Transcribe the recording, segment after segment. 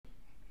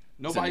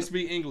Nobody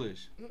speak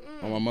English.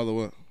 Oh, my mother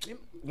what?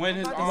 When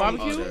his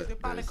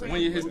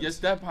when your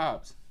step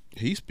pops.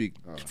 He speak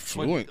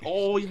fluent.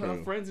 All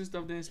her friends and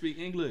stuff didn't speak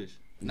English.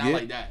 Not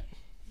like that.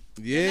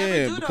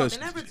 Yeah, because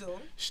they never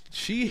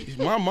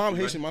do. My mom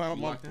Haitian. My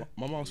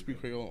mom speak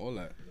Creole, all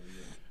that.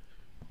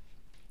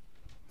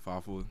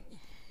 5, 4,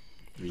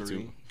 3,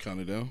 2. Count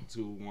it down.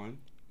 2, 1.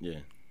 Yeah.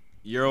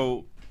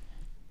 Yo,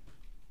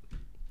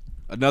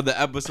 another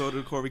episode of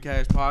the Corey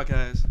Cash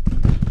podcast.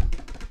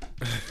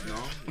 No,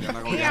 you're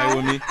not gonna get here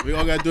with me. We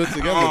all gotta do it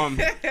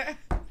together.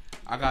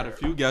 I got a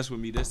few guests with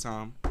me this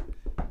time.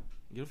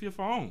 Get off your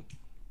phone.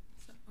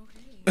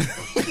 Okay.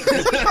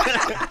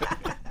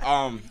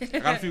 I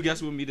got a few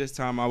guests with me this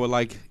time. I would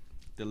like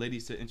the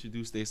ladies to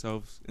introduce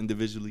themselves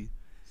individually.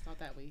 It's not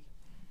that way.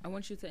 I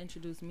want you to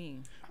introduce me.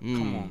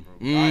 Come on,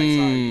 bro. All right,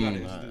 sorry. You gotta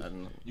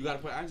introduce. You gotta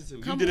put adjectives.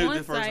 You did it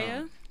the first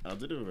time. I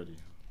did it already.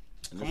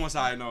 Come on,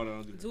 Saya. No,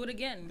 don't do that. Do it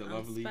again. The I'm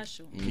lovely.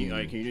 special. Can you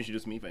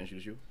introduce me if I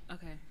introduce you?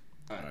 Okay.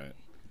 All right.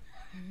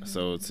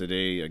 So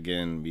today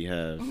again we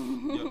have.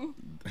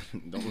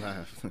 Don't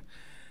laugh.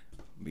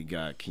 We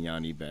got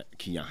Kiani back.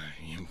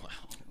 Kiani.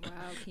 Wow.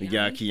 We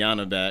got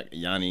Kiana back.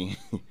 Yanni,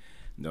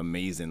 the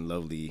amazing,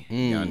 lovely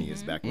Yanni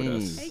is back with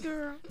us. Hey,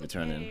 girl.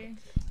 Returning.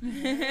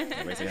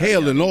 Hey.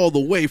 Hailing all the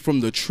way from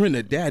the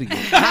Trinidadian.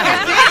 That's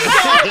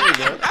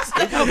what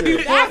I'm talking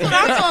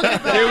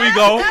about. There we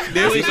go.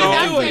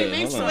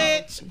 Big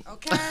switch.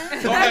 Okay.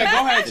 Go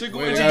ahead. Chico.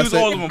 Introduce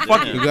all of them.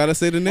 Fuck it. You gotta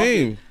say the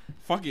name.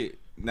 Fuck it.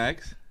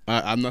 Next.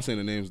 I'm not saying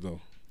the names though.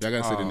 Y'all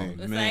gotta say the names.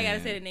 Listen, I gotta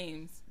say the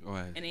names. Go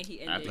ahead. And then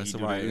he ended. Let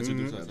somebody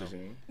introduce herself.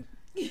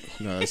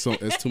 No, it's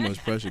too much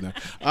pressure now.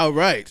 All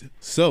right.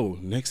 So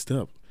next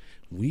up,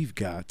 we've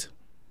got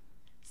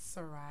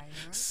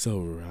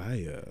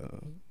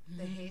Soraya.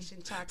 The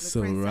Haitian chocolate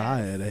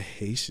Soraya, princess. the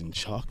Haitian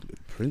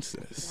chocolate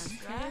princess.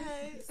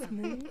 That's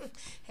right.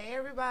 Hey,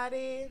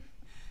 everybody.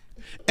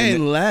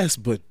 And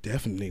last but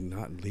definitely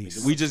not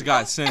least, We just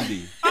got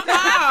Cindy.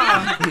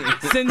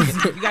 Cindy.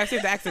 You gotta say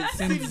the accent.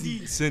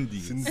 Cindy. Cindy.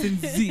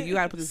 Cindy. You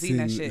gotta put the Z in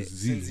that shit.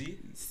 Cindy.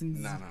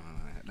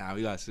 Nah,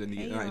 we got Cindy.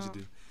 Hey, Nah, y'all.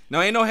 introduce.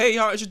 No, ain't no hey,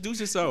 y'all. Introduce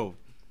yourself.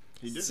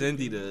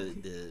 Cindy,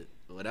 the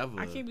whatever.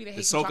 I can't be the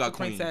Haitian soca chocolate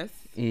queen. princess.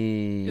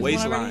 Mm, There's one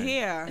Waistline. already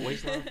here.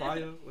 Waistline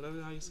fire,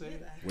 whatever how you say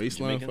it.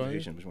 waistline Jamaican, fire.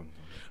 Haitian, which one?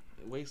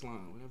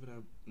 Waistline, whatever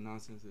that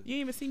nonsense is. You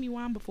ain't even seen me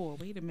whine before.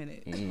 Wait a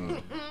minute.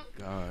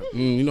 God.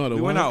 You know how to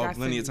We went wine? out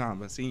plenty of time,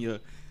 but seen your.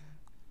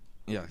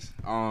 Yes.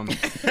 I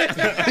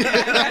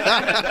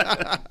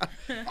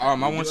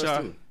want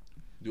y'all.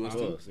 Do us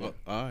Pause, too? yeah.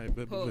 All right,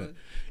 bet. Pause.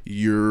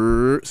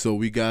 So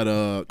we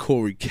got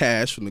Corey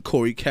Cash from the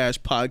Corey Cash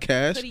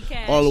podcast, Hoodie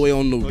Cash. all the way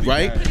on the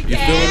right. Cash. You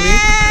feel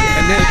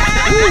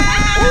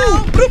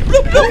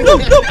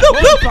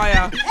me?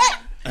 Fire.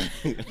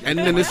 And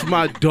then it's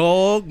my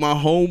dog, my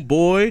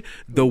homeboy,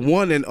 the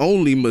one and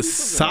only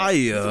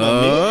Messiah.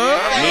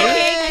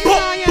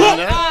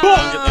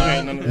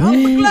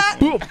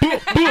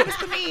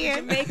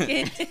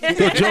 Jamaican.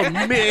 The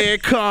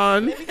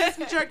Jamaican. Get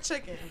some jerk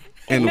chicken.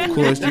 And of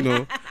course,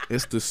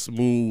 it's the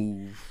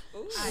smooth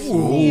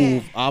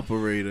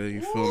operator.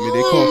 You feel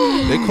me?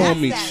 They call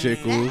me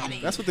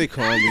Chickle. That's what they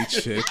call me,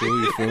 Chickle.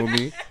 You feel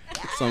me?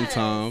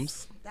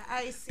 Sometimes. The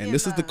ice. And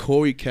this is the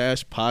Corey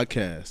Cash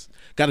podcast.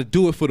 Got to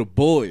do it for the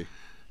boy.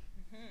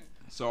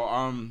 So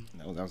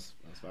That was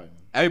fire, man.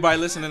 everybody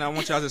listening, I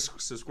want y'all to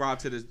subscribe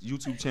to the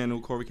YouTube channel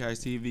Corey Cash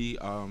TV.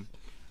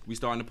 We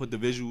starting to put the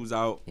visuals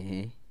out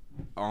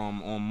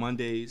on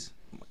Mondays,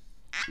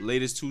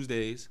 latest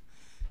Tuesdays.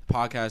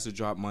 Podcast will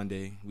drop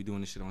Monday. We doing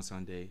this shit on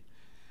Sunday.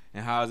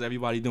 And how's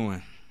everybody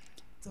doing?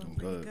 Doing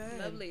pretty good.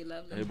 Lovely.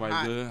 Everybody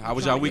Hot. good? How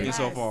was y'all weekend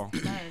so Nice. far?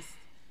 Nice.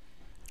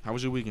 How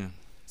was your weekend,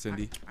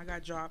 Cindy? I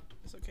got dropped.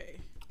 It's okay.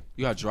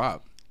 You got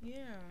dropped. Yeah.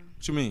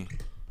 What you mean?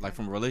 Like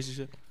from a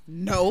relationship?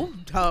 No,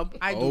 Tub.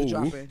 I do Oh.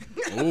 dropping.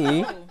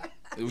 Ooh.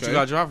 What you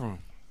got dropped from?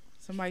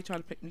 Somebody tried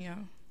to pick me up,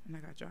 and I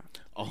got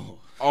dropped. Oh.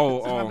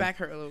 Oh, So my back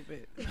hurt a little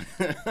bit. It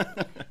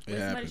Somebody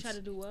happens try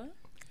to do what?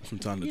 from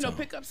time to You know, time.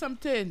 pick up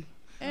something,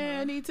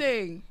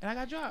 anything, and I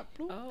got dropped.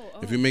 Oh.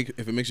 If it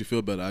makes you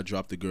feel better, I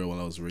dropped the girl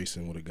while I was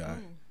racing with a guy.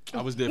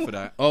 I was there for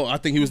that. Oh, I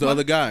think he was the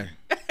other guy.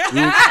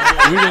 We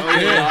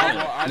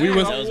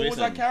was- What was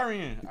I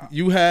carrying?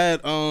 You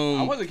had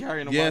I wasn't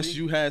carrying nobody. Yes,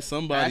 you had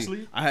somebody.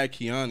 Ashley? I had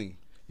Kiani.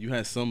 You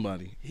had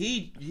somebody.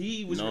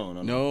 He was. No.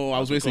 No, I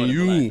was racing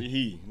recording you. for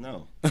He.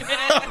 No. I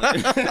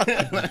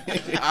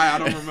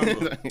don't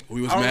remember.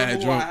 We was I don't mad remember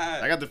who drunk. I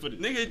had. I got the footage.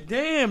 Nigga,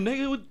 damn,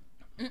 nigga, with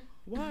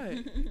What?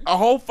 a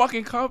whole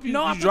fucking cup. You,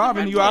 No, I you put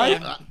driving? the You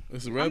Red alright?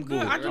 It's a Red good.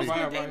 Bull. I just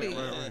Right, went daily.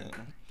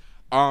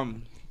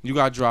 You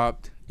got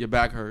dropped. Your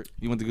back hurt.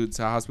 You went to go to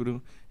the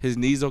hospital. His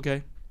knees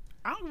okay?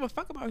 I don't give a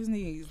fuck about his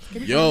knees.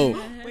 Give me Yo,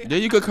 Wait,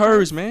 Then you could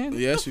curse, man.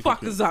 yes, you fuck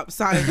could. is up,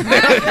 son.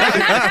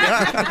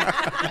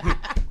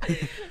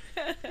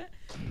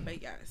 But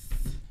yes,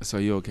 So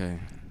you okay?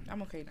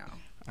 I'm okay now.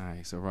 All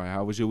right. So right,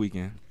 how was your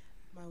weekend?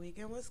 My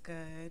weekend was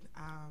good.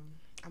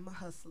 I'm a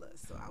hustler,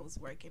 so I was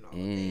working all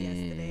day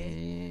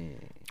yesterday.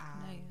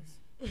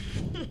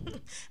 Nice.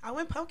 I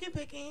went pumpkin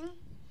picking.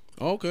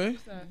 Okay.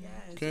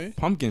 Yes. Okay.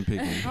 Pumpkin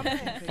picking.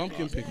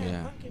 Pumpkin picking.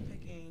 Yeah. Pumpkin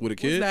picking. With a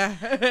kid?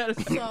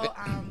 So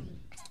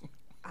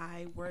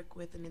I work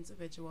with an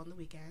individual on the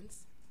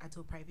weekends. I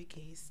do a private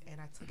case, and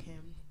I took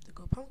him to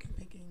go pumpkin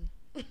picking.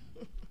 Oh,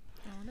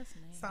 that's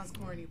nice. Sounds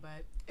corny,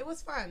 but it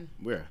was fun.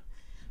 Where?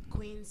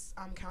 Queens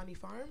County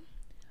Farm.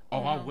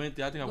 Oh, I went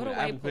there. I think I Go went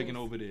to apple White picking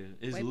Post. over there.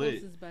 It's White lit.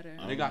 Post is better.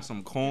 They got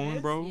some corn,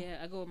 It bro. Yeah,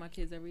 I go with my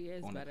kids every year.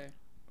 It's On- better.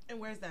 And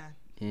where's that?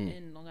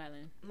 In Long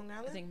Island. Long I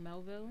Island? think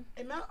Melville.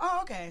 Oh,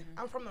 okay.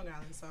 I'm from Long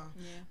Island, so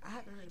Yeah. I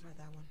haven't heard about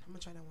that one. I'm gonna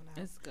try that one out.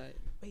 It's good.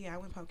 But yeah, I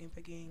went pumpkin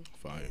picking.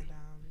 Fire. And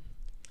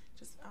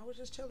I was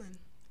just chilling.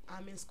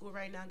 I'm in school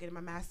right now, getting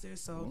my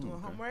master's, so doing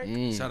okay. homework.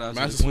 Shout out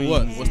to Master's the for queen.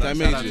 what? What's that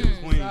Shout out to major? the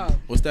queen.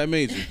 What's that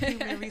major?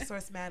 Human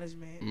resource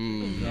management. What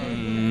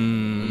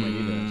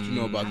you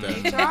know about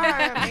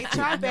that?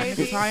 HR,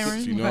 baby.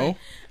 Hiring. You know?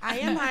 I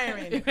am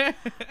hiring.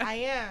 I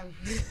am.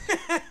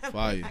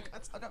 Fire. I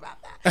can't talk about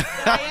that. But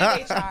I am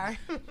HR.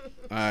 All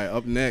right,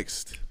 up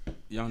next.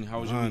 Yanni,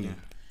 how was your Yanni.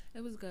 weekend?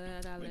 It was good.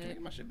 I got Wait, can I lit.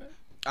 get my shit back?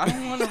 I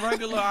don't want a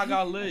regular. I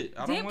got lit.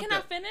 I don't Damn, want can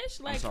that. I finish?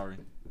 I'm Like, sorry.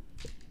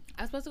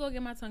 I was supposed to go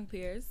get my tongue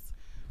pierced.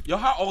 Yo,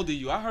 how old are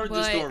you? I heard But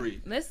the story.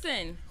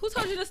 listen, who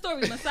told you the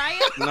story, Messiah?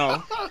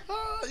 No.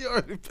 You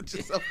already put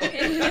yourself up.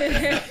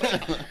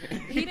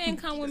 He didn't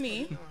come with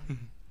me,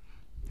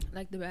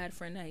 like the bad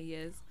friend that he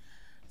is.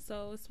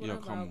 So it's Yo,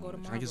 whatever. come I'll go on.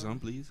 tomorrow. Can I get some,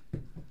 please?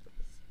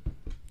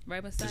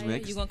 Right, Messiah?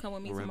 mixed? You gonna come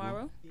with me Or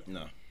tomorrow?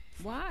 No.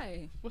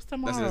 Why? What's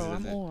tomorrow? That's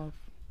I'm it. off.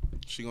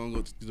 She gonna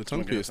go to do the tongue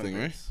Wanna get a pierce thing, right?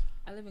 pierce?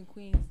 I live in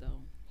Queens though.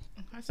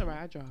 That's all right.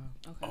 I drive.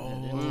 Okay.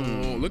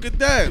 Oh, look at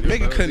that.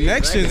 Making brother,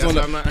 connections exactly. on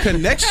That's the why I'm not-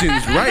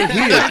 connections right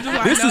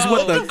here. This is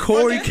what the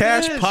Corey What is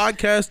Cash this?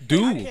 podcast I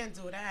do. can't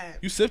do that.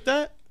 You sip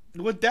that?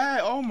 With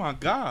that, oh my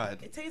God.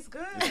 It tastes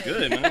good.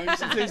 Good, man. It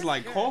tastes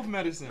like cough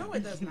medicine. No,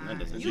 it does not. That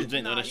doesn't. You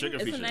drink all that sugar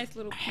It's free a shit. nice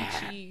little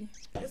peachy.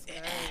 It's good.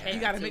 And you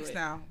got to to mix it.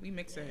 now. We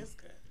mix it. It's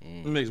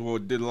good. Mix well,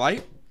 the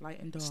light. Light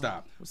and dark.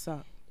 Stop. What's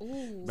up?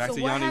 Ooh. Back So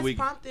to what Yanni has week.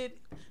 prompted?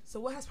 So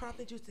what has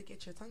prompted you to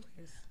get your tongue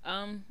pierced?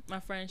 My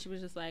friend, she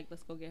was just like,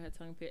 let's go get her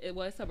tongue pierced. It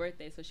was her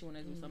birthday, so she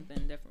wanted to do something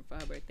different for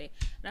her birthday.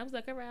 And I was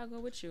like, all right, I'll go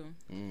with you.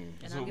 And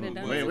I'll get it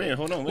done. Wait,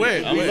 hold on.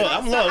 Wait, I'm wait. low.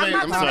 I'm low. Wait,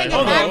 I'm I'm not sorry. taking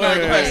Hold it on. back.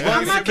 wait, wait.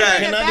 I'm not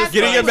taking it back.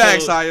 Get in your bag,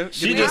 So, Saya.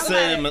 She just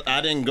said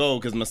I didn't go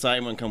because Messiah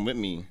wouldn't come with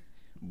me,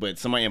 but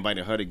somebody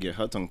invited her to get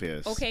her tongue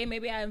pierced. Okay,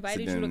 maybe I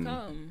invited you to then-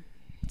 come.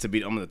 To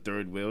be, I'm the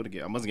third wheel to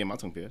get. I must get my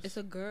tongue pierced. It's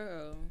a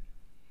girl.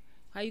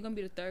 How you gonna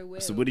be the third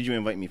wheel? So what did you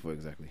invite me for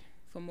exactly?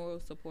 For moral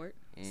support,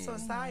 So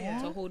Saya.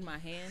 to hold my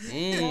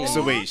hand,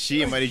 So wait,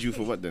 she invited you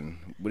for what then?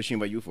 What did she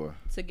invite you for?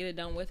 to get it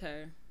done with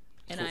her.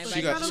 And I She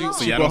invited got you. she, alone.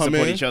 So she y'all brought don't her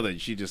support man. each other.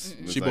 She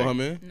just was She like, brought her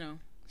man. No,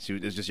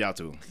 It's just y'all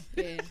two.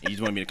 yeah, You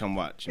just wanted me to come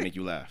watch and make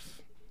you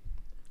laugh.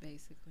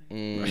 basically.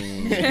 You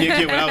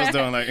get what I was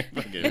doing, like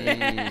fuck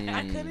it.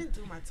 I couldn't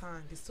do my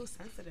tongue. It's too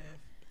sensitive.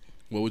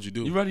 What would you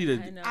do? You ready I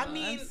to? know. I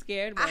mean, I'm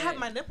scared. I But have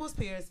my nipples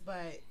pierced,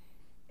 but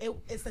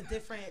it's a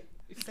different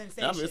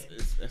sensation.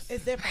 It's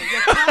It's different.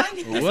 Your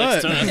tongue,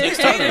 What? That's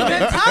external.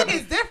 the tongue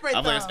is different.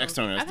 I though. thought it's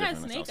external. That's I've had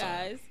different. snake That's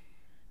outside. eyes.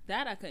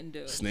 That I couldn't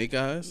do. Snake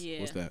eyes? Yeah.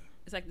 What's that?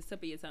 It's like the tip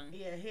of your tongue.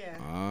 Yeah, yeah.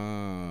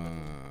 Ah.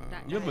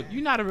 That- You ever,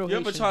 You're not a real you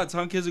ever Haitian. try to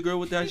tongue kiss a girl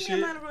with that She shit?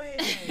 not a real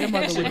Haitian. Your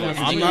mother would know.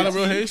 I'm not a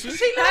real Haitian.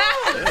 She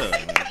knows.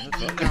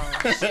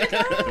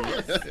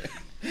 Yeah.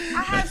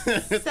 I have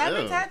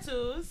 7 Ew.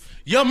 tattoos.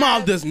 Your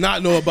mom does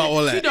not know about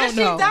all that. She don't Yes,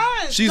 know. she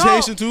does. She's No,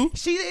 Haitian too?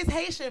 She is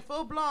Haitian,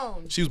 full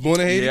blown. She was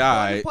born in Haiti? Yeah, Born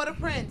in alright.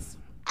 Port-au-Prince.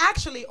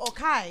 Actually,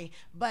 okay.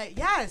 But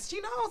yes,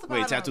 she knows about Wait,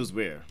 them. tattoos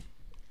where?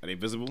 Are they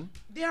visible?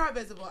 They are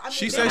visible. I mean,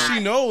 She they're says she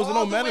not knows. It all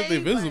don't the matter if they're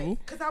way, but- visible.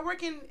 Cause I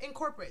work in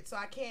corporate, so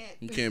I can't.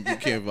 You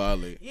can't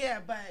violate. Yeah,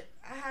 but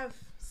I have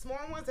small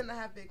ones and I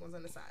have big ones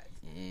on the sides.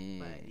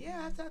 But yeah,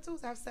 I have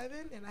tattoos. I have 7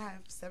 and I have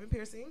 7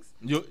 piercings.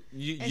 You,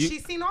 And you,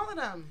 she's seen all of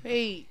them.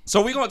 Hey,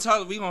 so we gonna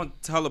tell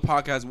the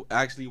podcast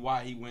actually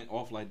why he went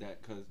off like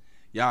that, cause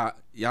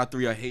y'all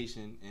 3 are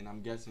Haitian, and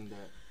I'm guessing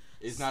that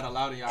it's not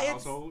allowed in your It's-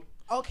 household.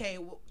 Okay,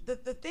 well,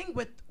 the thing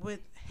with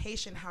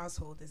Haitian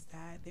household is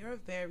that they're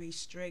very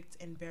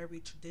strict and very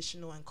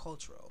traditional and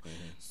cultural.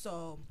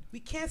 So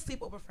we can't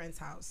sleep over friends'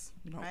 house,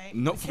 right?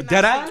 No, We cannot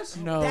dead sleep- ass?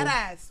 No. Dead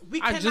ass.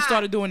 We I cannot. just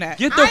started doing that.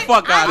 Get the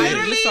fuck out of I here.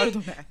 literally started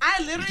doing that.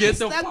 I literally Get the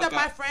slept fuck at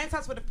my out. friend's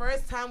house for the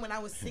first time when I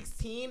was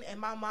 16, and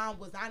my mom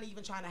was not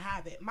even trying to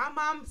have it.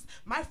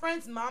 My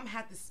friend's mom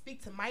had to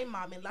speak to my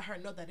mom and let her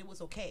know that it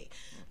was okay.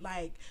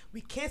 Like,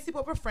 we can't sleep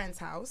over a friend's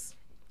house.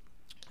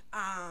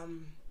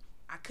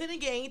 I couldn't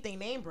get anything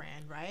name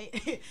brand, right?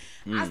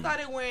 I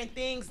started wearing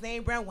things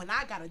name brand when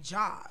I got a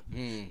job.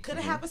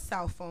 Couldn't have a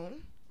cell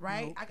phone,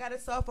 right? Nope. I got a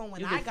cell phone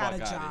when Get the I got a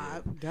fuck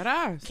outta job. That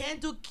ass.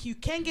 You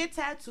can't get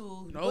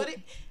tattooed. Nope.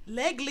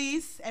 Leg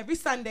lease every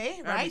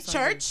Sunday, right?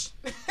 Sunday. Church.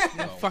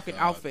 Fucking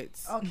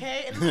outfits.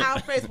 Okay, and the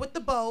outfits with the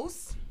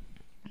bows.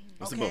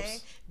 What's the Okay,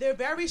 bows? they're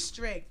very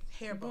strict.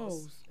 Hair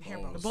bows. Bows. Hair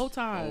Bows. The bows. bow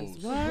ties.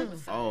 What?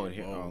 Oh,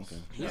 here. Oh, okay.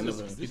 This I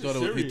never- is- He thought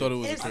it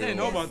was a It's- I didn't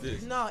know crayon. about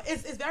this. No,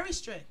 it's very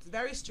strict.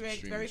 Very strict,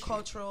 Extremely very strict.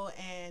 cultural,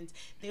 and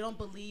they don't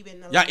believe in.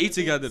 a lot Y'all of eat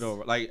together things.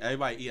 though. Like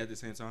everybody eat at the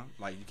same time.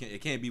 Like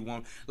it can't be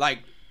one. Like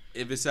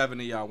if it's 7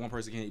 of y'all, one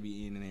person can't be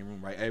eating in their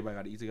room, right? Everybody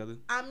got to eat together.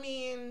 I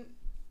mean,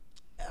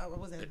 it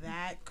wasn't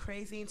that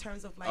crazy in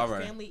terms of like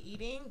Right. family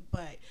eating,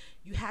 but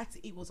you had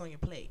to eat what's on your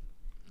plate,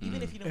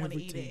 even if you didn't want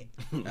to eat it.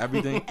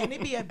 Everything. And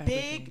it'd be a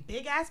big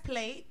ass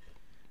plate.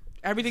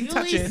 Everything Huile,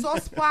 touching.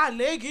 sauce, pois,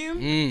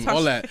 legumes,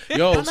 All that.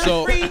 Yo,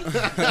 so free,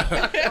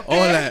 all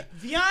that.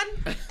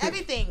 viande,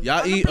 everything.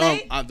 Y'all On the eat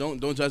plate.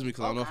 don't judge me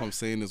because I don't know if Okay. I'm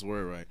saying this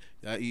word right.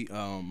 Y'all eat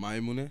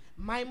maimune?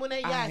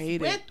 Maimuna, I hate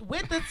yes, it.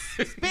 with the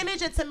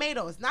spinach and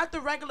tomatoes, not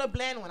the regular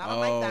bland one. I don't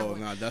like that Oh, one.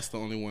 nah, that's the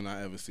only one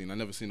I ever seen. I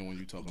never seen the one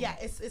you talking Yeah,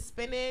 about. it's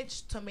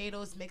spinach,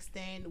 tomatoes mixed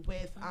in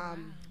with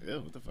Yeah,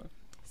 what the fuck?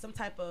 some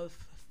type of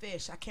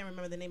fish. I can't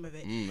remember the name of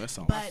it. That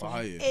sounds But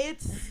fire.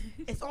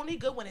 it's only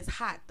good when it's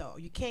hot though.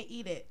 You can't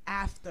eat it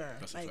after,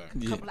 That's a like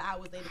fact. a couple of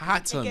hours later. Hot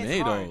It gets hard.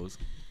 tomatoes.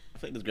 I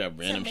think this grab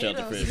random shit out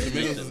the Tomatoes. fridge.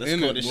 Tomatoes Let's in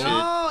call it, this boy. shit.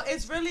 No,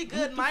 it's really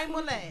good. My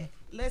mule.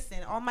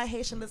 Listen, all my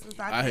Haitian listeners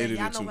out I there, hated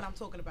y'all it know too. what I'm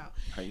talking about.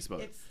 How you spell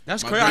it? It's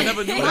That's My crazy. I grand-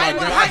 never knew I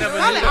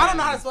that. don't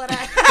know how to spell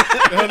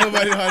that. Don't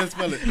nobody know how to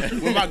spell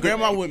it. When my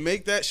grandma would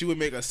make that, she would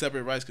make a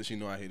separate rice because she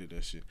knew I hated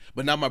that shit.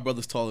 But now my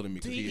brother's taller than me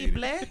Do because he you eat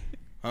hated it. blé?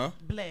 Huh?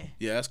 Blé.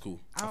 Yeah, that's cool.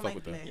 I don't fuck like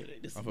with that. blé. Yeah,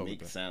 this I fuck with make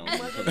that. sound.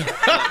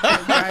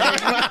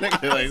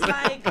 It's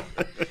like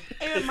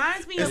it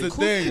reminds me It's of the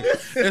thing.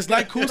 couscous. It's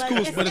like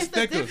couscous, but it's a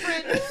thicker.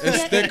 different- It's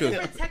yeah, thicker. It's a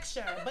different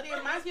texture, but it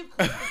reminds me of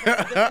couscous. But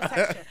it's a different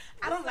texture.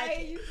 I don't like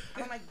it. I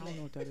don't like I don't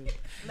know what blé.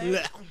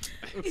 that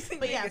is.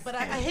 But yeah, but a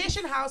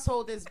Haitian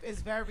household is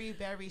very,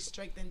 very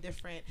strict and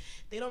different.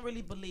 They don't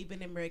really believe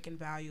in American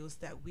values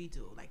that we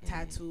do, like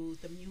tattoos,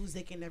 the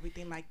music, and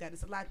everything like that.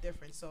 It's a lot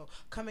different. So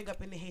coming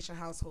up in the Haitian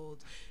household,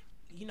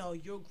 you know,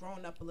 you're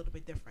growing up a little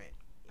bit different.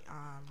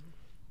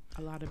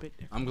 A lot of it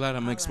different. I'm glad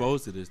I'm Alright.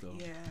 exposed to this though.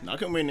 Yeah. No, I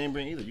couldn't wear name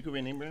brand either. You could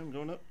wear name brand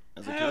growing up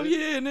as a Hell kid?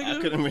 yeah, nigga.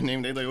 I couldn't wear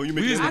name. They like, oh, you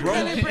We making used him to I grow.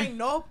 rich. couldn't bring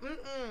no.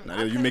 Nah,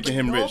 I you couldn't making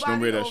bring him rich. Don't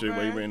wear that nobody shit.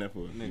 Why you over. wearing that for?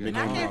 You Nigga, making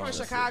I him came rich.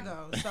 from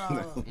Chicago,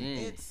 so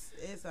it's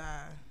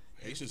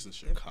Haitians in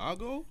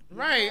Chicago?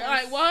 Right.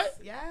 Like what?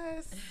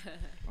 yes.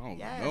 I don't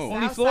Yes. know.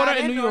 Only South Florida side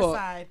and and New north York.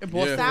 side. And Yeah,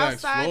 Boston. South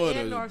facts. side Florida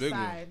and is a north big one.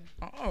 side.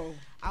 Oh.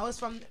 I was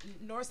from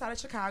north side of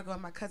Chicago,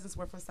 and my cousins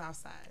were from south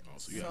side. Oh,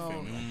 so you got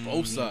family on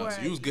both sides.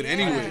 were- You was good yeah.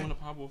 You anyway. wanna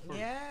pop over first?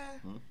 Yeah.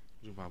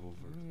 You pop over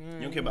first.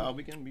 You don't care about our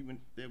weekend? We went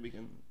their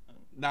weekend.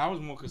 Nah, I was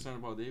more concerned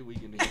about their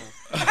weekend. Than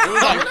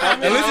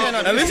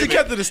At least he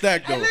kept to the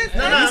stack though. At least-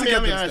 No, At least he I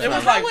kept mean, to the it stack.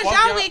 was How like, was fuck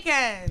your y'all.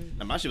 weekend?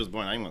 Now, my shit was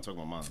boring. I didn't want to talk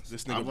about mine.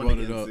 This I nigga wanna brought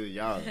it get up. into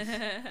y'all.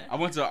 I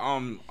went to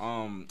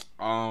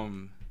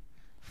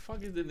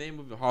fuck is the name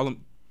of it?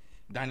 Harlem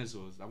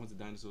Dinosaurs. I went to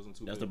Dinosaurs on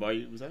 2. That's the bar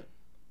you was at?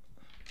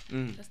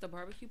 That's the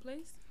barbecue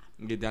place.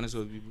 Get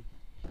Dinosaurs BBQ.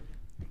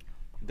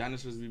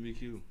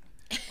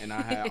 And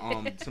I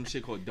had some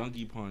shit called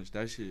Donkey Punch.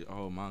 That shit,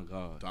 oh my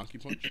god. Donkey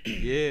punch?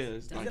 Yeah,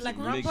 it's Is it like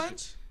rum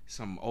punch?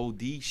 Some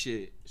OD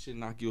shit. Shit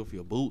knock you off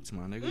your boots,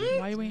 my nigga.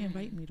 Why you ain't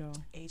invite me though?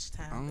 I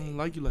H-Town. don't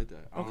like you like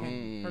that.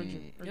 Okay. Heard you.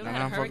 You Nah, ever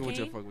had a I'm fucking with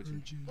you. hurricane? Fuck with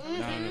you.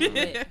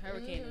 Mm-hmm. Nah.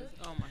 Hurricane is,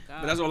 oh my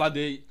god. But that's all I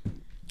did.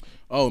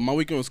 Oh, my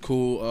weekend was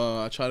cool.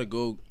 I tried to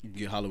go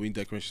get Halloween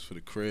decorations for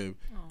the crib,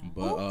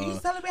 but Oh, you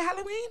celebrate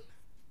Halloween?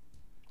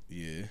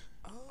 yeah,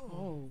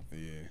 Oh.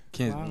 yeah.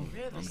 Can't. Wow.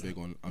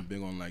 Really? I'm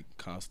big on like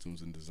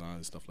costumes and design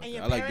and stuff like And that.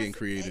 your I like being parents-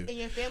 creative. and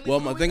your family Well,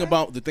 cool my with thing that?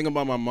 about the thing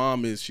about my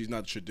mom is she's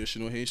not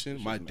traditional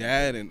Haitian. My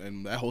dad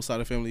and that whole side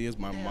of the family is.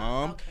 My Yeah,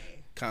 mom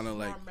okay. kind of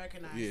More like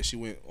Americanized. yeah. She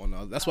went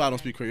on. That's why I don't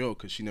speak Creole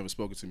because she never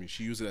spoke it to me.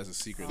 She used it as a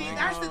secret See,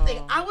 language. that's the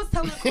thing. I was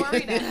telling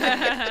Corey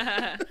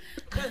that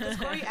because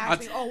Corey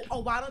asked me, "Oh,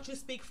 why don't you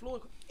speak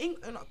fluent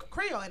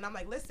Creole?" And I'm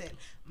like, "Listen,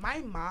 my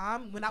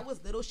mom, when I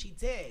was little, she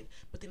did,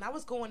 but then I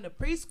was going to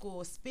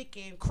preschool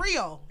speaking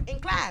Creole in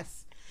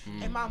class,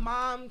 and my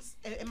mom's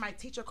and my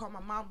teacher called my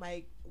mom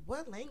like,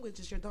 "What language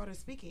is your daughter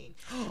speaking?"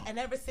 And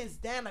ever since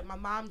then, like my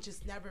mom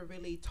just never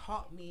really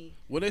taught me.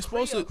 Well, they're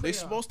supposed to. They're Creole.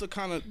 supposed to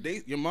kind of.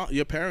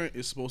 Your parent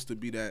is supposed to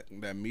be that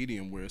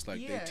medium where it's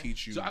like Yeah. they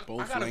teach you So I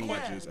both got a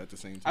languages question. at the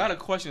same I time. got a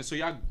question. So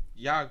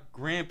y'all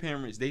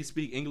grandparents, they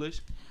speak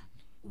English?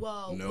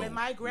 Well, No. when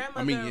my grandmother,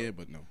 I mean, yeah,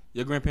 but no.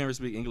 Your grandparents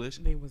speak English?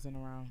 They wasn't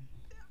around.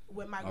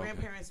 when my Okay.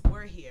 grandparents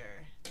were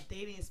here,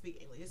 they didn't speak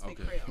English. They speak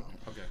Okay. Creole.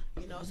 Okay.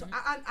 You know, so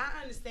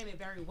I understand it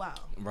very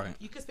well. Right.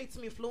 You can speak to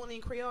me fluently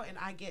in Creole, and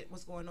I get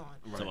what's going on.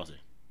 So I say.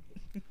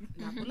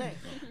 Not bullet.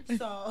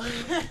 So,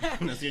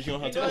 That's what you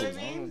on her you know what I toes.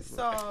 mean?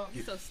 So,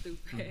 so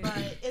stupid.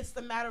 but it's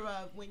the matter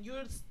of when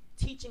you're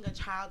teaching a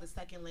child a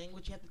second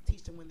language, you have to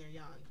teach them when they're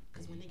young,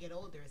 because when they get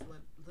older, it's a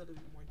little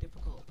bit more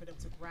difficult for them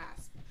to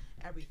grasp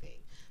everything.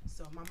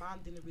 So my mom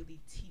didn't really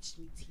teach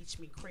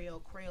me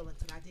Creole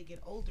until I did get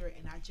older,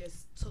 and I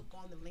just took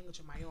on the language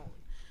of my own.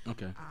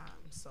 Okay.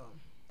 So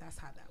that's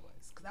how that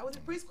was. Because I was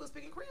in preschool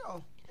speaking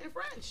Creole and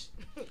French.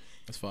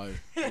 That's fire.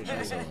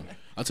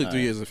 I took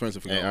 3 years of French. I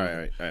forgot.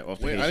 Hey, all right. Off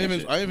the Wait, I Haitian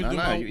didn't shit. even do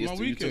my you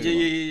weekend. took-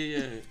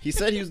 Yeah. He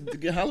said he was to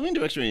get Halloween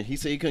direction. He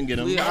said he couldn't get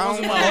him. Yeah, I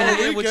don't want to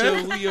hear what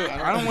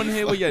I don't want to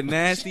hear what your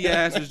nasty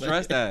ass is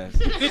dressed as.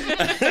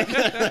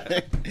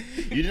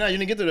 You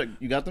didn't get the.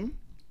 You got them?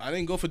 I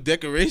didn't go for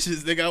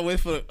decorations. Nigga, I went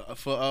for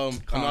no,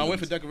 I went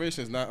for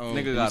decorations, not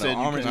Nigga got an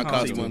orange not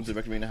costume. costumes. To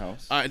recommend the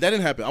house. All right, that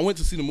didn't happen. I went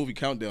to see the movie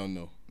Countdown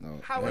though. No.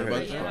 How was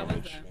Everybody- it? Yeah, how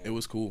was that? It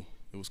was cool.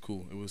 It was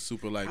cool. It was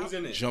super like Who's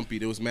in it? jumpy.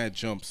 There was mad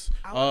jumps.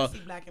 I want to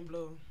see Black and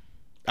Blue.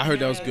 I heard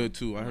that was Yeah. good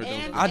too. I heard that was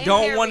And- good. I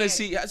don't want to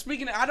Harriet. see.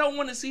 Speaking, I don't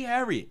want to see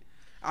Harriet.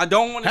 I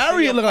don't want to.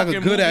 Harriet looked like a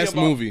fucking good ass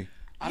about- movie.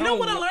 You don't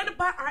want to learn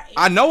about our age?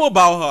 I know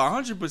about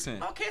her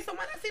 100%. Okay, so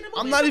why not see the movie?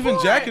 I'm not even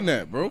before? jacking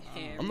that, bro.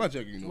 I'm not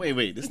jacking you.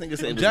 Wait. This nigga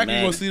said it was Jackie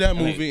mad. gonna see that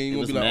movie Wait, and you it gonna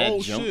was be like, mad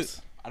oh jumps? shit.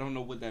 I don't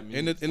know what that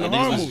means. In the Like,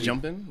 horror niggas was movie.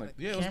 jumping. Like,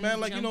 Yeah, it was mad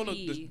like you know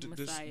Jumpy, the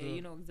Messiah,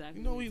 you know exactly.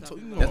 you know what what you're you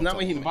talking know. about. that's not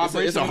what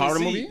he. It's a horror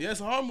movie. Yeah, it's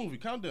a horror movie.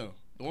 Countdown.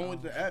 The one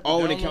with the app. Oh,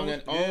 when they download.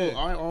 count that.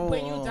 Yeah.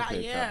 When you die,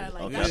 okay, yeah, copy.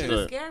 like Okay, that shit is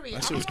good. scary.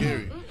 That shit was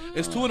scary.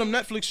 It's two of them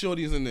Netflix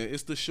shorties in there.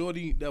 It's the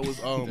shorty that was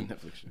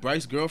Netflix show.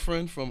 Bryce's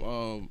girlfriend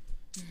from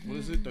what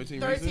is it?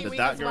 13 Reasons? The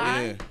dot girl.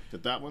 Why? Yeah. The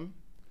dot one.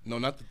 No,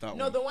 not the thought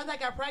No, one. the one that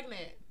got pregnant.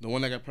 The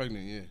one that got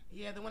pregnant, yeah.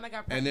 Yeah, the one that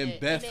got And pregnant.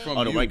 then Beth from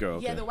Oh, the You. white girl.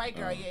 Okay. Yeah, the white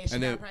girl. Yeah, she And got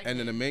then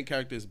pregnant. the main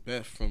character is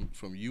Beth from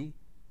You.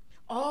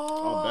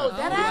 Oh, Beth.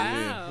 that Oh,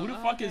 ass. wow. Who the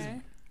fuck is?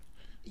 Okay.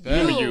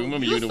 Beth.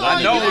 Remember you, the saw white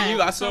I know that.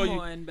 you. I saw Come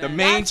you. on, The Beth.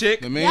 main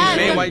chick. The main- Yeah,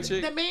 the main white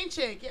chick. The main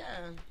chick, yeah.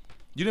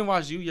 You didn't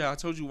watch You? Yeah, I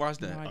told you watch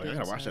that. No, I Oh, you didn't,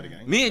 gotta watch so- that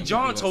again. Me and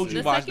John told you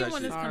The watch second that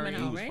one shit. is coming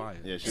It out, was right? fire.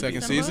 Yeah, it should Second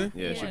be season?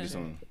 Yeah, it should Yeah. be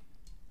soon.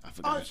 I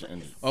forgot that shit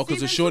ended. Oh,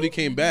 because the Season shorty two?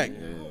 came back. Yeah.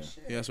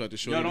 Yeah, that's right. The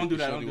shorty. Yo, don't do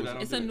that. the Don't do shorty that.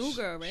 was- It's a new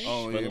girl, right?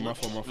 Oh yeah, my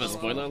fault.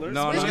 Spoiler alert.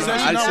 No, no, She no. said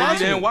she I not said you watching.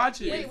 didn't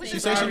watch it. Wait, She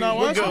said she not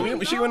What watching.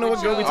 girl? She wouldn't know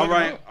what girl we All talking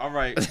right, about. all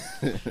right.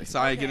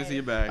 Sorry, get into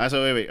your bag. All right,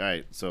 so wait. All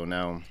right, so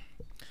now,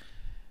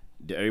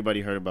 did everybody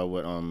heard about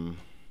what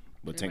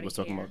Tank was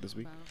talking about this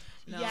week?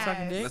 No.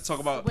 Sucking dick? Let's talk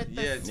about With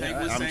the- yeah. Tank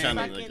Yeah, was I'm saying trying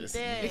to- Fucking like this.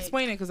 dick.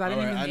 Explain it, because I All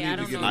didn't right, even. I Yeah, I need to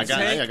don't get know. on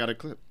Tank- I got a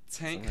clip.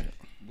 Tank. Yeah.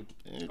 Oh,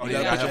 You yeah, gotta got put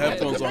your your headphones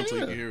headphones on so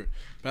you can hear it.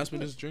 Pass me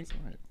this drink.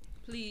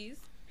 Please.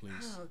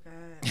 Please. Oh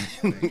god.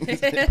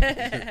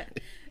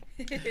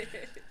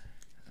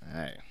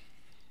 All right.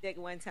 Dick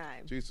one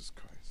time. Jesus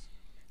Christ.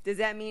 Does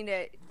that mean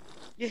that?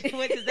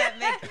 What does that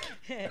mean?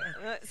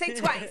 Say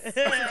twice. You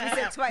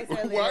said twice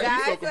earlier. Why are you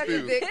Guys so suck a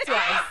confused? dick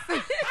twice.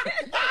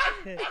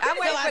 I'm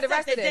waiting for the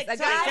rest of this. A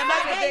guy Am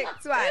suck I a gay? dick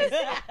twice.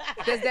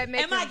 Does that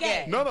make Am I him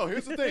gay? gay? No.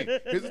 Here's the thing.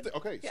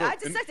 Okay. So I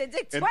just sucked a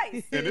dick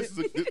twice. And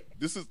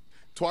this is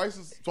twice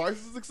as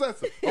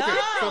excessive. Okay.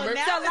 Oh, so maybe,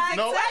 now it's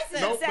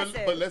no,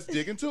 excessive. but let's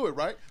dig into it,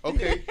 right?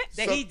 Okay.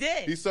 That he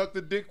did. He sucked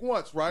the dick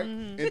once, right?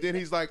 And then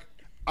he's like,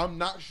 I'm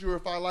not sure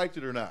if I liked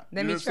it or not.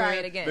 Let You me know what I'm try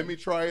saying? it again. Let me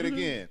try it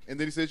again. And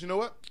then he says, you know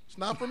what? It's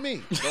not for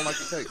me. Don't like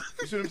the taste.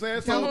 You see what I'm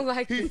saying? So Don't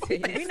like he- the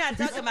taste. We're not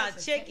talking about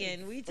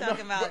chicken. We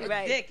talking about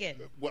Right. dicking.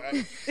 Well,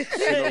 you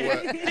know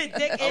what?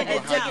 Dick I in don't know his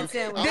how mouth.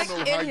 you- I Dick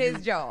don't know how in his you-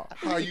 jaw.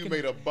 How you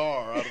made a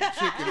bar out of chicken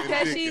and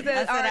Because dick. she's an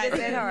That's what I artist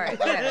did. at heart.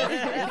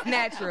 Yeah. It's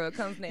natural. It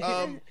comes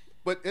natural.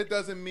 But it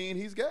doesn't mean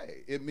he's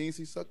gay. It means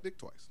he sucked dick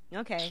twice.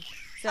 Okay.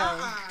 So,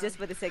 just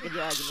for the sake of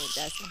your argument,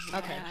 that's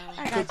okay.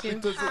 I Wow. got you.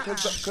 Because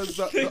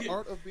the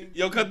art of being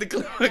Yo, cut the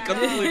clip. Cut the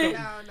No, clip.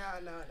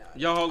 no.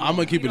 Yo, hold on. I'm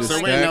gonna keep it a So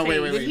stack. wait, no,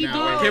 wait. Did he now, do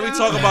wait. it? Can we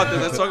talk about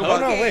this? Let's talk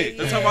about no, this. wait.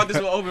 Let's talk about this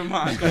with open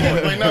mind. Come on.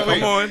 Wait, no, wait.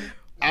 Come on.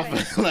 I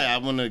feel like I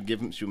want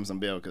to shoot him some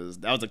bail because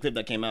that was a clip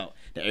that came out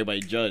that everybody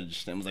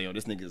judged and was like, "Yo,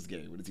 this nigga is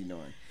gay. What is he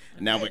doing?"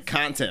 And now with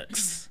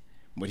context,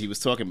 what he was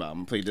talking about,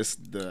 I'm gonna play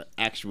the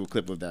actual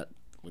clip of that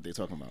what they're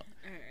talking about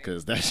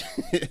because that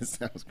shit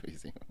sounds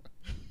crazy.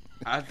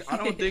 I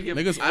don't think if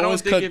Niggas I don't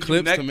always think cut if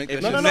clips you to make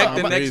if that you shit neck sound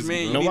the next crazy, man,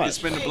 bro. you No, need to watch.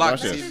 spin the block.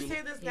 Watch to this. see Let's if just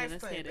hear this Yeah, next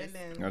let's clip hear this. and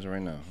then. Watch it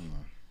right now.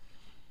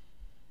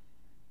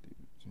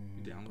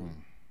 you download it.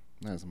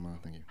 That's my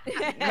thank you.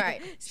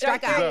 Right.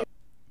 Strike out.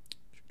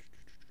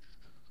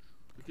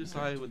 We can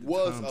side with the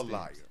was a timestamps.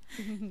 liar,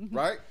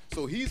 right?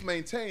 So he's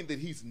maintained that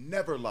he's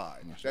never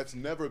lied. That's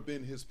never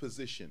been his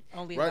position.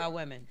 Only right? about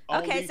women.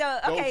 Okay, Only so,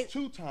 okay. those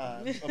 2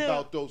 times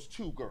about those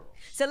 2 girls.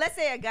 So let's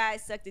say a guy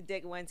sucked a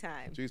dick one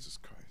time. Jesus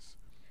Christ.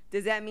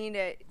 Does that mean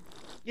that?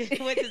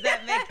 What does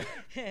that mean?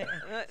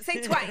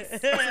 Say twice.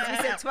 Since you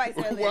said twice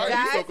earlier. Why are you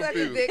Guys so suck a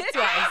confused? dick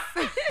twice.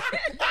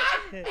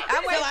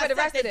 I'm waiting So for the I rest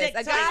sucked of a this. dick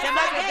A guy twice. Am I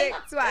sucked a gay? dick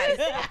twice.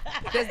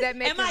 Does that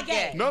make Am I him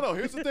gay? gay? No.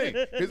 Here's the thing.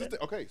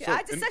 Okay. So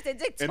I just sucked a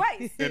dick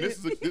twice. And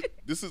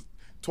this is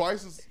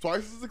twice as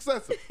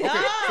excessive. Okay.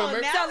 Oh, so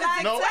maybe, now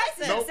it's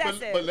no,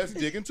 excessive. but let's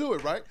dig into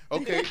it, right?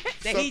 Okay.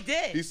 That he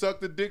did. He sucked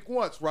the dick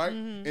once, right?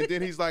 And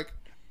then he's like,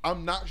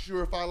 I'm not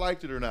sure if I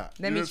liked it or not.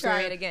 Let You me know what I'm try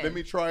saying? it again. Let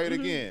me try it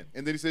again.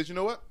 And then he says, you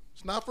know what?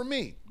 It's not for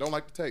me. Don't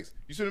like the taste.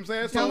 You see what I'm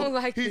saying? Don't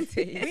like he- the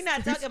taste. We're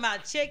not talking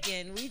about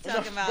chicken. We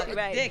talking about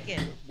Right.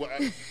 dicking. Well,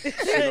 you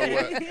know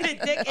what?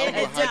 Dick I in don't know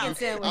his how you- mouth.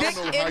 Dick I don't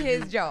know how in his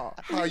you- jaw.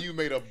 How you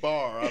made a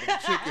bar out of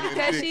chicken and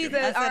Because dick. she's an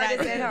That's what I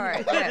artist did. at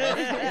heart.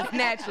 Yeah. It's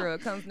natural.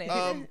 It comes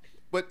natural.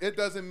 But it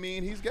doesn't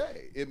mean he's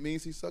gay. It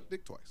means he sucked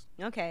dick twice.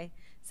 Okay.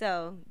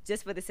 So,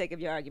 just for the sake of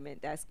your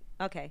argument, that's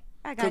okay.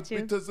 I got you.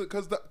 Because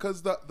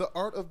the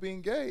art of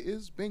being gay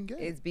is being gay.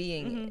 It's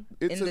being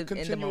It's in a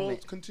the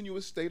moment.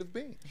 continuous state of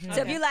being.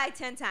 So if you lied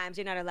 10 times,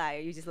 you're not a liar.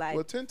 You just lied.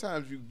 Well, 10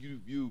 times you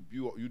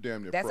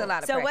damn near. That's pro. a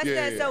lot of Yeah, practice.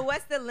 yeah, yeah. So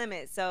what's the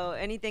limit? So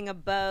anything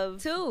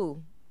above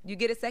 2. You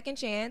get a second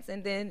chance,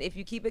 and then if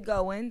you keep it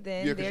going, then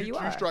Yeah, there because you you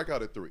are. strike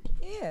out at 3.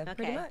 Yeah,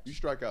 pretty much. You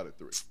strike out at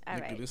 3. All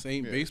Nigga, right. this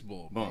ain't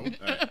baseball, bro. Boom.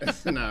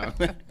 Now,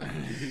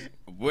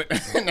 what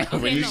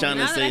Okay, he's trying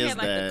to now say that I is had,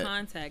 like, that the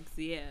context,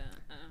 yeah.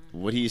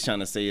 what he's trying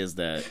to say is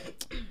that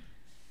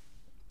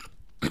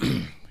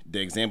the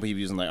example he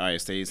was using, like, all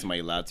right, say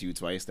somebody lied to you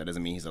twice. That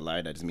doesn't mean he's a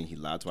liar. That doesn't mean he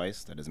lied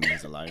twice. That doesn't mean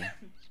he's a liar.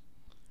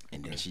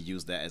 And then she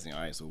used that as an,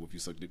 all right, so if you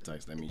suck dick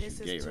twice, that means This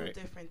she's gay, is two right?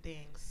 different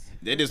things.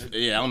 It is,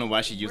 yeah, I don't know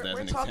why she used that as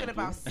We're an talking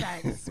example. about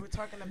sex. We're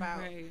talking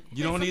about.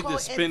 You don't need to physical,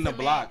 spin the intimate.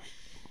 block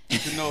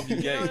to know if you're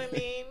You gay. know what I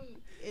mean?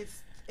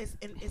 It's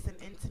an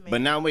intimate.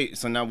 But now wait,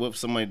 so now what if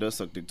somebody does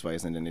suck dick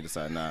twice and then they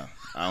decide, nah,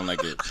 I don't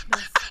like it.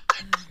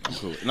 I'm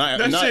cool.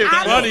 That shit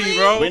funny,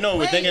 bro. Wait, no,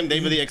 we're thinking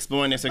they really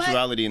exploring their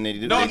sexuality and they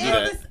do But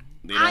that.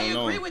 They don't I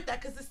know. agree with that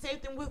because the same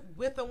thing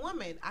with a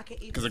woman. I can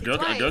eat Because a pussy girl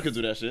twice could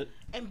do that shit.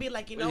 and be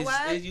like, you know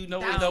what? You know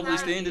That's what double not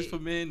standards it. for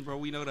men, bro.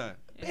 We know that.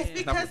 It's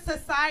because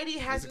society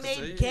has It's made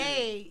society.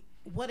 gay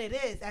what it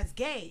is as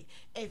gay.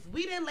 If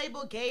we didn't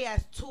label gay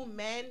as two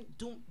men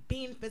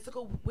being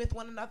physical with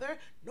one another,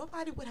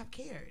 nobody would have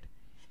cared.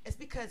 It's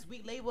because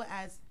we label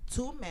as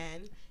two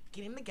men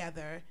getting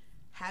together,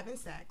 having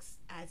sex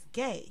as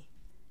gay.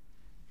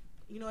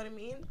 You know what I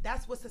mean?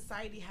 That's what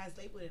society has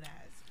labeled it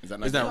as.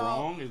 Is that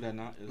wrong? Is that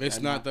not? It's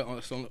not the.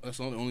 That's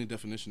not the only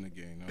definition of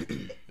gay. No,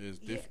 it's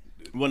different.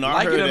 Well, no, I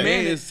Liking heard a that.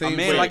 man is- a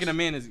man liking a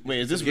man is- Wait,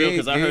 is this Gay- real?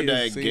 Because I gay heard is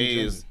that same gay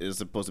gender. is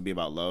supposed to be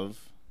about love.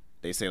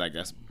 They say like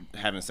that's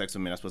having sex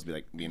with men. That's supposed to be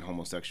like being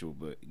homosexual,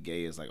 but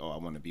gay is like, oh, I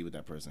want to be with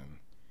that person.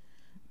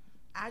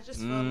 I just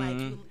feel like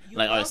you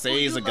Like, love alright, say who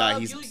he's you a guy,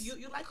 love, he's-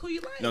 you like who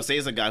you like. No, say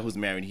it's a guy who's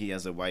married. He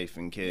has a wife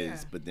and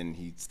kids, Yeah. but then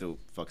he still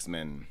fucks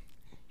men.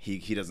 He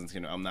doesn't.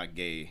 You know, I'm not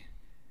gay.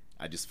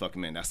 I just fuck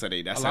men. That's how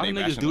they. That's A how lot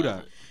they of niggas do rationalize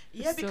that. it.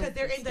 Yeah, because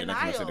they're in They're not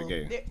denial.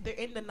 considered gay. They're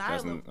in denial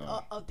Doesn't-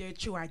 of their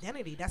true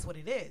identity. That's what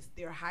it is.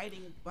 They're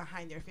hiding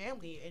behind their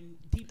family, and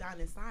deep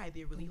down inside,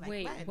 they're really like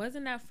Wait, men.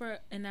 wasn't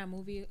that in that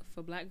movie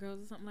for black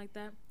girls or something like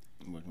that?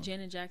 What one?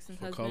 Janet Jackson's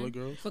For husband. colored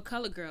girls? For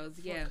colored girls,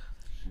 yeah.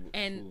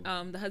 And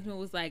the husband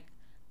was like,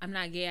 "I'm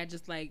not gay. I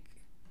just like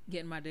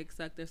getting my dick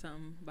sucked or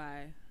something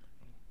by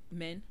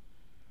men."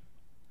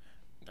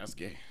 That's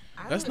gay.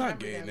 That's not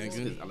gay, that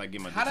nigga. I like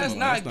getting my. How dick that's sucked.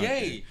 not That's not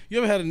gay? gay. You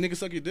ever had a nigga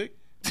suck your dick?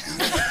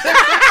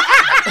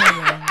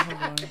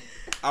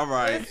 All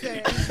right. Listen.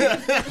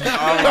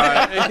 All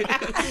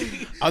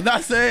right. I'm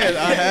not saying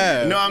I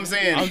have. No, I'm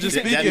saying I'm just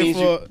that speaking means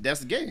for.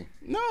 that's gay.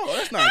 No,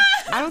 that's not.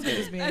 I don't think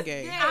it's being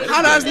gay.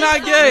 How that's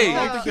not gay? I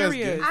think that's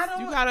Curious. gay. I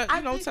don't- You gotta, I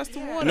you know, think- test the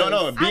yeah. water.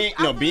 No, I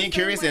feel the being same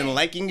curious way. and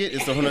liking it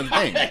is a whole other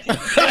thing. Like,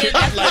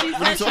 what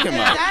are you talking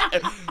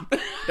about?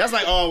 That's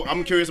like, oh,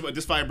 I'm curious about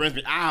this fire burns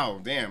me. Ow,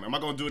 damn, am I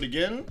gonna do it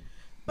again?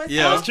 But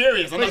Yeah. I was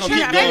curious. I'm not gonna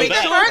keep Maybe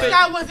going the back. first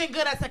guy wasn't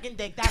good at sucking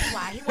dick. That's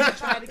why he wanted to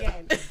try it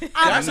again.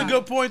 That's a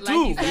good point Like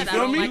too. you said, You I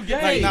feel don't me? like the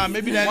Like, taste. nah,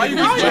 maybe that Why nigga you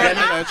was trying bad it?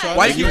 at trying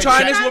Why to you get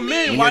trying it. this with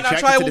men? When Why you're not attracted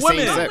try it to with the same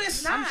women? No, sex.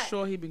 it's I'm not.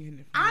 sure he been getting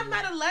it. I'm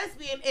not a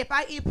lesbian if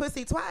I eat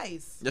pussy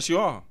twice. Yes, you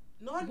are.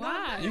 No, I'm Why?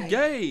 not. You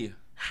gay.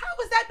 How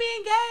is that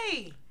being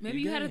gay?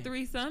 Maybe you had a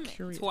threesome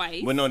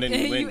twice. Well, no, then You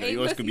you ate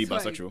always could be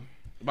pussy twice. bisexual.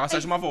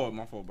 Bisexual, my fault.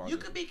 My fault. You Bisexual.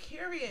 could be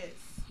curious.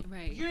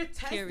 Right. You're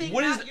testing Curious.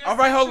 What is? out your All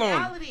right, hold on.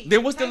 sexuality.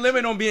 Then what's the You're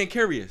limit on being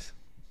curious?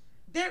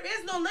 There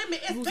is no limit.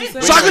 It's Who's based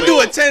to So say? I could do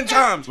it 10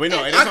 times. Wait,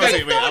 no, It's that's what I'm based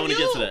saying. Wait, I on want to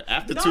get to you. that.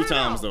 After No, two no,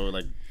 times, no. though,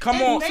 like, Come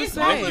It's on. based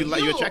say? off of you're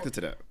you. attracted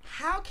to that.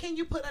 How can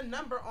you put a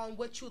number on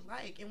what you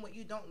like and what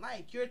you don't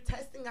like? You're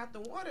testing out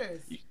the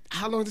waters.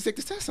 How long does it take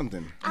to test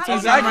something? I don't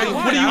Exactly. know.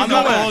 What are you I'm not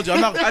gonna doing? hold you.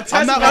 I'm not test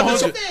gonna about hold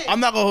the- you. I'm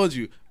not gonna hold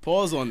you.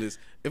 Pause on this.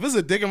 If it's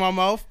a dick in my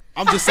mouth,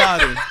 I'm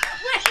deciding.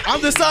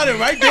 I'm deciding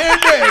right there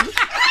and then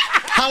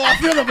how I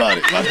feel about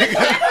it. My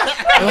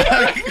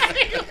nigga.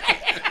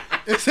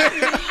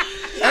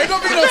 Ain't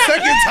gonna be no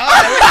second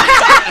time.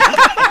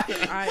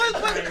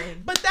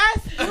 But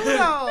that's you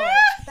though.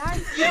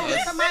 That's you.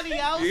 If somebody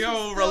else Yo,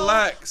 who's still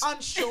relax.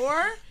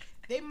 unsure,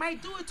 they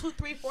might do it 2,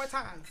 3, 4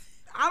 times.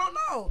 I don't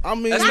know. I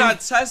mean, That's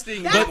not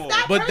testing. That's anymore.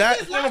 that but that,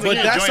 person's but life. You're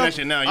that's enjoying that some-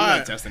 shit now. You're all not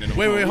right. testing it no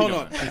Wait, more. wait, We hold know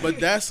on. that. But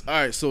that's all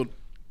right. So,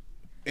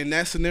 in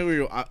that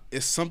scenario,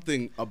 it's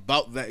something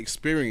about that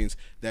experience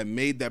that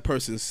made that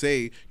person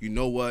say, you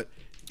know what?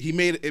 It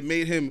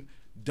made him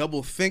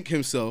double think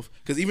himself,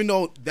 because even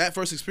though that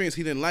first experience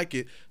he didn't like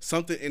it,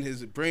 something in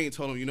his brain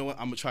told him, you know what?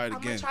 I'm gonna try it I'm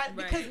again. gonna try it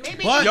because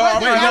maybe But Yo,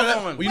 all right,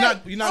 hold on. you're not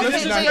Okay,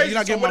 listening. so You're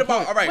not So getting what my about,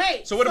 point. all right.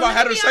 Wait, so what so about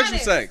let me be heterosexual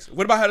honest. sex?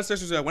 What about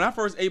heterosexual sex? When I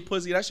first ate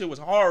pussy, that shit was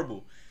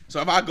horrible. So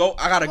if I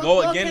gotta go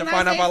Well, again to can I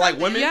find out say if I like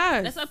something? women.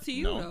 Yes. That's up to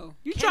you, though.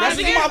 You Can try I it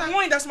say again. That's my something?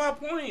 point. That's my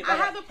point. I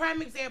have a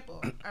prime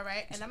example, all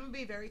right? And I'm going to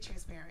be very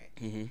transparent,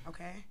 Mm-hmm.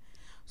 okay?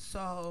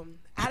 So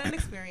I had an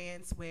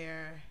experience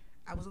where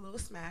I was a little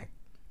smacked.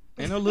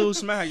 Ain't no little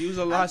smack. You was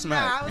a lot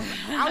smack.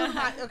 I was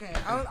not, okay.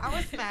 I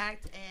was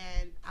smacked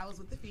and I was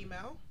with the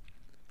female,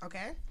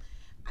 okay?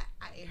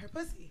 I ate her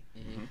pussy.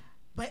 Mm-hmm.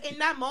 But in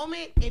that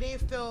moment, it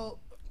didn't feel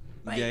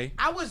like Gay?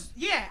 I was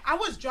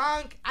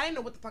drunk. I didn't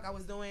know what the fuck I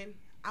was doing.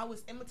 I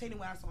was imitating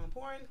what I saw on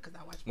porn because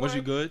I watched porn. Was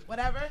you good?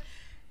 Whatever.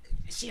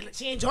 She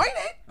enjoyed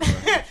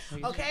it.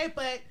 Okay,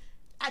 but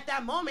at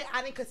that moment,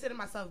 I didn't consider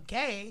myself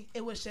gay.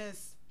 It was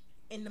just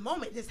in the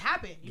moment, this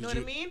happened. You know what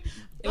I mean?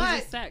 It was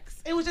just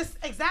sex. It was just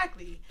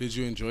exactly. Did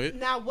you enjoy it?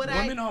 Now,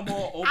 women are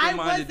more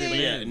open-minded than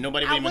men.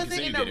 Nobody I even wasn't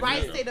considered in you the did it.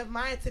 right state of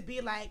mind to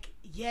be like,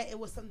 yeah, it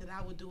was something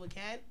I would do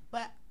again.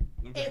 But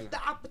if the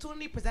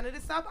opportunity presented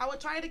itself, I would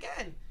try it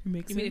again. You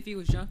mean if he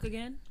was drunk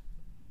again?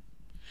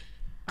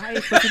 I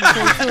ate pussy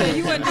before too.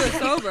 You wouldn't do it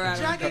sober, I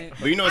don't think.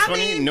 But you know what's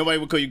funny? Nobody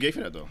would call you gay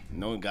for that though.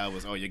 No guy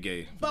was, oh, you're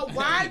gay. But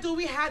why do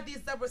we have these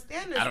double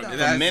standards? I don't though?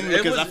 know. For men,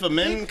 because for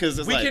men, because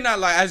it's we like cannot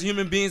like as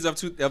human beings of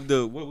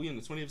the what we in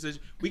the 20th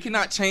century, we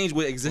cannot change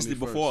what existed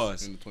before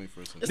us. In the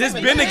 21st century. This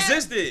been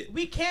existed.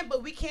 We can't,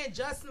 but we can't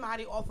judge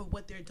somebody off of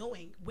what they're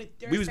doing with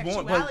their We was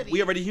born, sexuality. but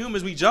we already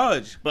humans. We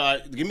judge.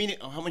 But give me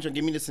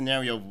the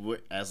scenario of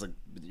what, as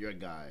you're a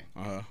guy,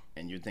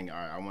 and you're thinking,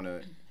 all right, I want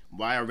to.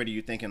 Why already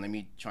you thinking? Let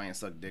me try and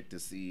suck dick to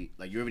see.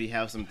 Like you already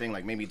have something.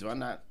 Like maybe do I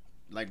not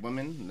like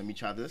women? Let me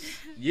try this.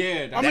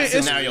 Yeah, I mean,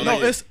 scenario.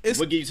 it's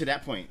what get you to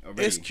that point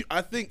already?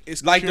 I think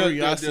it's like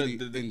curiosity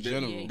in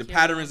general. The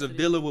patterns of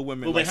dealing with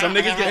women. But Like some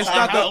niggas get.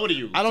 How old are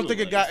you? I don't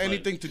think it got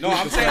anything to do. No,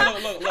 I'm with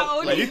saying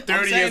look. Like you're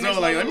 30 years old.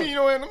 Like let me, you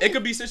know what? It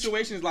could be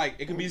situations like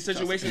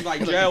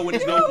jail when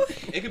it's no.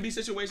 It could be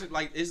situations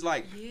like it's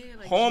like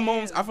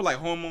hormones. I feel like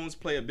hormones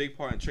play a big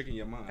part in tricking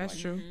your mind. That's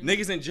like, true.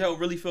 Niggas in jail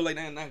really feel like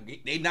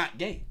they not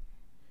gay.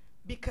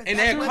 Because and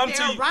that's they what come they're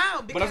to you.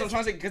 around. But that's what I'm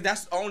trying to say, because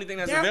that's the only thing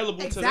that's They're- available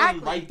to them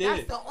exactly. right there.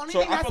 That's the only So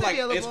thing I that's feel like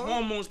it's available.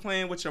 hormones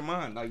playing with your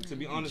mind. Like to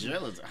be honest,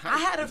 I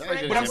had a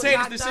friend. but I'm that saying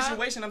was it's the locked up.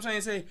 situation. I'm trying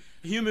to say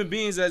human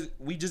beings as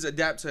we just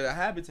adapt to the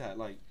habitat.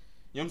 Like you know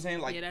what I'm saying?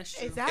 Like Yeah, that's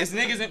true. Exactly. it's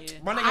niggas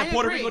in my I nigga in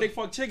Puerto agree. Rico they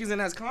fuck chickens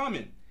and that's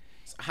common.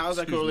 How's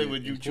that correlate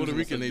with you? Puerto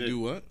Rican, they do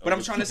what? But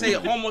I'm trying to say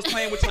hormones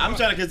playing with your I'm mind.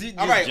 trying to because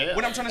All right,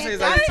 what I'm trying to say is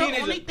like That's a the only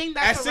teenager thing at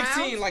that's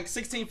 16, around. like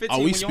 16, 15. Are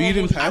we when your speeding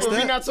hormones- past We're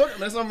that? not talking.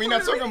 That's what we're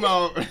not talking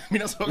about. We're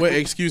not talking. Wait,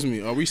 excuse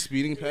me. Are we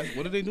speeding past?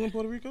 What do they do in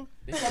Puerto Rico?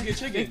 They fuck your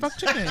chickens. They fuck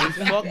chickens.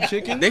 Fuck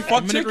chicken. They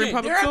fuck Dominican chicken.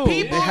 Republic There are too.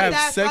 people They have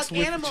that sex fuck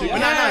with animals.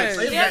 chickens.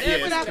 There Yeah, are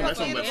people that that's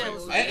fuck on my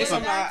animals. It's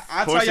That's-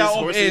 I'll tell y'all off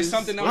air Horses.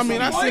 something else. I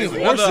mean, I've seen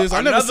Another- horses.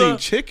 I never seen another-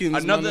 chickens. my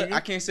Another, nigga. I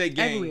can't say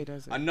Everywhere gang.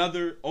 does it.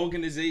 Another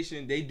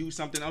organization, they do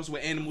something else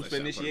with animals for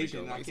Puerto Rico.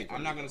 initiation. Why you say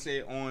I'm not gonna say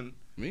it on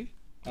Me?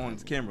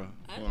 camera.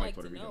 I'd like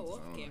to know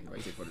off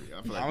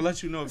camera. I'll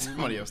let you know if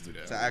Somebody else do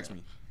that. to ask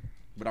me.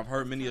 But I've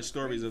heard many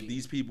stories of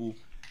these people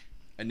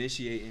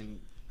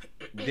initiating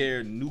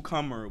their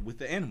newcomer with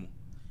the animal,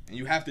 and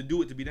you have to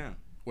do it to be down.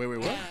 Wait,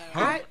 what?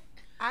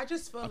 I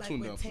just feel I like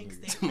tuned with out for Tank's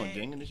niggas. Come on, gang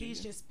statement, initiative. he's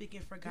just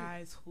speaking for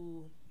guys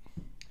who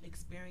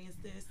experience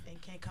this and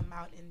can't come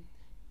out and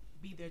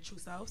be their true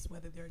selves,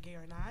 whether they're gay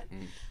or not.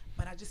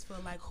 But I just feel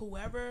like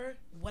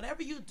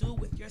whatever you do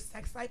with your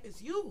sex life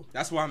is you.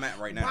 That's where I'm at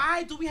right now.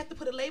 Why do we have to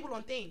put a label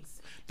on things?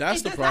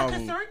 That's It the does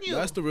problem. not concern you.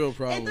 That's the real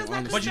problem. It does not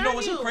honestly. But you know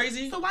what's so concern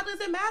crazy? So why does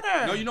it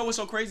matter? No, you know what's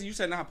so crazy? You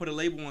said not put a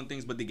label on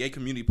things, but the gay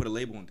community put a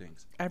label on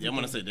things. Yeah, I'm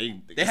gonna say They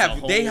it's a have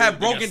whole-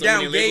 broken got so down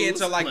many gay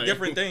labels. into like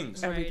different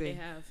things. Right, they Everything.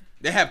 have.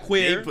 They have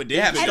queer. They They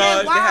have put- And stud.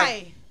 then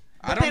why?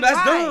 I But don't. then That's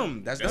why?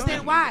 dumb. That's dumb.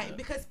 Then why?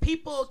 Because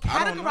people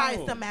I don't categorize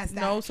know. them as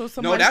that. No, so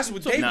somebody. that's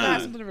what so they people do.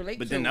 have something to relate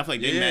But to. then I feel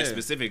like they Yeah. match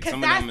specific. Because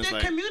Some of that's them is their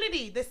like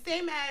community. The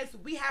same as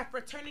we have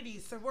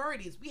fraternities,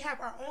 sororities. We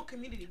have our own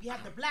community. We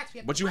have the blacks. We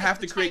have But the you whites, have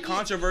to the create Chinese.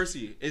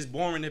 controversy. It's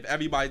boring if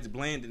everybody's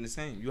bland and the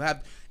same. You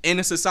have in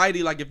a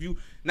society like if you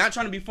not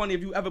trying to be funny.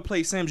 If you ever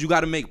play Sims, you got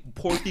to make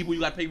poor people.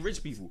 You got to pay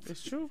rich people.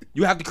 It's true.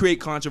 You have to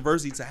create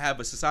controversy to have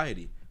a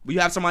society. But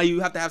you have somebody. You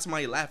have to have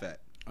somebody to laugh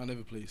at. I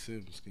never played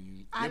Sims. Can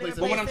you? I didn't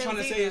But what play I'm trying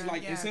to Sims say is either.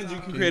 like in Yeah, Sims you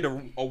so- can create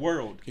a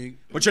world. Can you-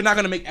 But you're not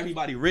gonna make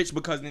everybody rich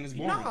because then it's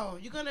boring. No,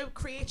 you're gonna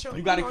create your.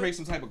 You got to know, create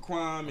some type of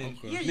crime and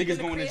Yeah, you're niggas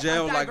gonna going to create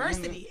jail. a Like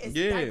diversity. It's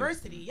yeah.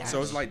 diversity. Yeah.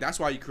 So it's like that's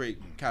why you create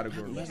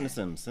categories. Listen to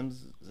Sims.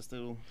 Sims is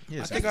still.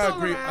 Yeah, I think It's I still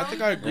agree. I around.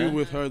 think I agree Yeah.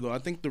 with her though. I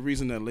think the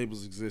reason that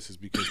labels exist is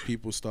because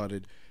people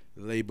started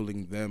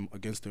labeling them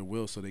against their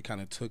will, so they kind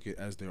of took it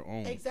as their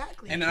own.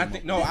 Exactly. And then I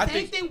think the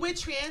same thing with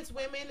trans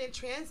women and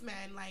trans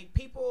men. Like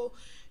people,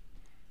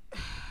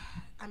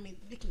 I mean,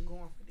 we can go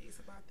on for days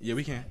about this. Yeah,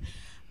 we can.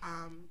 But,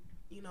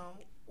 you know,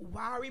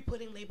 why are we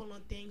putting label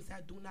on things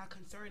that do not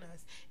concern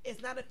us?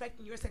 It's not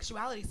affecting your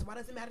sexuality, so why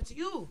does it matter to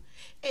you?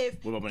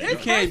 If What about this You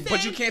can't, person-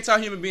 but you can't tell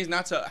human beings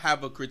not to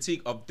have a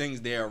critique of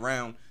things they're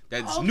around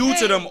that's new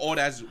to them or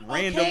that's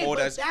random Okay, or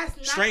but that's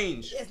not,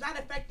 strange. It's not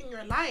affecting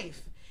your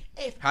life.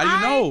 If How do you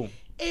know?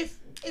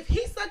 If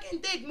he's sucking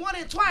dick more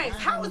than twice,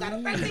 how is that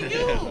affecting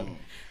you?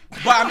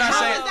 But I'm not How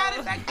saying is that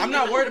affecting I'm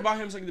not you? worried about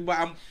him sucking. But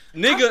I'm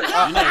nigga.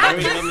 I'm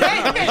just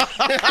saying.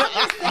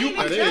 I'm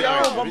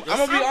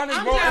gonna be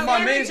honest, bro.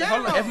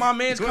 If my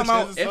man's come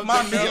out, if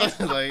my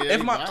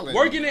man,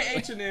 working in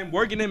H&M,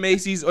 working in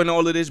Macy's, and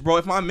all of this, bro.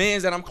 If my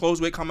man's that I'm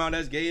close with come out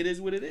as gay, it is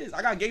what it is.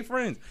 I got gay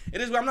friends.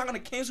 It is. I'm not gonna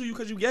cancel you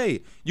because you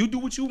gay. You do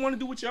what you want to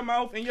do with your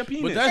mouth and your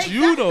penis. But that's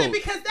you though.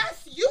 Because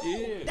that's you.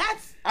 Yeah.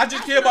 I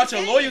just care about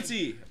your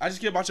loyalty. I just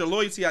care about your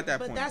loyalty at that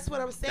But point. that's what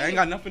I'm saying. That ain't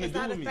got nothing to it's do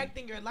not with me.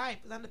 affecting your life.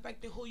 It's not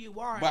affecting who you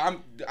are. But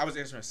I was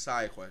answering a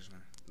side question.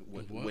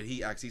 What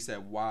he asked, he said,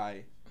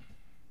 why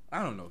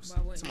I don't know.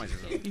 Somebody said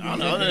something. I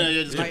don't know.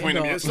 You're just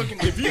pointing at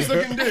me. If he's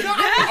looking good.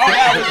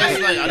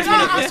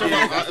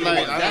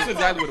 That's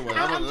exactly what it was.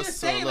 I'm just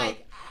saying,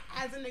 like,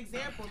 as an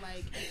example,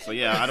 like. So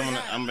yeah, I don't want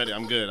to. I'm ready.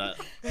 I'm good.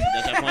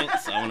 That's that point.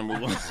 So I want to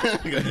move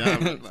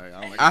on.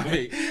 I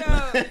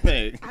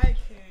can't.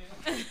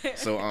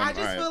 So I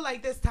just feel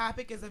like this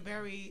topic is a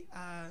very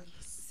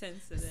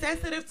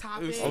sensitive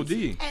topic. OD.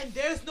 And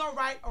there's no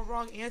right or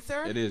wrong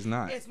answer. It is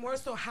not. It's more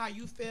so how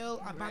you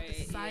feel about the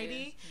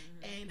society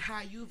and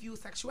how you view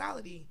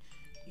sexuality.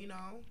 You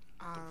know,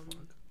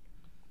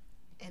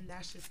 and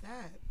that's just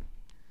that.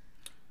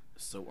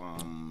 So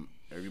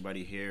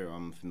everybody here,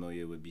 I'm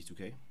familiar with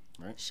B2K,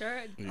 right?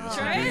 Sure. Oh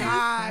my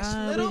gosh,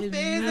 Little Fizz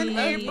and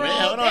April. Wait,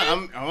 hold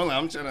on.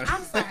 I'm trying to.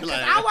 I'm sorry.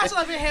 I watch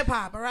Love and Hip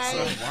Hop. All right. So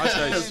watch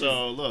that shit.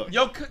 So look.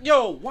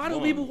 Yo, why do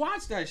people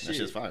watch that shit? That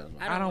shit's fire.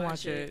 I don't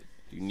watch it.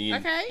 You need a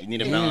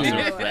balance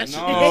of ratchet.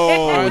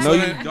 No,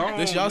 you don't.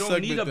 This You y'all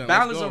don't need segment a then.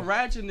 balance Let's of go.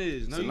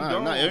 ratchetness. No, So you nah,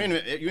 don't. nah, you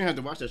don't have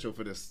to watch that show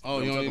for this.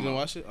 Oh, you don't even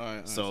watch it? All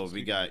right. So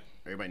we got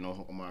everybody know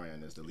who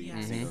Omarion is, the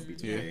lead singer of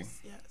B2K.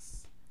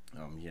 Yes.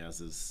 He has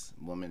this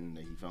woman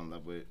that he fell in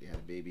love with. They had a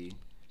baby.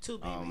 Two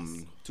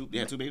babies. Two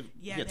babies.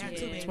 Yeah, they had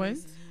two babies.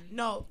 Twins?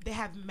 No, they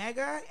have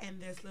Mega and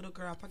this little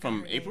girl. I forgot From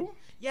her name. April?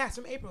 Yes,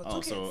 from April. Oh, Two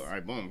kids. so all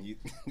right, boom, you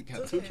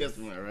got Two two kids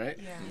from her, right?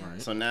 Yeah.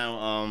 Right. So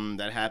now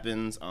that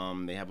happens.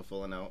 They have a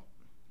falling out.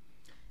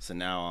 So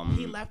now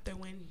he left her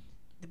when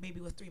the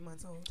baby was 3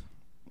 months old.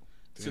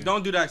 So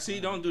don't do that. See,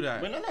 don't do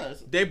that. But no,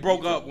 they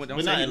broke up when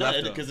don't say he left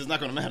her. because it's not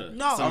gonna matter.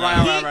 No. So All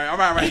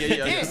now- right.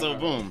 Yeah. So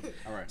boom.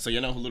 All right. So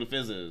you know who Little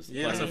Fizz is?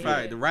 Yeah, that's a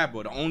fact. The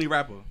rapper, the only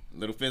rapper.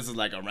 Little Fizz is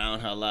like around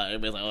her a lot.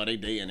 Everybody's like, oh, they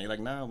dating. They like,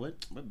 nah, we're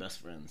best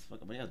friends.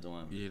 Fuck, what y'all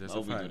doing? Yeah, that's oh,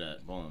 a we fact. do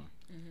that. Boom.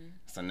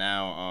 So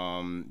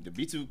now, the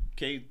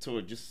B2K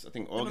tour just I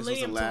think August was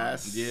the Millennium Tour.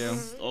 last. Yeah.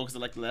 August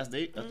was like the last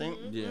date I think.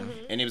 Yeah.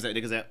 And it was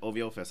at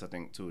OVO Fest I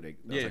think too. That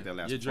was like their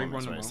last Drake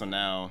performance, run right? them So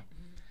now,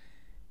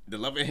 the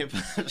Love and Hip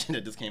Hop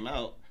that just came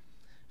out,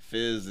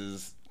 Fizz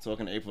is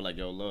talking to April like,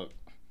 yo, look,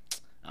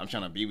 I'm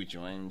trying to be with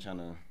you. I ain't trying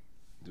to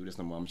do this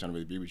no more. I'm trying to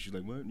really be with you. She's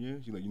like, what? Yeah.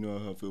 She's like, you know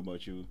how I feel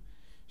about you.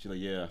 She's like,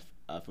 yeah,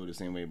 I feel the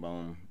same way about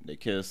them. They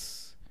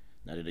kiss.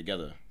 Now they're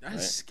together. That's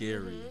right?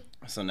 scary.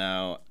 So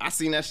now I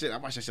seen that shit. I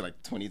watched that shit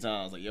like 20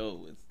 times. Like,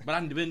 yo. But I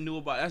been knew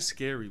about that's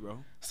scary, bro.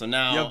 So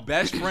now Your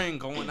best friend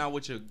going out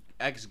with your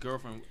ex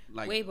girlfriend,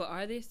 like. Wait, but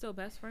are they still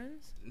best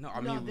friends? No, I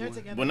mean they're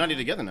together. Well, now they're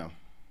together now.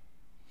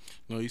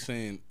 No, he's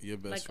saying your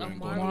best Like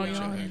friend Omarion. going with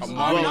your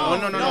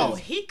ex. No.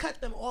 He cut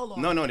them all off.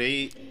 No,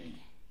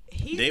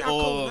 He's they not cool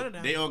with all none of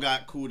them. they all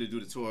got cool to do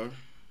the tour,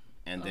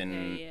 and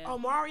then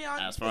Omarion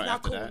as is far not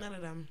after cool that- with none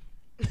of them.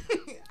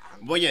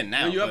 well, yeah,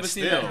 now. You but ever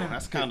seen still, that?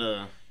 that's kind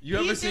of. You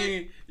ever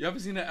seen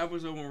that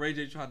episode when Ray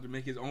J tried to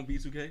make his own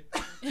B2K?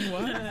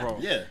 What? Bro.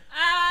 Yeah.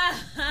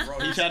 Bro,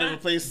 He tried to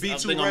replace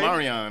B2 Ray. Ray.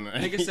 Omarion.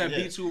 Nigga said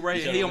B2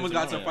 Ray, and he almost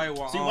got to fight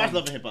with. So you watch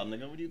Love and Hip Hop,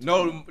 nigga? What are you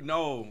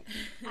No.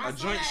 I A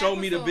saw joint that showed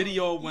me the episode.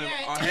 video when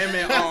Yeah.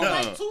 him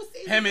Like 2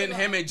 seasons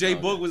ago. and Jay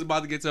Boog was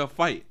about to get to a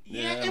fight.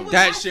 Yeah, it was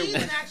That last shit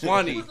season, was actually.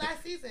 funny. It was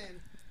last season.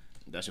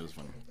 That shit was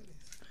funny.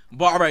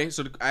 But all right,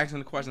 so asking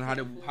the question,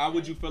 how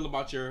would you feel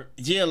about your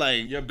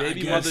like your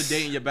baby mother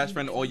dating your best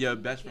friend or your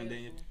best friend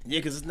dating? Yeah,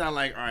 because it's not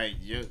like, all right,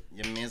 your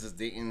man's just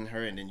dating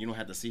her and then you don't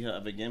have to see her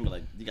ever again, but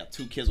like you got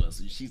 2 kids with her,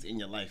 so she's in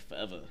your life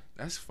forever.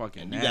 That's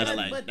fucking and you nasty. gotta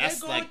like But that's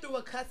they're going like through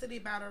a custody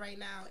battle right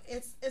now.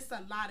 It's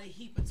a lot of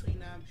heat between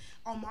them.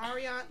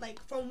 Omarion,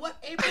 like from what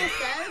April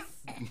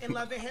says in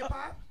Love and Hip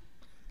Hop.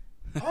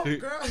 Oh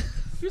girl,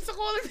 You took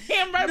all his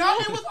hand right. no,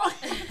 it was.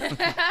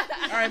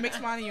 All right,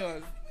 mix mine and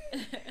yours.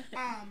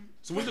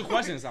 So what's the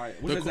question? Sorry,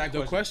 what's the exact The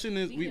question? question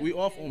is, we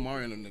off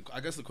Omarion, and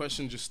I guess the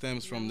question just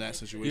stems from that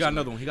situation. You got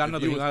another one. He got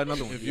another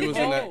one. If you was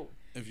in that,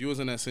 if you was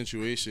in that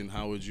situation,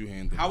 how would you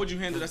handle? How would you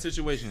handle that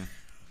situation?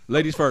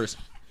 Ladies first.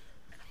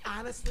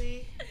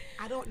 Honestly,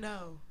 I don't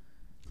know.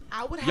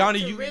 I would have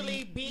Yanni, to you-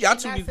 really be y'all in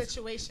two that be-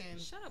 situation.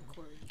 Shut up,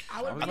 Corey.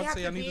 I would I was really about to have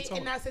say to I need be to talk.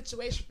 in that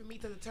situation for me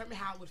to determine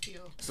how I would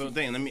feel. so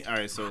thing. Let me all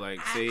right. So like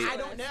say I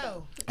don't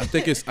know. I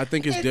think it's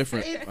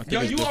different. it's- I think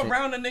Yo, it's you different.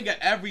 around a nigga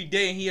every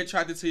day and he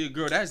attracted to your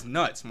girl. That's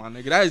nuts, my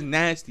nigga. That is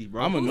nasty,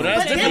 bro. I'm a But nut.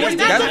 that's But different.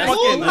 they're That's not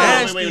fucking cool.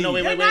 nasty. Wait,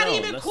 They're not no.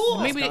 even That's- cool.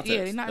 that's Maybe context.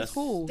 they're not That's-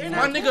 cool. They're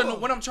My not nigga, cool.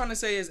 what I'm trying to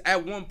say is,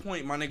 at one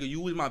point, my nigga,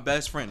 you was my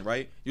best friend,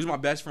 right? You was my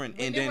best friend,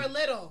 When and they were then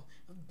little.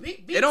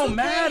 it don't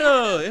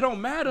matter. It don't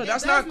matter. It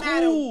That's does not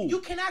matter. cool. You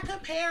cannot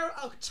compare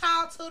a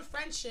childhood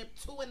friendship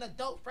to an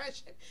adult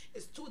friendship.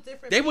 It's two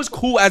different. They was people.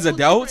 cool as Two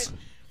adults.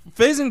 different-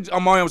 Fizz and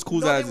Omarion was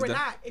cool No, as they were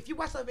adults. not. If you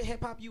watch Love and Hip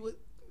Hop, you would.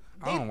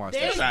 I don't watch they,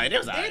 that. It was alright. It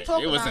was they alright.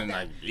 talk It wasn't about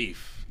that. like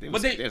beef. It But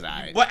was, they, it was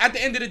alright. but at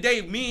the end of the day,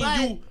 me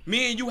But-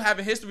 and you have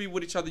a history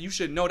with each other. You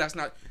should know that's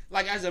not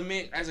like as a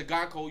man, as a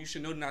guy code. You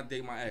should know not to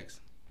date my ex.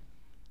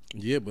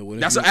 Yeah, but what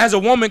if That's you- as a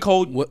woman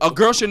code. What- A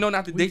girl should know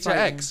not to We date your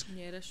fighting. ex.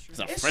 Yeah, that's true. It's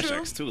a It's fresh true.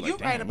 ex too. Like, You're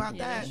right damn. about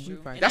that.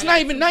 That's not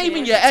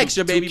even your ex.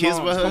 Your baby kids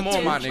moms. with her, Come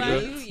on, my too.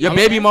 nigga. Your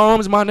baby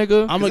moms, my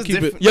nigga. I'm gonna It's keep it.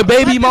 different. Your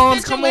baby But the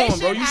moms. Come on, bro.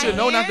 situation You should at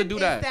know not to hand do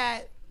is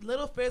that.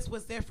 Little Fizz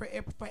was there for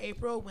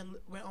April when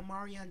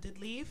Omarion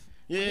did leave.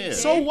 Yeah.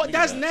 So what?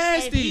 That's And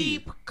nasty.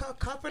 he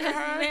comforted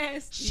her.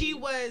 nasty. She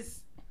was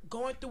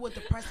going through a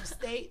depressive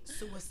state,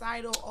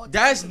 suicidal. All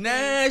That's types of things.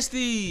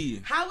 nasty.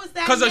 How is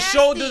that? Because a nasty?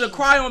 shoulder to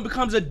cry on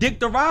becomes a dick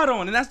to ride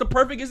on, and that's the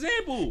perfect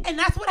example. And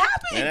that's what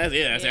happened. That's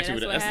Yeah, actually that's what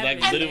that's what like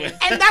happened. literally.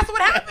 And that's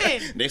what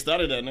happened. They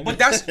started that, nigga. But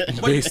that's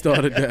They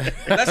started that.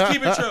 let's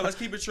keep it true. Let's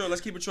keep it true.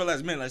 Let's keep it true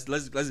as men.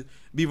 Let's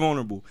be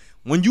vulnerable.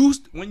 When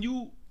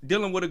you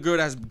dealing with a girl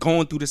that's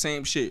going through the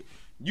same shit,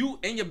 you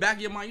in your back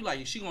of your mind, you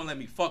like, she gonna let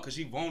me fuck because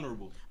she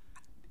vulnerable.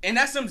 And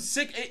that's some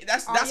sick.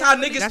 That's how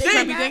niggas That's what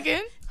I be think.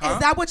 thinking. Huh? Is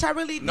that what y'all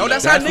really No, think?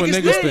 that's how That's what niggas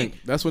niggas think.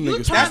 think. That's what You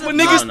niggas trying That's to what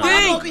think. niggas fuck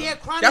I'm think. over here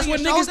crying That's on what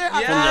your niggas. shoulder?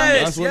 I'm Yes,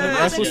 That's what yes.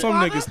 that's what some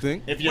Father? niggas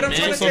think. If your What I'm man,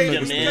 trying to some say, niggas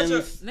if you think. catch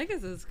a,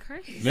 Niggas is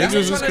crazy. Niggas that's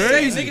what is I'm trying to say.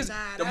 crazy. Niggas,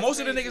 Nah, the that's most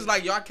of the crazy. niggas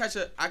like, yo, I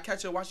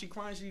catch her while she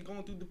crying, she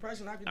going through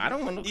depression. I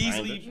don't want no crying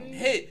easily bitch.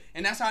 hit,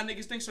 and that's how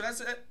niggas think. So that's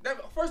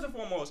that, first and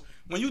foremost.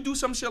 When you do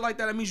some shit like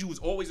that, that means you was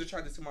always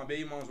attracted to my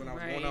baby moms when I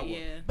was growing up with. yeah.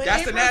 But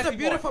That's the April's nasty a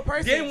beautiful part.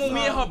 person, Then when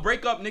me and so- her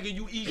break up, nigga,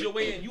 you ease your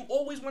way in. You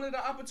always wanted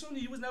the opportunity.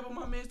 You was never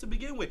my man to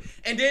begin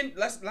with. And then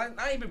let's not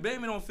even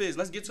blaming on Fizz.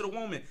 Let's get to the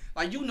woman.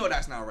 Like, you know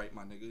that's not right,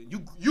 my nigga.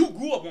 You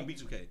grew up on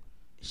B2K.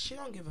 She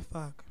don't give a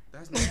fuck.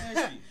 That's nasty,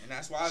 and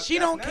that's why She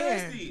that's don't care.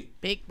 nasty.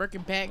 Big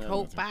Birkin bag,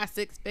 hope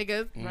 5-6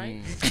 figures,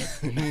 right?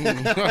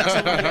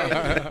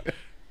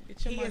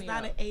 Get your He is money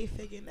not up. an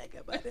 8-figure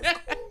nigga, but it's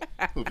cool.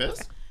 Who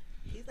Fizz?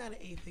 He's not an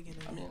 8-figure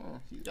nigga.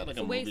 He's got like a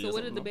So wait, movie so or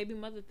what did something, the though. baby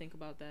mother think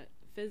about that?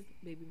 Fizz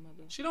baby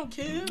mother. She don't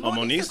care. Oh,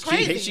 Monique, is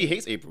crazy. she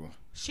hates April.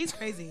 She's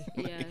crazy.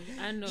 Yeah,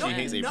 I know. She that.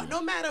 hates April.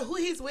 No matter who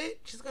he's with,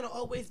 she's gonna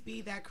always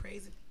be that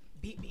crazy.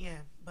 Beat me in,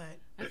 but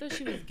I thought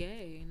she was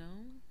gay, you know?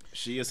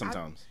 She is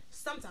sometimes.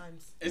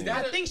 sometimes. Is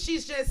that I a- think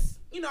she's just,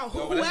 No,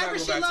 but let's not whoever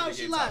go she back to loves,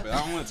 the she gay loves. topic. I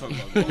don't want to talk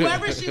about that.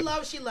 Whoever she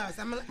loves, she loves.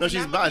 No,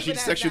 she's bi.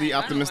 She's sexually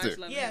optimistic.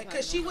 Yeah,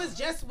 because she was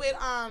just with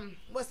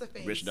what's the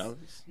face? Rich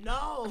Dollars?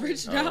 No,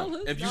 Rich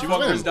Dollars. If you No.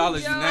 fuck Rich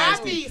Dollars, you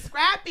nasty.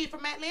 Scrappy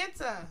from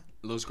Atlanta.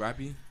 Little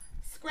Scrappy.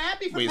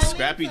 Scrappy from Wait, Atlanta.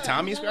 Scrappy?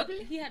 Tommy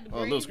Scrappy? He had the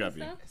Oh, Lil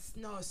Scrappy.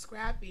 No,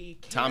 Scrappy.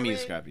 Tommy Karen-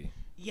 is Scrappy.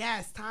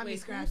 Yes, Tommy Wait,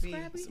 who's Scrappy.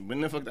 Scrappy?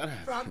 When the fuck that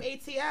happened? From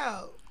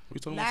ATL. We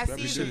talking about Last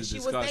Scrappy? season, Shit is she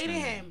was disgusting.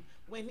 dating him.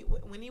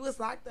 When he was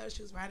locked up,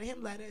 she was writing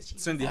him letters. She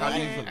was Cindy, how do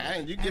you calling feel?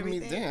 him, You give me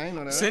everything. damn. I ain't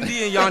know that.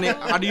 Cindy and Yanni,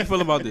 how do you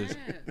feel about this?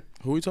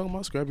 Who we talking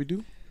about? Scrappy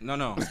Doo?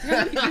 No.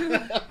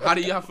 How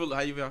do y'all feel?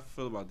 How you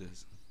feel about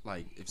this?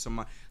 Like, if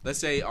somebody, let's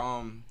say,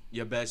 not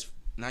your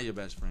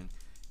best friend,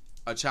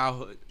 a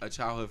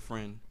childhood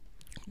friend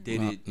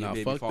dated your Nah,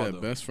 baby fuck father.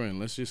 that. Best friend.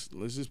 Let's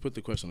just put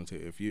the question on the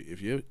table.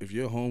 If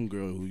your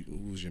homegirl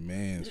who's your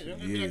man's for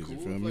years, you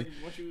feel me?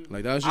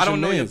 Like that was just I don't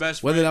your know your man's.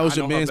 best Whether friend, that was I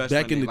your know her man's best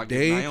back friend. in the Like, if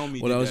day Naomi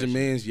or did that was that your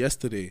shit. man's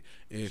yesterday.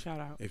 Shout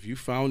out. If you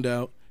found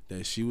out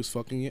that she was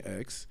fucking your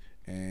ex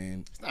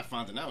and It's not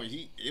finding out.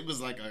 It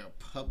was like a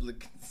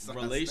public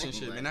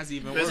Relationship, thing. and that's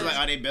even It's worse. like,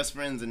 are they best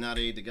friends and now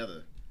they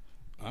together?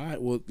 all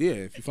right, well, yeah,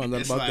 if you found out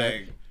It's about like,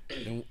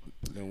 that,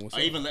 then what's are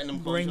up? you even letting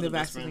them call Bring each the other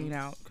best Vaseline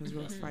friends? out because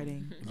we're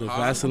fighting. The I'm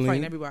fighting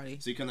Vaseline. everybody.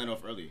 So you cut that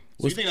off early. So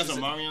What's- you think that's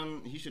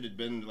Omarion? He should have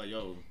been like,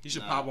 yo. He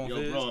should nah, pop on yo,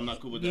 Fizz? bro, I'm not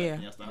cool with that. Yeah.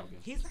 Yeah, stop.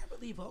 He's not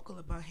really vocal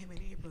about him and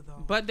April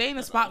though. But they in the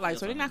That's spotlight, all-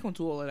 so they're not gonna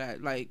do all of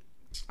that. Like,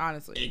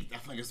 honestly, I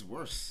think it's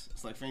worse.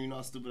 It's like, friend, you know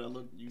how stupid I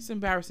look? it's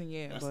embarrassing,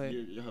 yeah. That's, But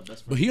you're her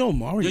best friend. But he on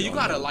Mario. Yo, you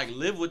gotta like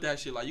live with that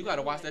shit. Like, you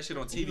gotta watch that shit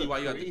on TV while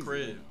you at the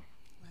crib.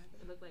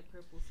 It looked like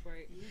purple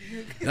Sprite.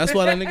 That's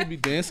why that nigga be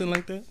dancing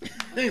like that.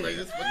 Like,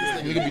 this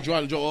fucking Nigga be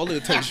trying to draw all the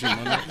attention.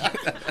 Man.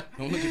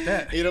 Don't look at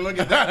that. You don't look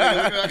at that.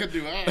 Nigga, look what I could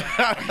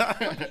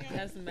do.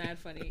 That's mad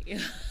funny.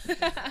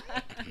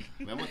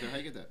 Man, what the hell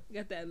you get that?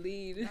 Got that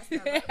lead.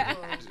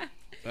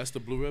 That's the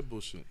blue red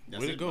bullshit.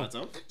 That's Way to it, go.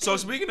 Mato. So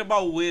speaking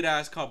about weird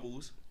ass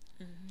couples,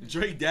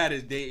 Drake dad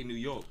is dating New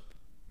York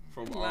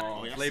from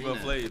Oh, yeah, I Flavor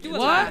seen Flav. that. what?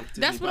 That's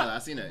Disney what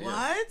Plus, I seen that. Yeah.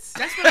 What?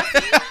 That's what I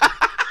seen.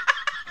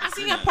 I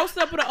seen him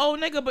posted up with an old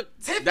nigga, but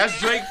That's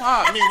Drake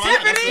Pop. I mean, why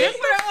not? Tiffany?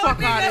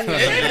 fuck out of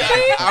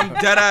here. I'm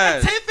dead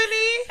ass.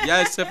 Tiffany?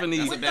 Yes, Tiffany.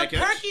 That's a With bad the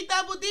catch. perky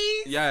double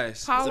D's?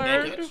 Yes. That's a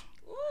bad Pollard. catch.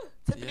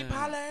 Tiffany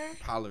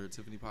Pollard?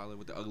 Tiffany Pollard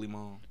with the ugly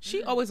mom.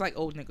 She always like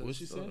old niggas. What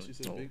she said? She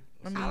said so, big.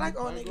 I mean, I like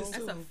old niggas That's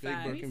too. a Big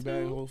fact. Birkin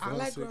bag, whole I 5,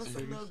 like 6 girls with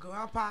figures. little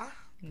grandpa.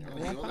 Yeah,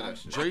 all of that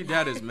shit. Drake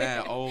dad is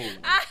mad old.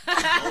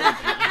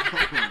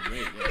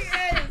 Great,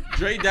 yes.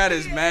 Drake dad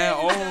is mad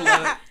old.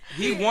 Like,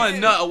 he one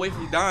nut away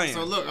from dying.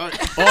 So look, all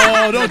right.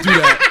 Oh, don't do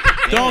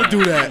that. Don't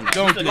do that.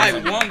 Don't do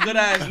Like that. one good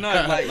ass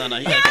nut. Like No,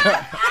 he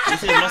got. You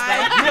see his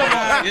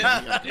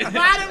mustache?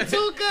 Ride him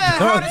too good.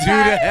 Don't Heart do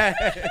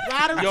attack. that.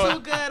 Ride him Yo. too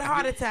good.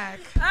 Heart attack.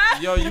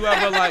 yo, you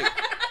ever like,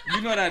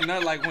 you know that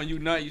nut like when you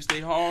nut you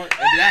stay hard. If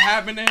that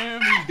happened to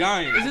him, he's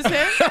dying. is this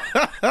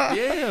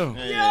him?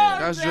 Yeah,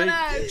 that's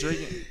Drake.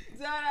 Drake.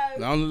 I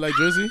don't look like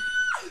Drizzy.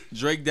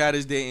 Drake dad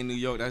is dating New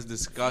York. That's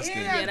disgusting.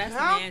 Yeah, that's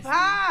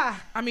grandpa.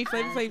 I mean,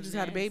 Flavor Flav just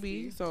had a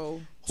baby,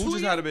 so Who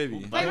just had a baby?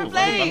 By who?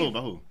 Flav.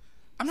 By who?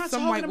 I'm not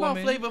Some talking white about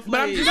woman. Flavor But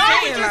I'm Flav. just No,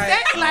 we saying, just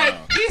like, said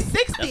like he's 60.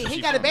 That's what He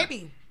she got a found out.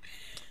 baby.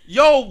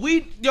 Yo, me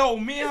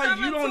and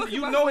her,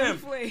 you know him.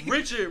 Flame.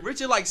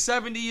 Richard, like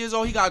 70 years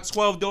old. He got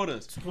 12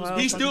 daughters. 12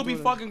 He still be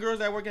daughters. fucking girls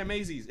that work at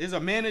Macy's. Is a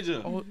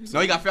manager. Oh, No,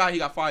 he got fired. He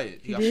got fired.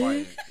 He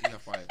did? He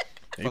got fired.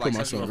 He For put like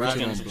myself sexual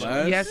Richard on harassment.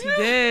 blast. Yes, he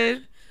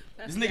did.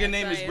 This nigga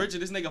name is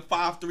Richard. This nigga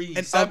 5'3", he's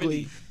And 70.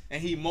 ugly.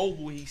 And he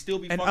mobile. He still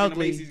be And fucking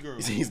ugly. the Macy's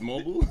girls. He's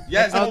mobile.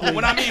 Yes, ugly. mobile.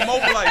 When I mean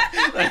mobile,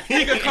 like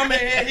he could come in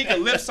here, he could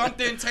lift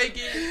something, take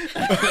it.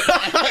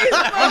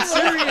 I'm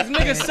serious,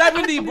 nigga.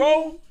 70,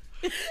 bro.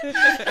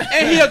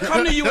 And he'll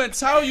come to you and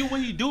tell you what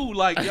he do.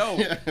 Like, yo,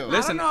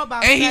 listen. know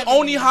about And he 70.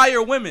 only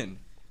hire women.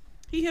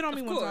 He hit on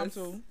me one time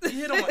too.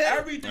 He hit on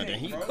everything. then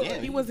he bro.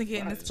 can. He wasn't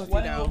getting this pussy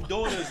 12 down.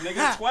 daughters,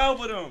 nigga.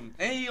 12 of them.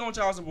 And he on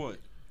child support.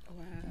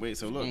 Wait,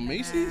 so look. On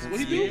Macy's? What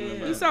he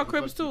do? He sell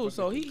cribs too,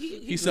 so he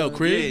He sell good.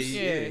 cribs?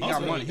 Yeah, He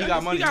got money. He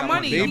got money. He got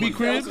money. Baby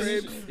cribs?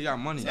 He got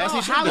money. As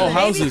he should how do. Oh, the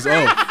houses.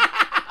 baby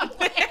Oh.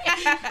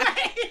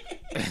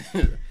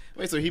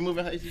 Wait, so he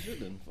moving how he should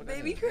then?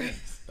 Baby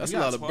Chris. That's He a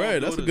got lot of 12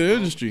 bread. That's a daughters, good bro.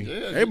 industry. Yeah.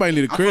 Everybody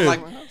need a I feel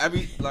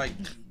crib. like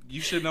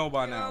you should know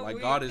by now.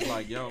 Like God is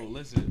like, yo,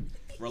 listen,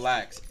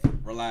 relax.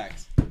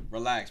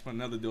 Put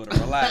another daughter.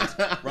 Relax.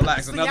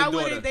 So Another y'all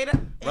daughter. wouldn't date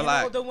an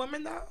Relax. older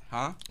woman though?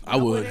 Huh? I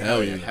would. Hell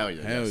Hell yeah. yeah. Hell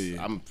yeah. Hell yes.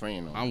 yeah. I'm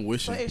praying on. I'm So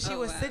wishing. if she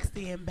was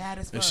 60 and bad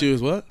as fuck. If she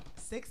was what?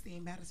 60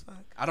 and bad as fuck.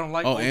 I don't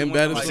like. Oh, older and women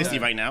bad as like 60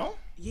 that. right now?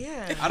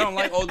 Yeah. I don't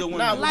like older women.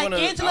 Nah, Like wanna-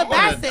 Angela I wanna-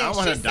 Bassett. I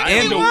wanna She's die.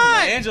 61.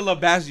 Angela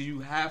Bassett, you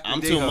have to. I'm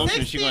date too her.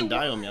 emotional. She gonna 61.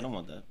 die on me. I don't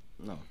want that.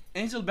 No.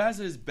 Angela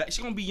Bassett is she's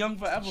gonna be young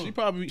forever. She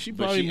probably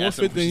But more asked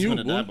fit if than she's you,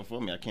 gonna die boy.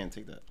 before me. I can't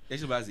take that.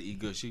 Angela Bassett eat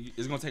good.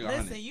 It's gonna take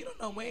 100. Listen, you don't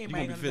know when You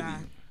anybody gonna be gonna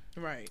 50. die.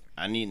 Right.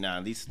 I need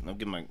at least. I'll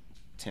give him like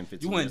 10,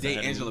 15 You wouldn't years date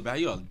ahead of Angela me.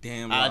 Bassett. You're a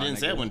damn. I lie, didn't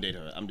say I nigga. wouldn't date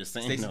her. I'm just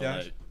saying, Stacey no,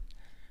 Dash? like,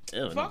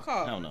 ew, Fuck no.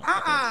 her. Hell no.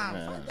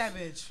 Fuck that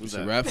bitch. Who's She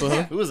that? rap for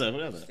her? Who is that? Who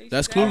is that?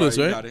 That's All clueless,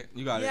 You right? got it.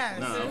 You got it. Yes.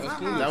 Nah,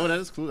 Uh-huh. is that what that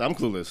is? Clueless? I'm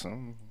clueless.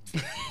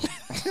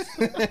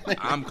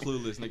 I'm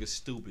clueless, nigga.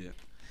 Stupid.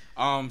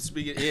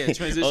 Speaking,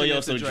 transition. Oh, yo,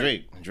 into so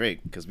Drake,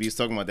 because we was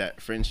talking about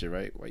that friendship,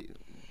 right? Why you?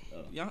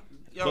 Yo,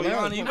 Pull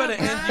out. Yana, you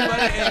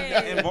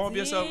better involve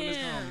yourself in this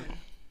comment.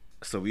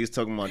 So we was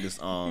talking about this,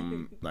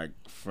 like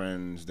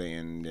friends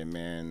dating their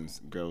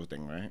man's girl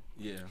thing, right?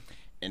 Yeah.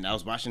 And I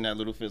was watching that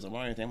Little Fizz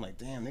Around thing. I'm like,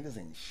 damn, niggas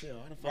ain't shit.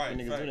 Why the fuck Right, would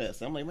niggas do facts. that?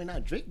 So I'm like, wait,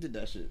 not Drake did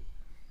that shit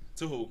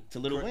To who? to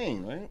Lil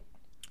Wayne, right?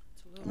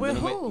 With When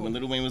who?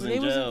 Lil Wayne was They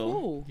in wasn't jail,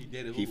 cool. He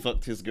did it. he Who?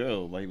 fucked his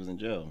girl while he was in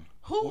jail.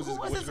 Who Who's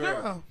was his this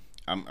girl? girl?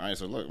 All right,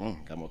 so look,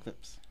 got more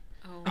clips.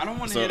 I don't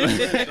want to So, hear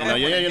this. no,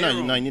 yeah,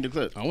 you need a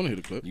clip. I want to hear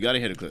the clip. You gotta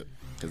hear the clip,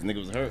 cause nigga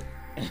was hurt.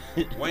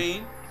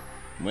 Wayne.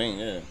 Wayne,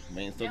 yeah,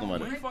 Wayne's talking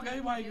about Wayne it. fuck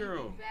everybody,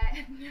 girl.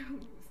 Bad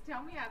news.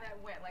 Tell me how that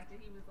went. Like, did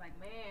he was like,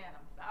 man,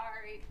 I'm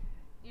sorry.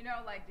 You know,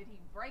 like, did he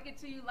break it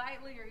to you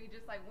lightly, or he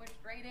just like went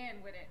straight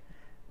in with it?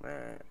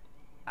 Man,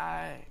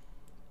 I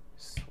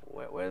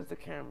swear, where's the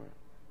camera?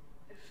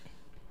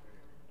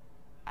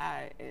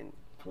 And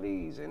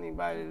please,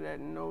 anybody that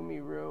know me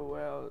real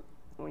well,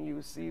 when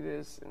you see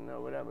this and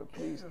whatever,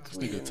 please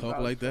tweet nigga and talk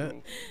vouch like for that?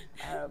 me.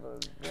 I have a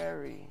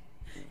very,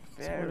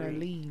 That's what I very,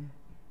 lean.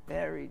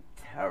 very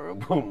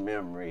terrible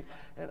memory,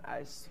 and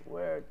I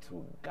swear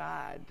to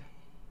God,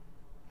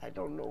 I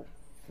don't know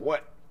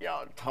what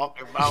y'all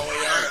talking about.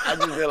 I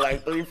just did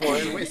like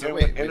 3-4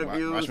 Wait,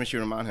 interviews. watch me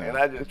shoot him on him. And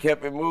I just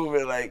kept it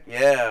moving, like,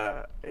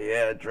 yeah,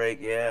 Drake,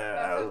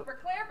 yeah. So for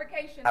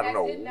clarification, I don't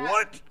know that did not,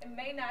 what. it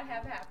may not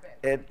have happened.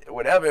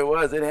 Whatever it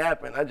was, it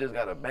happened. I just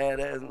got a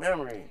badass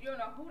memory. You don't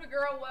know who the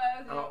girl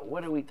was. You know.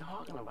 What are we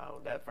talking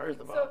about? That first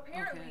of So all.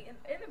 apparently, in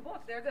the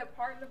book, there's a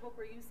part in the book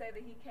where you say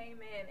that he came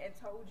in and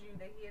told you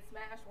that he had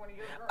smashed one of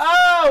your girls.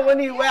 Oh, when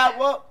he rapped,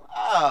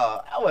 I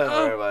wasn't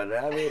worried about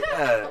that. I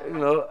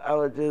mean, I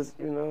was just,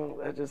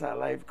 that's just how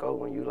life go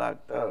when you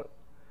locked up.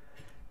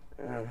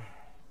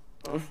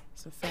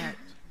 It's a fact.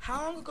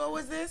 How long ago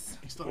was this?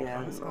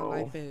 Yeah, That's how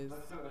life is.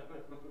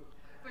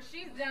 But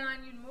she's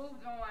done. You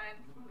moved on.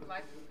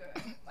 Life is good.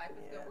 Life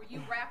is good. Will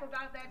you rap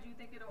about that? Do you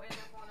think it'll end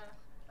up on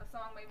a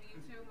song? Maybe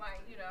you two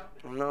might,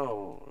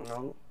 No.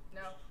 No.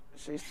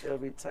 She still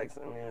be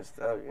texting me and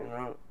stuff,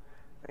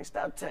 Hey,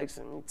 stop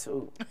texting me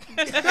too.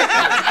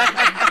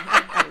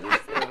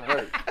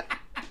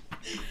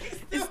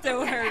 It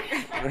still hurt.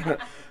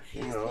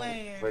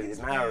 But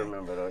now I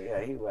remember though.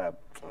 Yeah, he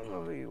rapped. I don't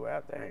know who he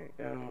rapped at.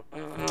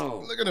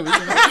 Look at him. Little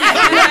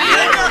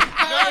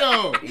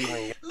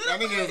nigga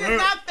Wayne is is hurt.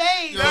 not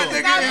phased. Yo, He's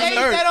nigga not is phased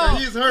hurt. at all.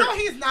 He's hurt. No,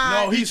 he's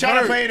not. No, he's trying to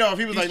hurt. play it off.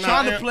 He was He's like,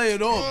 trying nah, to play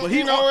it off, but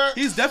you know what?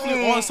 he's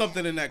definitely on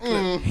something in that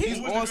clip. He's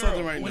on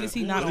something right now. When is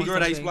he not The on girl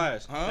that he something?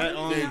 splashed.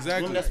 Huh? Yeah,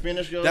 exactly. That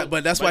Spanish girl.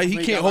 But that's why he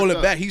can't hold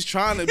it back. He's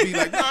trying to be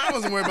like, nah, I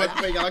wasn't worried about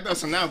Like, like that.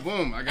 So now,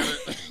 boom, I got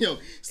it. Yo,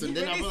 so You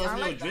then I really realized, sound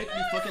yo, like Drake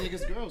be fucking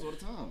niggas girls all the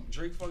time.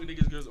 Drake fucking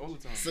niggas girls all the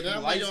time. So then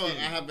I'm like, yo,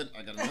 I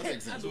got another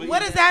example.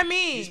 What does that He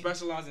mean?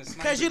 specializes in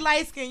sniping. Because you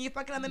light skin, you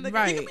fucking other niggas.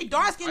 Right. You can be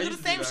dark skin, I do the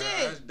used to same that.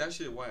 shit. That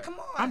shit whack. Come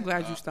on. I'm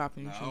glad you stopped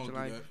and you I changed don't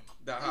your do life.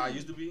 That how I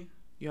used to be.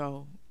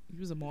 Yo, He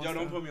was a monster. Yo,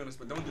 don't put me on the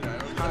spot. Don't do that.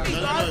 No.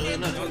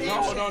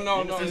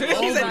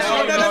 He said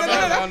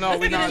no.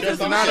 We're not. It's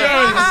not.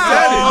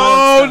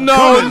 Oh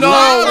no!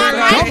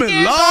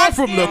 Coming live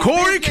from the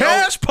Corey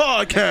Cash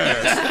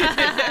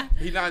podcast.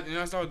 He not. You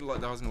know,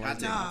 that was no.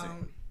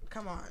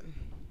 Come on.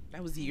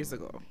 That was years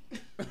ago.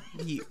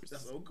 Years.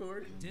 That's old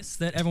Corey. Diss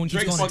that everyone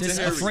keeps going to diss.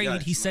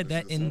 Afraid he said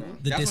that in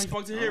the That's diss. when he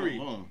fucked to Harry.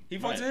 He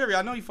fucked to Harry.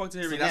 I know he fucked to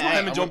Harry. That's why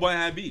him and Joe Budden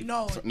had beef.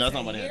 No, that's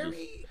not what happened.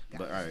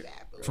 But all right.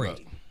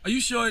 Afraid. Are you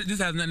sure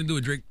this has nothing to do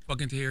with Drake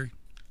fucking Tahiri?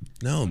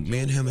 No, me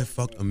and him have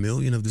fucked a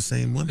million of the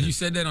same women. You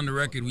said that on the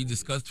record. We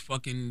discussed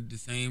fucking the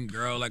same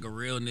girl like a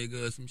real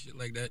nigga or some shit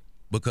like that.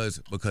 Because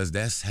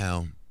that's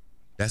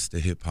the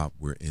hip hop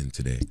we're in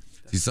today.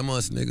 See, some of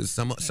us niggas,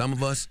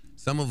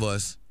 some of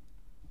us,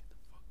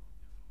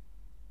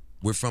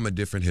 we're from a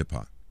different hip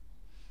hop.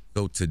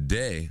 So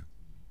today,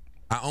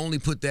 I only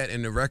put that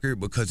in the record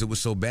because it was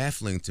so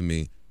baffling to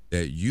me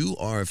that you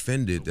are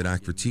offended that I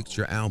critiqued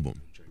your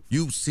album.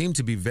 You seem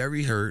to be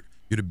very hurt.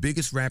 You're the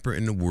biggest rapper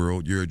in the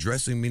world. You're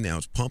addressing me now.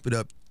 It's Pump It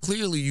Up.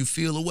 Clearly, you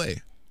feel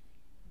away.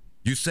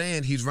 You're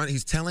saying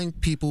he's telling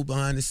people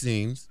behind the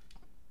scenes,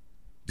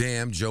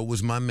 damn, Joe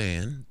was my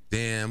man.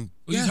 Damn.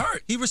 Well, he's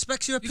hurt. He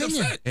respects your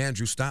opinion.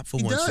 Andrew, stop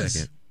for 1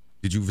 second.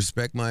 Did you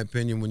respect my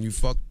opinion when you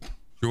fucked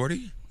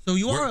Shorty? So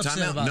you are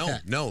upset about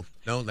that? No,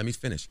 let me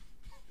finish.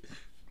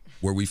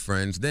 Were we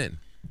friends then?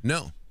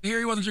 No.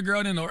 Tahiri wasn't your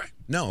girl then, all right?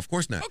 No, of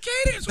course not. Okay,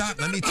 then.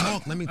 Stop. Let me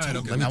talk.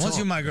 Now, once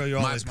you're my girl, you're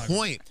always my girl.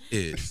 My point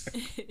is,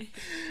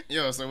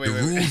 Yo, so wait.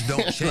 the rules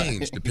don't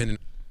change depending.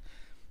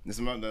 This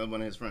is one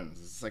of his friends. This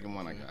is the second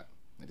one I got.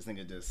 I just think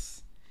it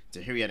just.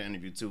 Tahiri had an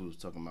interview too, was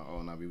talking about,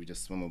 oh no, we were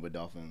just swimming with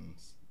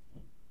dolphins.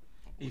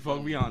 He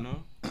fucked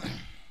Rihanna. Him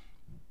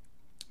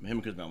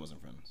and Chris Brown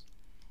wasn't friends.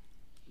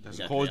 That's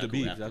what caused the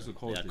beef. That's what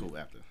caused it. it. Cool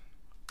after.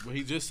 But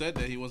he just said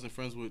that he wasn't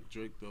friends with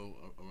Drake though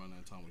around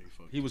that time when he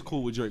fucked. He was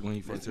cool with Drake when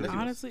he fucked her.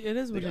 Honestly, it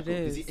is what it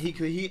is.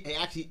 He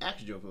actually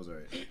asked Joe if it was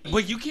alright.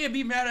 But you can't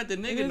be mad at the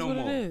nigga no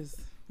more. It is.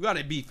 You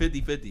gotta be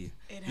 50-50.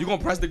 You gonna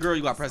press the girl,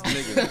 you gotta press the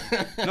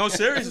nigga. No,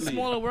 seriously. It's a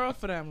smaller world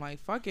for them. Like,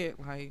 fuck it.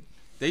 Like,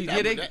 they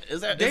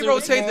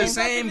rotate the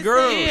same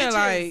girls. Yeah,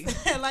 like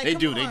they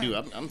do.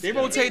 They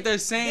rotate the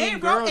same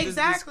girls.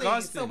 Exactly.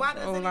 It's disgusting. So why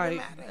does it even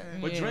matter?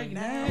 But Drake,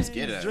 I'm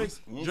scared of that.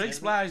 Drake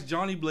splashed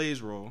Johnny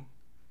Blaze role.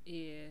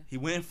 Yeah. He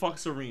went and fucked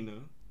Serena.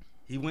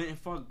 He went and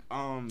fucked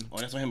Oh,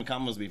 that's when him and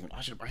Common was beefing.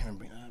 I should probably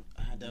remember that.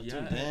 I had that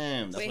too.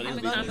 Damn. That's Wait, what him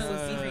it and was Common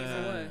was beefing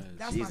for what?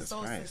 That's Jesus my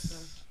soul Christ. sister.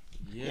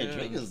 Yeah,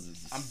 Drake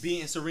is. I'm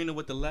beating Serena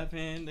with the left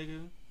hand,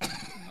 nigga.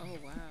 Oh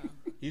wow.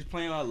 He's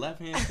playing our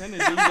left hand tennis.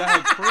 Then you got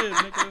her crib,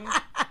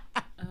 nigga.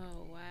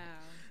 Oh wow.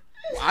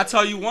 I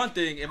tell you one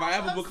thing: if I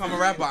ever become a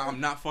rapper, I'm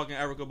not fucking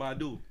Erykah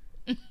Badu.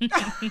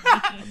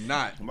 I'm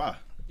not. Why?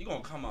 You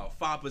gonna come out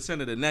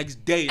 5% of the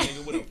next day,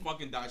 nigga, with a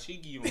fucking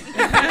dashiki on. She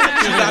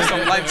got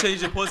some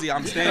life-changing pussy.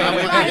 I'm staying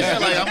away from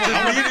that.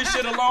 Just leave this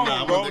shit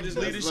alone, bro. Just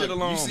leave this shit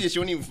alone. You see it, she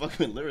won't even fuck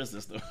with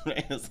lyricists though.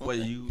 Right?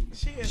 Wait,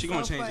 she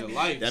gonna change your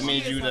life. That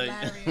means you like.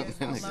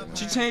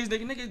 She changed,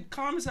 nigga.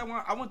 Carmen said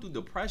I went through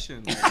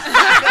depression.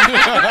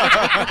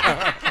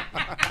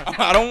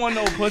 I don't want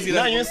no pussy.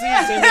 No, you see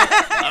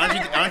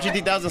it. Andre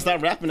 3000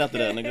 stopped rapping after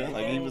that, nigga.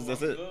 Like he was.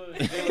 That's it.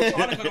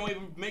 Electronica don't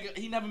even make.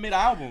 He never made an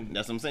album.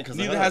 That's what I'm saying.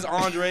 Neither has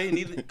Andre.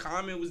 Neither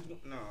Carmen was.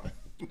 No,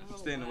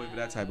 staying away from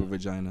that type of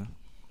vagina.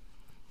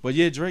 But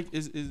yeah, Drake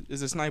is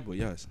a sniper.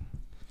 Yes.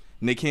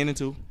 Nick Cannon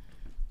too.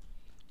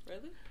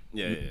 Really?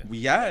 Yeah.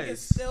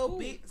 Yes.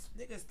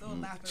 Niggas still laughing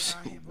about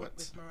him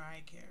with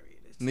Mariah Carey.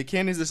 Nick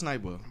Cannon's a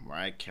sniper.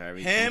 Mariah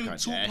Carey. Him,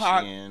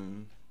 Tupac,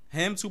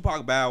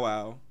 Bow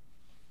Wow,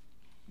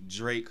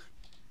 Drake.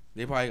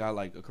 They probably got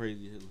like a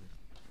crazy hit list.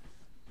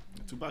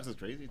 Tupac is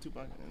crazy.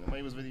 Tupac.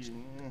 Nobody was really.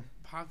 Yeah.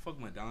 Pac fucked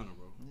Madonna,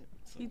 bro. Yeah,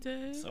 so, he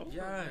did. So?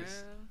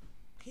 Yes.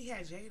 He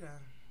had Jada.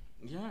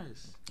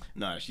 Yes.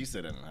 Nah, she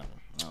said that didn't happen.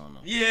 I don't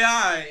know.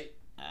 Yeah, alright.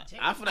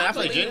 I feel like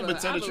Jada would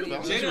tell the truth.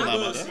 Jada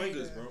little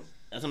swingers, bro.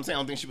 That's what I'm saying. I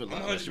don't think she would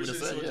lie. She would have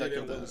said, yeah, I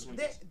killed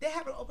that. They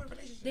have an open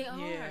relationship. They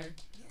are.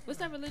 What's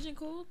that religion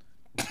called?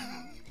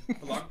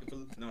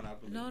 No.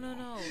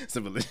 It's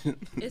a religion.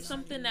 It's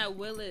something that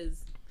Will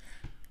is.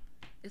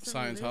 It's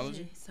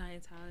Scientology.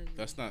 Scientology.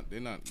 That's not. They're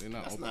not open.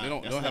 Not, they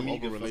don't have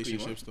open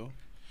relationships though.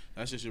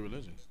 That's just your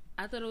religion.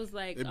 I thought it was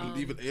like. They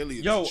believe in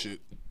aliens Yo, and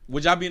shit.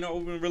 Would y'all be in an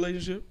open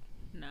relationship?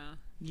 Nah.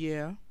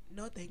 Yeah.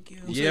 No, thank you.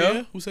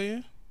 Who say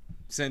yeah?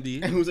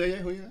 Cindy. Who say yeah?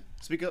 Who yeah?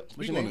 Speak up.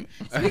 What's your name?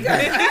 I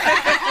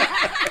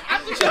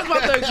thought she was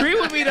about to agree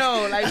with me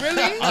though. Like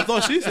really? I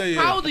thought she said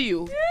yeah. How old are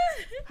you?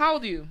 How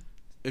old are you?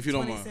 If you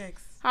don't 26. mind.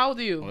 How old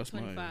are you? Oh, that's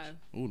 25. my age.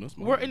 Ooh, that's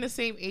my We're age. in the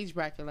same age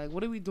bracket. Like,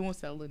 what are we doing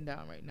settling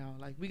down right now?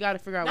 Like, we got to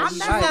figure out I'm what we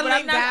not like.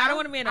 settling down. I don't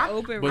want to be in an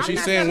open. But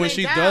she's saying when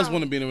she does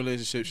want to be in a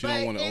relationship, she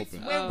don't want to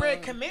open. When we're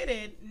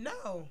committed,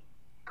 no.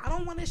 I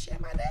don't want to share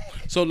my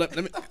dick. So let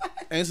me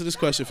answer this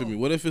question for me.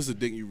 What if it's a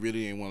dick you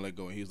really ain't want to let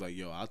go, and he's like,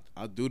 "Yo,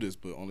 I'll do this,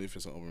 but only if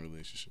it's an open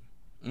relationship."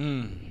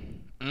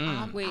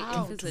 Wait,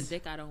 out. if it's a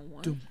dick I don't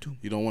want.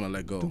 You don't want to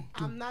let go.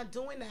 I'm not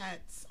doing that.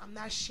 I'm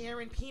not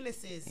sharing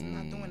penises. I'm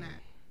not doing that.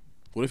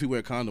 What if he wear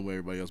a condom where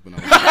everybody else been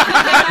out?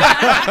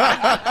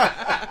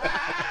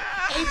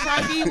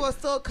 HIV will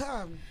still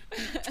come.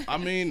 I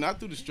mean, not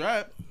through the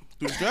strap.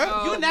 Through the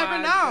strap? You never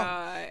know.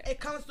 God. It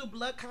comes through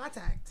blood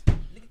contact.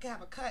 Nigga can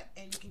have a cut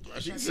and you can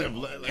get She HIV. said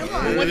blood. Come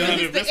on. What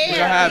is the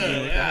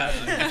air?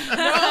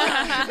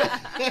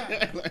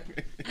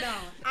 No,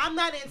 I'm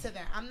not into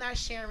that. I'm not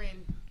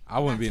sharing. I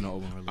wouldn't be in an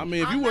open relationship. I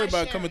mean, if you worry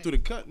about coming through the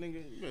cut, nigga,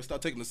 you better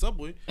start taking the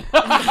subway.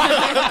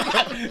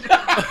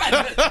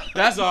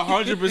 That's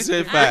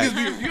 100% fact.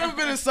 You ever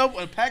been in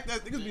subway and packed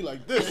that? Niggas be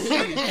like this.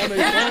 On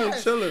their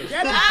phone, chilling.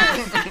 Get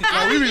out.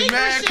 Like, we be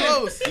mad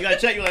close. You gotta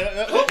check. You like.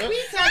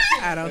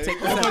 I don't take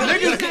If a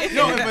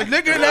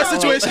nigga in that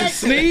situation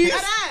sneeze,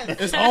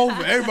 it's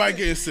over. Everybody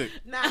getting sick.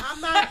 Nah, I'm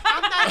not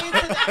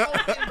into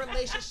that open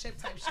relationship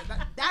type shit.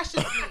 That's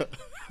just me.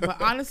 But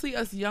honestly,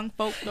 us young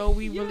folk though,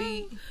 we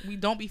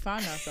don't be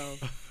finding ourselves.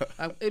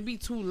 Like, it'd be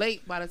too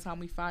late by the time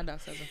we find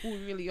ourselves and who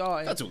we really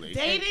are. Not too late.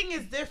 Dating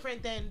is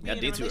different than being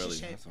in a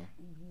relationship. Too early,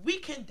 we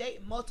can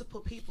date multiple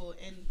people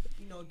and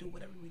do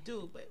whatever we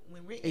do, but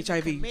when we're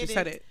HIV, committed, just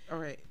said it. All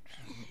right.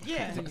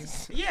 Yeah,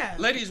 yeah.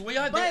 Ladies, we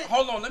y'all date?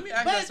 Hold on, let me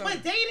ask you something.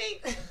 But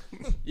dating,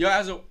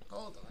 y'all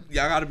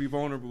gotta be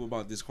vulnerable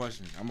about this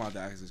question. I'm about to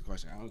ask this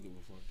question. I don't give a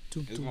fuck.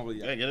 Yeah,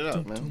 get it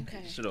up, man.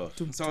 Okay. Shit off.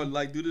 So,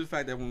 like, due to the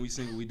fact that when we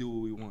single, we do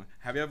what we want.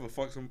 Have you ever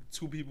fucked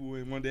two people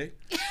in one day?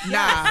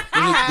 Nah.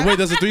 Wait,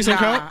 does a threesome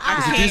count?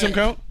 Does a threesome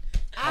count?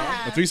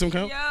 A threesome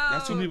count?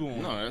 That's two people.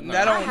 No, it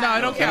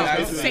don't count.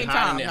 It's the same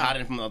time.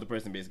 Hiding from the other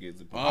person, basically.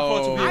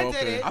 Oh, I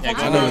did it. I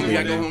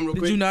know. Go home real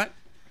quick. Did you not?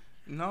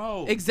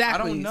 No.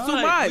 Exactly. I don't nut.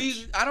 Too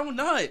much. I don't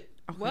nut.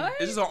 What?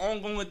 It's just an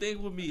ongoing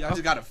thing with me. I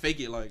just gotta fake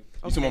it. Like,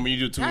 you talking when you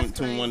do two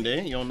in one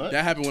day? You don't nut?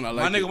 That happened when I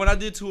my liked nigga, it. when I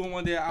did 2 in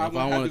one day, If I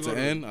wanted to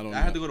end, I don't.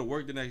 I had to go to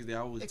work the next day.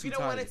 I was if too you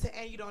don't want tired. it to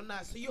end, you don't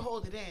nut. So you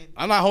hold it in.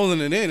 I'm not holding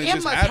it in. It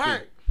just must happened.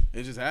 hurt.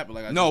 It just happened.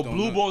 Like I No, just don't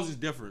blue nut. balls is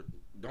different.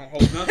 Don't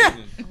hold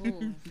nothing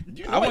in.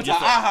 I went to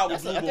IHOP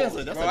with blue balls.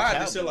 Bro, I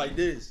had to sit like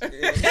this. Wait,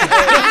 when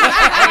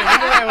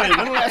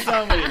the last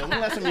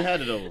time you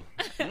had it though? You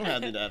don't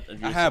have that.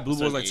 I had blue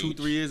balls like 2-3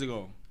 years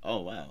ago.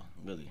 Oh wow,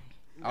 really?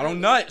 I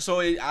don't nut, so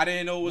I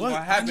didn't know what was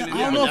gonna happen. I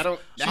don't know if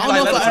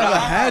I ever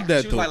had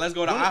that. She was like, "Let's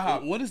go to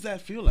IHOP." What does that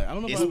feel like? I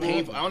don't know. It's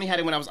painful. I only had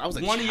it when I was a child.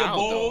 One of your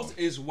balls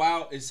is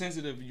wild. It's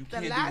sensitive. You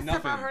can't do nothing. The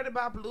last time I heard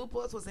about blue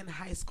balls was in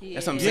high school.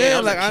 That's what I'm saying. Yeah,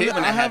 like I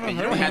haven't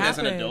heard. You don't have that as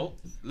an adult.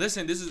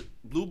 Listen,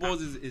 blue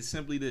balls is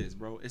simply this,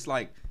 bro. It's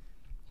like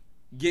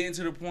getting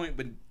to the point,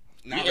 but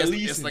not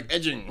releasing. It's like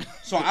edging.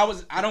 So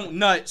I don't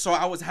nut. So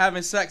I was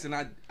having sex, and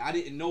I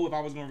didn't know if I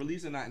was gonna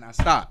release or not, and I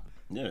stopped.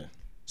 Yeah.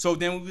 So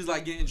then we was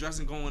like getting dressed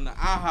and going to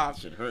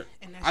IHOP. Shit hurt.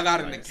 I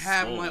got in the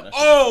cab. I'm like,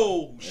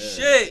 oh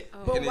shit.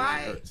 But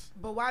why?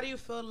 But why do you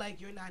feel like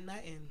you're not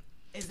nutting?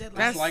 Is it like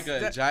That's like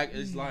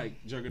it's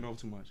like jerking off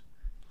too much.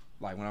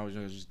 Like when I was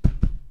younger, just. No,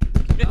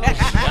 that's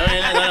not true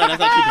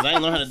because I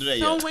didn't know how to do that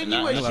yet. So when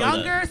you were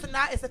younger, so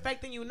now it's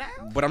affecting you now.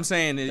 But I'm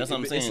saying That's what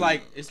I'm saying.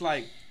 it's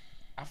like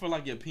I feel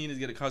like your penis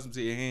get accustomed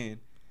to your hand.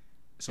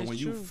 So when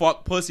you true.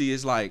 fuck pussy,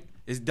 it's like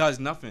it does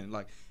nothing.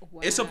 Like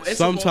it's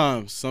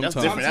sometimes. That's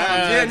different.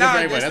 Yeah,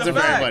 That's different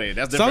for everybody.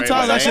 That's different.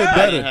 Sometimes that shit I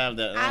better. didn't have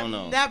that. I don't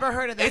know. I've never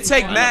heard of that. It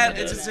take mad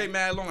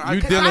long.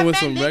 You dealing with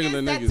some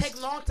regular that niggas.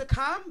 take long to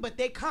come, but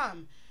they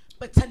come.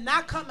 But to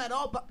not come at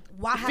all, but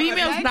why have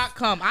Females sex? not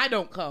come. I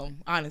don't come,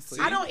 honestly.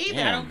 I don't either.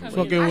 Yeah.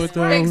 Fucking with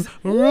the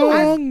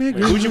wrong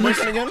nigga. Who's your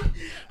boyfriend again?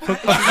 You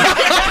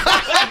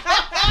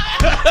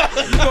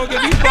gonna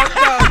get me fucked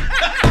up.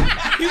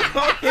 You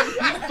gonna get me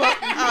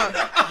fucked up.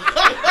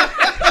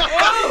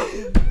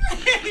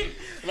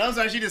 And I was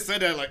like, she just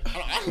said that like,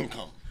 I don't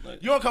come.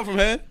 Like, You don't come from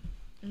head?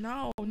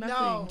 No, nothing.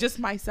 No. Just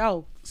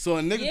myself. So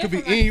a nigga Yeah, could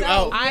be for in you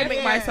myself. out. I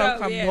make myself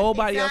come. Yeah.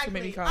 Nobody else can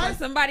make me Exactly. come. Us-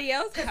 Somebody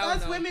else. Because Hell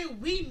us no. women,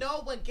 we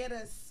know what get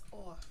us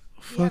off.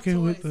 We Fucking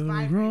have with the toys,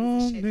 vibrators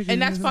wrong shit. nigga.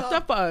 And that's So- fucked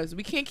up for us.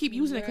 We can't keep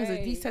using it because it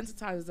Right.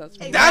 desensitizes us.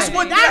 from That's that.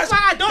 what. That's why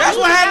I don't. That's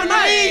use what it happened to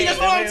that me. way. That's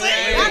what I'm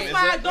saying. That's why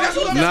I don't use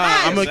it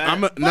that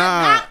way.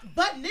 Nah,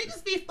 But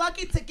niggas be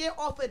fucking to get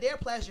off of their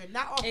pleasure,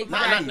 not off of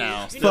Exactly. mine. Not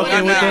now. You know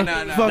fucking what with I mean?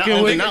 the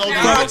fucking with Not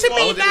What you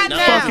mean not now?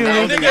 fucking with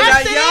Niggas the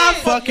that y'all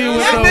fucking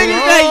with Them the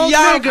niggas that wrong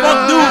y'all fuck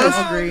dudes.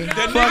 niggas. Agree. The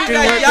niggas Fucking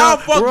that with y'all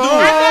the fuck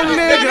wrong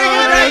dudes.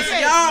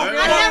 niggas. Y'all I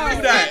never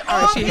fuck that. said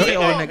all She didn't say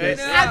all niggas.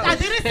 niggas. I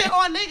didn't say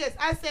all niggas.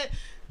 I said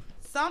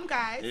some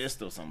guys. It's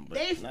still something, but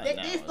They not they,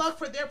 now. they fuck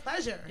for their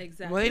pleasure.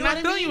 Exactly. Well, they You know not what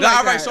I feeling mean? you No, like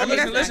all right. that. So I mean,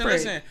 listen. that's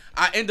different.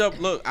 I end up.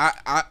 Look,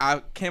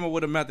 I came up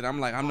with a method. I'm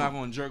like, I'm not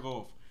gonna jerk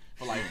off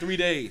for like 3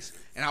 days,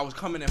 and I was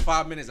coming in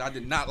 5 minutes. I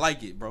did not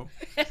like it, bro.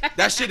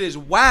 That shit is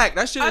whack.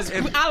 That shit is.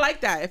 I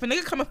like that. If a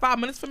nigga come in 5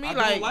 minutes for me, I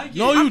like, don't like it.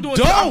 No, you I'm doing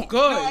I'm don't.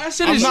 good. No, that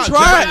shit I'm is not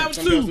trash. judging.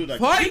 Some girls do like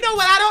that. You know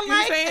what I don't You know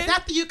like? what I'm saying? Is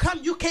after you come,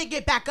 you can't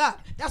get back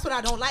up. That's what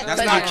I don't like.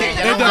 That's Because not I'm true. not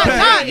It done.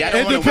 depends. Yeah, I It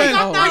don't wanna depends.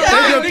 I'm not It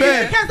done.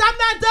 depends. Because I'm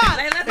not done.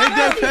 It It's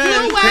still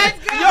depends. wet.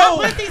 Yo. My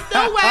pussy's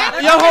still wet.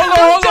 Yo, hold on.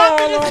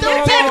 It's still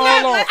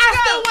tickling. I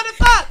still want to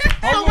fuck.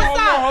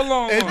 Hold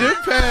on. It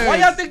depends. Why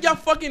y'all think y'all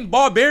fucking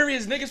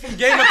barbarians, niggas from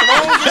Game of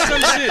Thrones or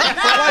some shit?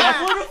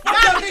 Like, what the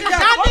fuck y'all think y'all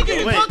Y'all fucking?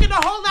 niggas be talking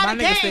a whole lot My of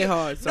niggas game. stay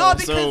hard. No,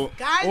 because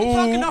guys be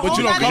talking a whole but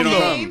you don't lot come of though.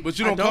 game. But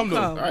you don't come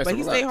though. All right, But so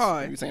he relax. stay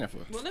hard. What are you saying that for?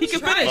 He can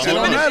finish. That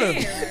don't matter.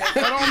 That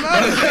don't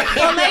matter.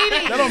 So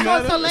ladies, That don't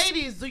matter. so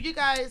ladies, do you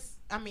guys?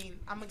 I mean,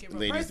 I'm gonna get real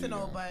Ladies,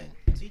 personal, but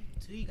do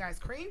you guys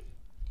cream?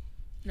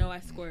 No, I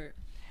squirt.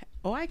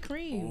 Oh, I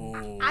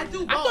cream. I do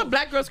both. I thought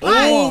black girls cream.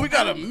 Oh, we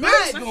got a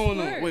mix But- going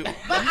on. Wait, But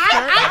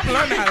I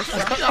learned how to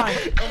squirt.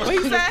 What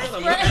you said?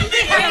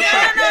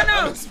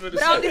 No.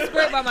 But I only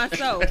squirt by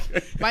myself.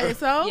 By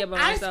yourself? Yeah, by I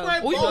myself.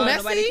 squirt Oh, you both. messy?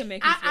 Nobody can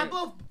make me I squirt.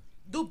 both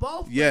do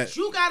both. Yeah. But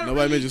you gotta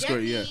Nobody really made you squirt,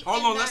 get yeah. me Hold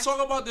in on, let's that-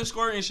 talk about this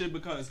squirting shit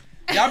because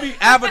y'all be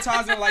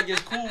advertising like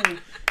it's cool.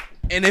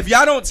 And if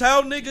y'all don't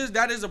tell niggas,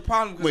 that is a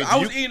problem. Because Wait, I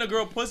was eating a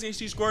girl pussy and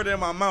she squirted in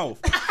my mouth.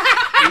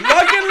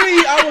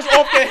 Luckily, I was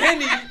off the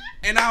Henny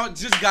and I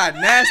just got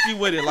nasty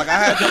with it. Like I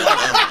had to like.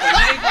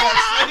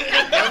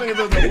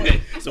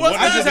 So what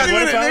I just had to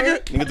water do it, fountain?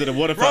 nigga. Nigga did the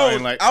water Bro,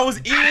 fountain like. I was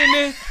eating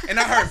it and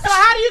I heard. So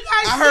how do you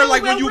guys I heard feel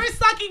like when when you. we're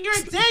sucking your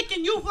dick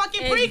and you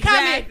fucking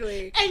pre-coming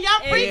Exactly. and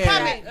y'all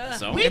pre-coming?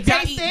 So? We If y'all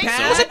taste eat it.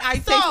 bad, I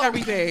taste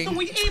everything. So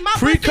when you eat my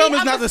pre-cum pussy, is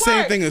I'ma not the same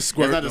squirt. thing as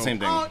squirt. It's not the though. same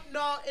thing. Oh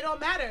no, it don't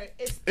matter.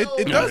 It's It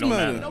still, does don't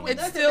matter. matter. No, it It's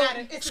doesn't still- matter.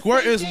 It's the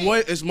Squirt same is thing.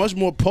 way. It's much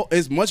more.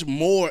 It's much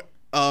more.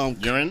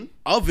 Urine?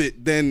 Of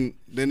it than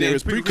there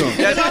is pre-cum.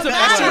 Yeah, What's the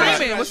That's difference of right.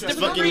 creaming? What's the It's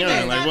difference of fucking urine.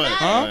 creaming? Like what?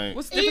 Huh? Like,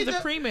 What's the difference of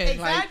Either- creaming?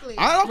 Exactly. I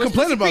don't What's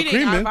complain about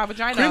secreting out creaming. of our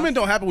vagina? Creaming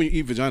don't happen when you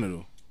eat vagina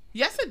though.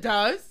 Yes, it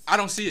does. I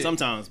don't see it.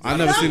 sometimes. I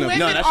never Some seen that. women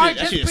No, that are shit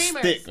just is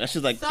creamers. thick. That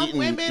shit's like Some eating.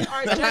 women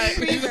are just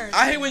creamers.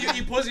 I hate when you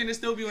eat pussy and it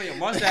still be on your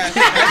mustache.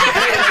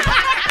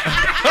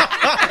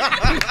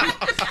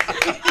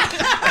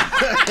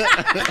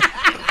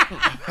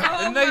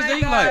 The next day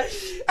you like,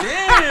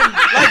 damn,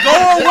 like go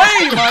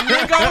away, my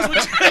nigga. I was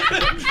with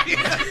you.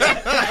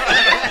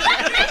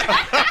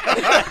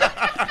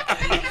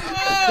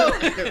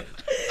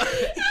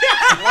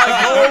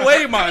 Like go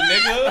away, my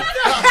nigga.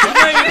 You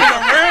ain't even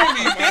around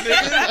me, my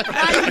nigga.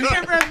 Now you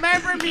can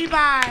remember me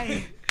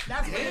by.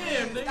 That's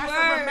Damn, nigga. that's a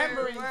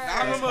remembering.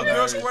 I remember a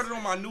girl squirted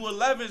on my new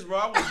 11s, bro.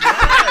 I was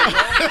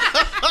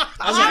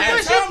mad, bro. Why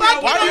was you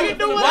fucking on your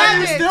new Why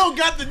you 11s? still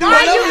got the new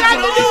Why you got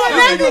the new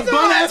 11s on?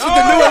 Butt ass with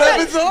the new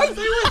 11s on?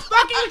 So you was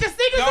fucking with your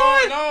sneakers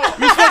on? No.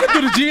 You fucking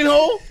through the jean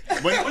hole?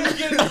 When you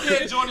get a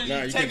kid, Jordan, Nah,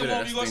 you you take can't do them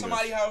that. off, you go to That's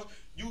somebody's house,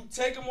 you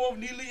take them off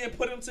neatly and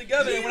put them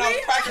together. And when I was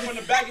cracking from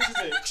the back, it just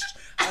said,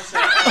 I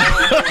said,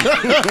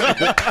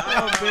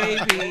 Oh,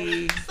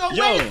 baby. So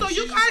wait, so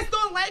you guys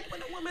don't like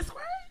when a woman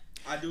squirt?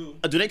 I do.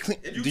 Do they clean?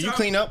 If you Do you tell-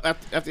 clean up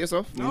after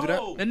yourself? When you do that?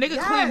 No. The nigga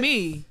Yes. clean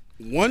me.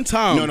 One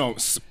time. No.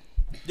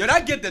 Yo,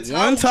 that get the towel.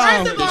 One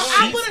time. First of all,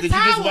 I put a Did you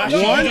just towel. wash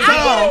One I put a time.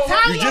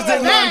 towel You just on did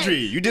the bed. laundry.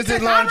 You just did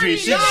Because I laundry.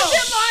 already Shit. know.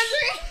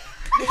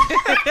 Oh,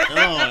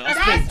 I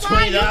spent That's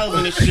why you $20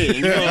 on this shit.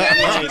 You know, You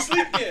like,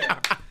 sleep there. come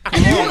on, my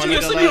You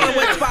nigga. sleep on the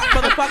wet spot,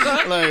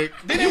 motherfucker. Like,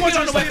 They didn't want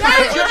you to sleep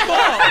That's your there.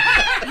 fault.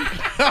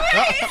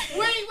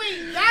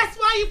 Wait. That's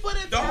why you put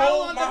a The towel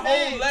whole, on my the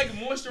bed. whole leg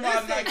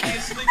moisturized and I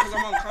can't sleep because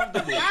I'm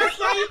uncomfortable. That's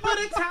why you put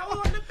a towel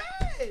on the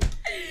bed.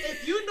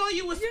 If you know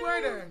you a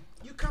squirter,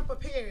 you come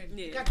prepared.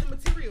 You got the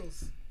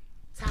materials.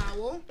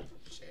 Towel.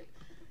 Shit.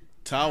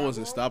 Towel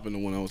wasn't stopping the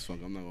one I was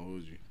fucking. I'm not gonna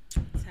hold you.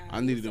 I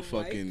needed a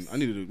fucking. We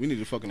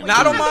needed a fucking. Nah,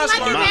 I don't mind You guys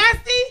don't like squirting. it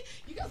nasty?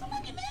 You guys don't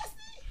like it nasty?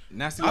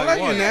 Nasty I like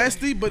what? it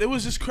nasty, but it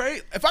was just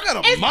crazy. If I got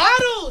a It's mop,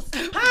 puddles.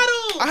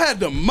 I had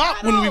the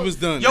mop when we was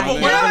done. Yo, but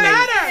nigga. what- It don't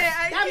matter.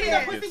 I That means the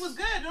can't. pussy was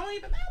good. It don't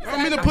even matter.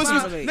 I mean, the pussy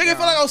was. Violate, Nigga, it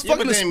felt like I was yeah,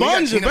 fucking but a then we got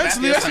sponge. clean up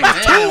Eventually, after that shit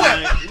was too it's wet. like,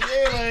 yeah,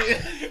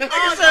 like. I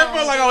said it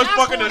felt like I was That's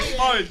fucking a bullshit.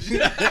 sponge.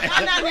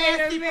 I'm not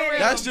nasty for real.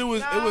 That shit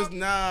was. It No. was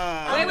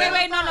nah.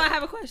 Wait. No, I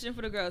have a question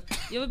for the girls.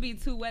 You ever be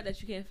too wet that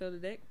you can't feel the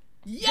dick?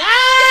 Yes!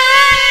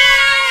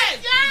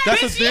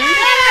 That's a thing.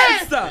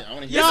 Yes! I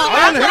wanna hear Yo, this. I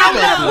wanna hear I'm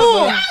that.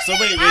 not So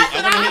wait, I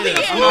want to hear this.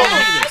 I want to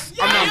hear this.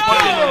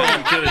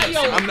 I'm curious.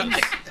 I'm not.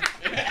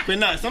 But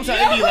nah, sometimes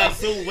it be like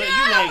so wet.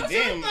 You like,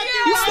 damn.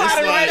 You slide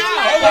it right out.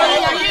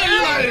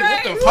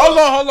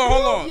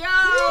 Hold on. Yo.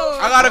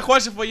 I got a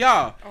question for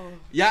y'all.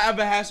 Y'all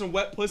ever had some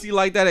wet pussy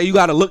like that you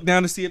gotta look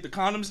down to see if the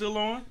condom's still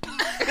on? You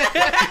be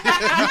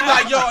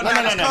like, yo,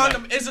 this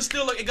condom, is it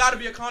still, it gotta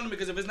be a condom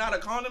because if it's not a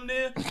condom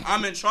there,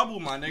 I'm in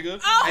trouble, my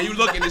nigga. And you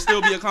look and it still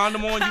be a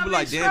condom on, you be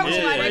like, damn, this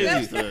is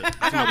crazy.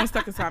 I had one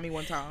stuck inside me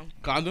one time.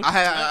 Condom. I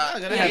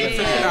had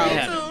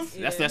Yeah.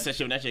 That's that shit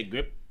when that shit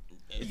grip.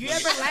 You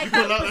ever like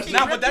that?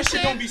 Nah, but that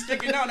shit don't be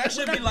sticking out. That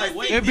shit be like,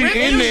 wait. It be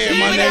in there,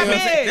 my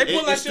nigga. They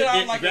pull that shit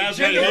out like a grabs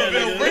gender right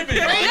there, reveal nigga. ribbon.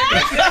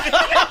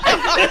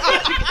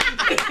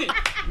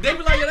 They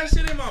be like, yo, that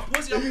shit in my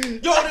pussy. Yo,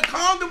 the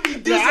condom be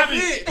this I a be-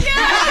 bit.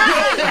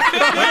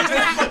 Where's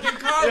that fucking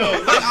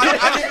condom? Like, I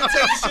didn't even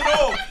take the shit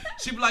off.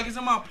 She be like, it's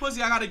in my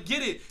pussy. I gotta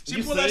get it. She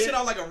You pull that say shit it?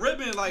 out like a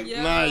ribbon. Like,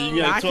 Nah,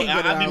 you Nah, I gotta can't talk. get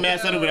it I be out. mad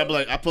settled with it. I be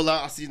like, I pull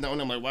out, I see that one.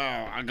 I'm like,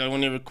 wow, I got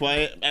one there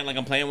quiet, act like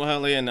I'm playing with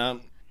her, and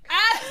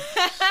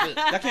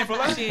Y'all can't feel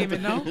that? She didn't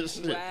even know.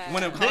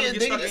 When them condoms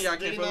get stuck in, y'all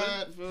can't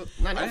feel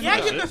it? Yeah,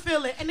 you can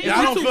feel it. And then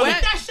Y'all don't feel whip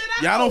it. that shit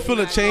out. Y'all don't feel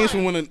a change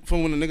from when a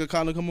nigga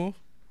condom come off?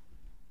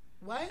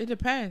 What? It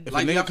depends. If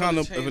Like, a y'all nigga feel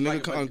condom, the if a change, nigga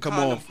like, condom the come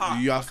condom off, pop,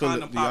 do y'all the feel it?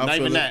 condom Do y'all pop. Not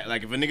feel even it? that.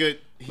 Like if a nigga,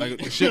 Like,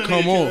 the shit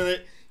come off.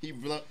 He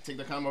take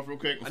the condom off real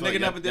quick. A nigga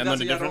never did that,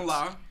 so y'all don't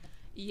lie.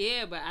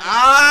 Yeah, but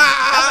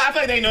I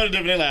feel like they know the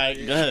difference. They're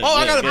like, go ahead. Oh,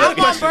 I got a better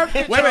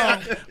question. Wait a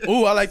minute.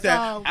 Ooh, I like that.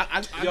 I'm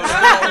I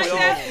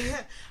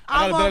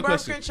got a on better birth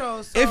question.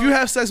 control. So If you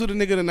have sex with a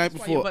nigga the night Why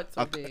your before, butt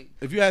so big?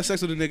 if you had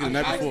sex with a nigga the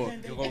night before,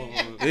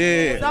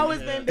 It's yeah. always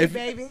been big,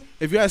 baby.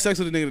 If you had sex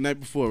with a nigga the night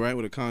before, right,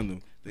 with a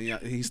condom, then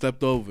he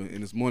slept over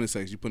and it's morning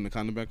sex, you putting the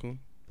condom back on?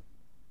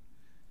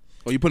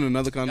 Or you putting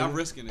another condom Y'all on?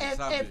 risking it.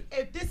 Stop it.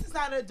 If this is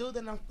not a dude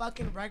that I'm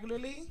fucking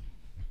regularly,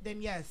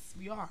 then yes,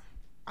 we are.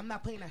 I'm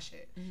not playing that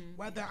shit.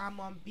 Whether I'm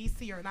on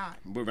BC or not.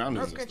 What round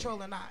is birth this,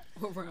 control or not.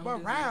 What round What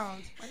is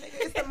round? My nigga,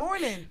 it's the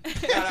morning.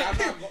 I'm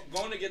not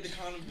going to get the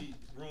condom be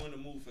ruin the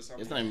mood for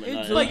something. It's not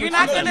even. But you're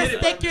not I'm gonna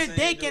not stick your saying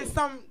dick do in it.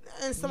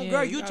 some Yeah,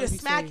 girl you you gotta just be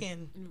safe.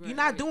 smacking. You're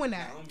not doing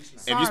that.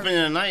 If you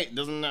spending the night,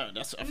 doesn't that?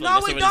 That's. I feel No,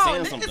 like we that's don't.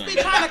 already saying Niggas something.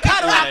 be trying to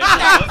cuddle after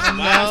sex.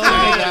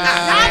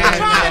 Y'all be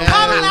trying to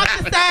cuddle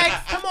after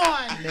sex. Come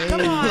on.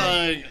 Come on.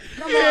 Like,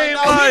 Come on. No,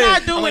 we're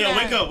not doing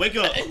like, that. wake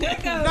up.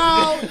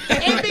 No,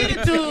 it be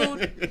the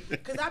dude.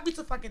 Because I be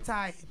too fucking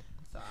tired.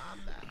 So I'm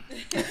not.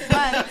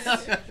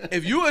 But,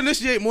 If you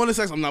initiate morning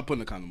sex, I'm not putting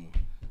the condom on.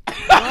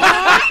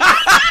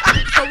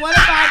 so what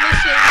if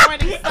I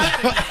initiate morning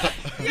sex?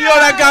 Yo,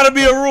 that gotta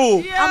be a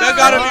rule. Yeah. That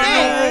gotta be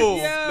Yeah. a new rule.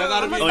 Yeah. That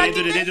gotta be. Oh,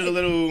 they do the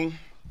little.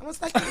 I'm gonna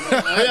suck your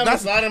dick.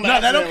 That's, no,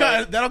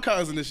 that don't count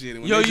as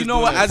initiating. When Yo, they you just know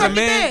do what? that. As a Suck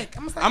your man, dick.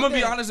 I'ma suck I'm your gonna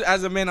be dick. honest.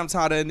 As a man, I'm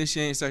tired of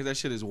initiating sex. That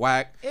shit is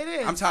whack. It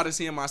is. I'm tired of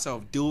seeing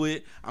myself do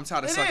it. I'm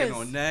tired of It sucking is.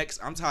 on necks.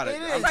 I'm tired of.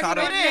 It I'm is. tired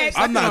of. It is.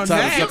 I'm not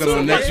tired of sucking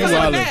on necks. You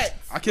wildin'.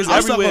 I kiss I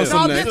suck on everywhere.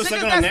 some No, necks. this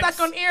niggas that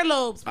stuck on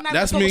earlobes. We're not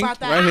That's gonna me, talk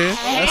about that. right here.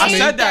 That's I me.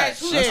 said that.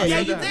 Shit. Yeah,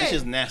 you That did.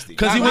 shit's nasty.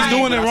 Because he was Right.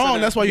 doing it I said wrong. that.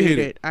 That's why you hate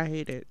it. I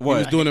hate it. He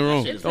was doing it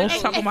wrong. Don't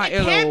suck on my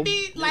It can't earlobe.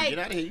 be like get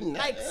outta here. You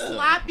like nuts.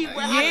 sloppy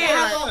where I Yeah,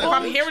 have if a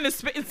I'm whole. hearing the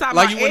spit inside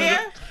Like my you went ear.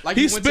 to the, like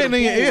you He's went to the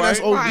spitting in your pool, ear. That's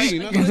right? OD.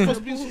 Right. That's supposed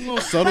to be some little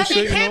subtle But shit,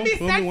 it you can't know? be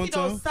Only sexy one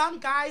though. time. Some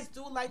guys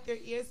do like their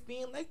ears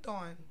being licked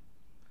on.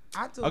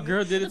 I do. A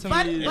girl did it to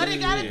but, me. But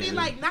it gotta be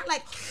like not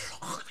like.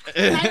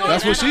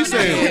 That's what she's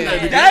saying.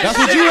 That That's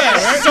what you had,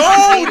 right? so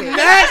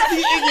nasty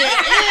in your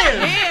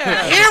ear.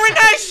 Yeah. Hearing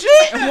that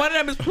shit. And one of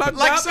them is plugged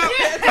Like up. something.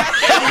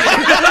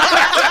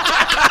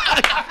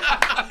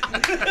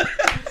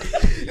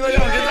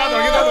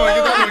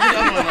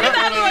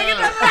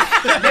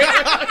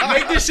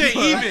 Make this shit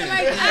even. If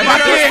I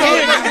can't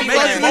hear it, make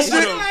it This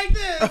shit- open. Like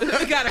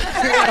this. You gotta.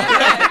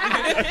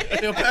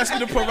 Yo, pass me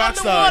the Underwater.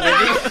 peroxide.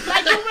 nigga.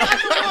 Like you went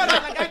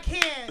underwater. Like I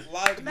can't.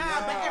 Like, Nah,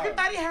 but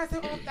everybody has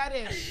their own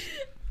fetish.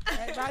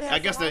 Everybody has I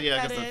guess their that. own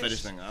Yeah, I guess the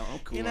fetish thing. I'm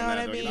cool You know on what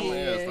that. I though. mean? You know,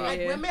 yeah, stop. Like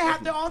women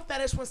have their own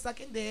fetish when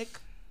sucking dick.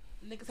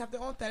 Niggas have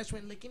their own fetish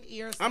when licking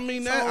ears. I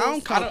mean, that, toes, I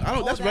don't count. I all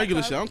don't. That's that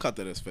regular stuff. shit. I don't count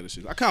that as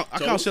fetishes. I count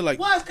shit like.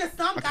 Well, it's because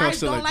some I count guys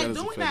shit don't like that like as a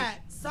doing fetish. that.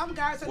 Some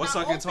guys are What's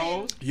not sucking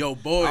open. toes? Yo,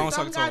 boy. I don't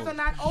Some suck guys toes. are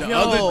not open. The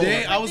other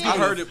day, I was I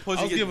giving heard a- it pussy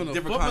I was get giving a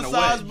different foot kind of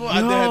massage, wet. bro. I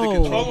had to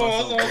control Hold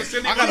myself. on.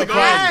 Cindy I about got to a go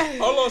problem. in.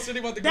 Hold on, Cindy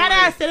about to go That in.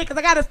 ass did it because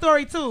I got a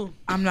story too.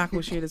 I'm not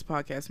gonna share this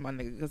podcast, my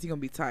nigga, because he gonna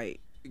be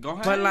tight. Go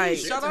ahead. But, like-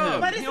 shut But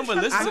up. it's He don't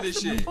even listen to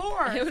this shit.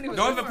 before. Don't even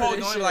post.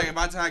 Don't even like if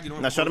I tag you.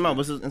 Don't Now even shut him post out.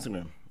 What's his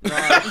Instagram?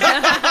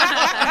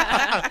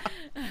 it.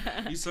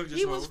 He sucked your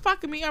He was soul.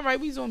 fucking me. All right,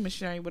 we was on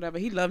missionary, whatever.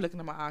 He loved looking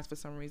at my eyes for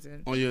some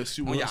reason. On your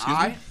On your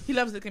eye? He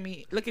loves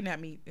looking at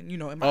me, and you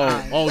know, in my Oh,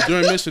 eyes. oh,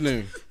 during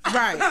missionary.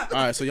 Right. All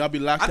right, so y'all be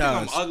I locked think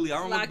I'm eyes. ugly. I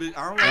don't look big.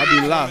 I don't I'll look be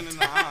big locked. in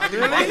the eye. I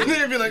think I'm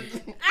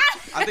ugly.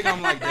 I think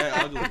I'm like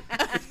that ugly.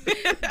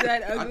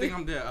 That I ugly. think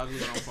I'm that ugly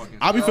when I'm fucking.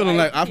 I be feeling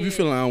like I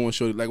don't want to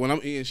show it. Like when I'm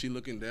eating, she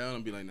looking down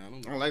and be like, nah, I don't I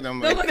know. don't like that. I'm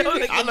Don't like, look at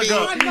me. I look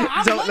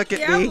up. Don't look at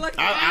me.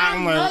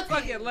 I'm like,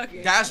 Look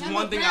it. That's Now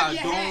one thing grab I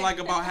your don't head. like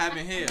about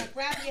having hair.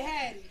 Grab your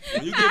head.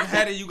 When you give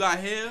head and you got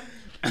hair,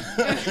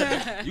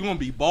 you gonna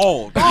be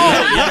bald.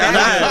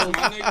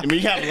 I mean,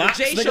 you have locks,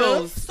 J nigga.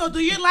 shows. So do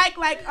you like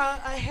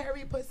a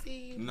hairy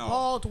pussy, No.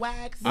 bald,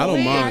 wax? I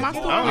don't mind. I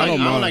don't I don't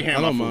mind. like I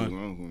hearing don't my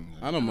mind. food.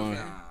 I don't mind.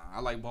 Nah, I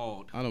like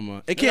bald. I don't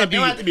mind. It It can't be.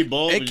 don't have to be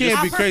bald. It but can't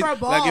I be crazy.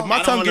 prefer Like if bald. my I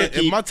don't tongue wanna get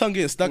if keep- my tongue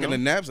getting stuck in you the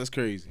know? naps, that's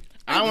crazy.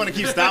 I don't want to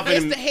keep stopping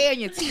It's him. the hair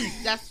in your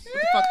teeth. That's what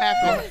the fuck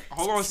happened.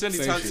 Hold on, Cindy.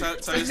 Same Tell shit.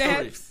 your story.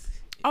 Naps.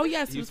 Oh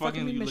yes, he You was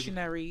fucking me fucking- you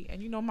missionary,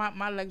 and you know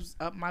my legs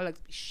up, my legs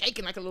be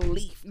shaking like a little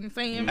leaf. You know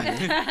what I'm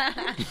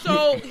saying?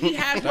 So he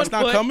has That's one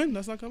not foot. coming.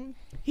 That's not coming.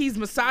 He's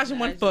massaging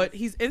one foot.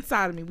 He's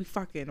inside of me. We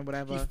fucking or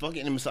whatever. You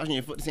fucking and massaging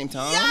your foot at the same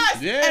time?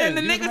 Yes. Yeah, And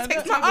then the you nigga had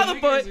takes that? my other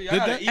foot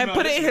that? and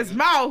put it in his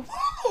mouth,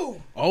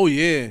 Oh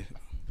yeah.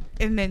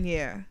 and then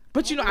yeah.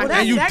 But you know, Well, I that's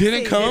And you sexy.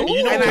 didn't come.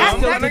 You know And what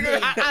that's I'm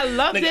sexy. I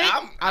loved Nigga,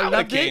 it. I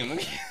loved it. came.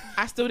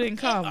 I still didn't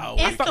come.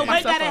 It's the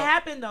way that it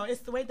happened, though. It's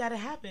the way that it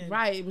happened.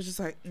 Right. It was just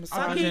like I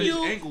massaging. his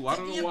ankle. I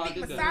don't know why I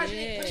did that.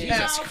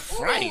 Jesus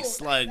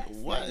Christ! Like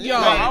what? Yo,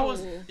 I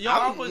was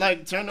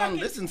like turned on,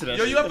 listen to that.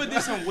 Yo, shit. you ever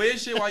did some weird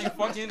shit while you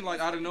fucking like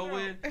out of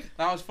nowhere? Like,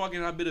 I was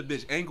fucking, I bit a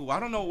bitch ankle. I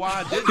don't know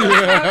why I did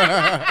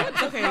that.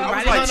 It's okay. I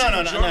was No, like,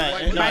 no,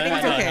 drunk, like, I think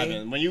it's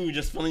okay. When you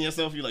just feeling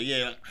yourself, you like,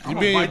 yeah. You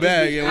be in your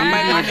bag, yeah. When you be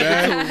in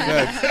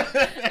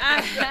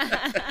your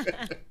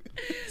bag.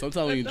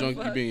 Sometimes when you're drunk,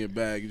 you be in your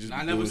bag. You just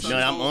be doing shit. No,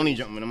 I'm only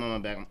drunk when I'm on my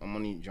back. I'm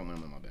only drunk when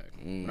I'm on my back.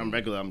 When I'm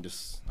regular, I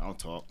don't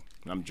talk.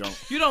 When I'm drunk.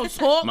 You don't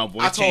talk? My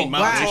voice changed. My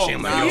voice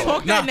changed. You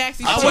talk that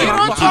nasty shit. You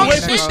don't talk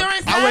shit during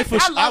sex? I wait for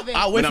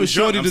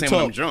Shorty to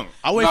talk.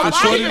 I wait for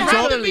Shorty to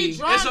talk.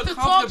 It's a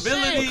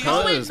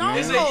comfortability.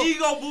 It's an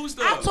ego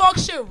booster. I talk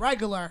shit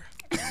regular.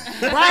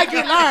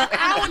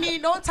 I don't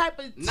need no type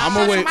of I'm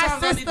gonna wait. my I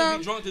need to system.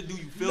 be drunk to do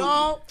you filthy.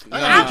 No,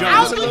 I'll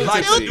I'll do you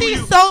filthy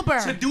sober.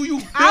 To do you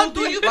filthy? I'll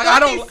do you like I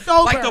don't filthy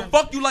sober. like the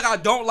fuck you like I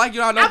don't like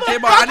you. I don't I'm care a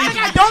about. I fuck need like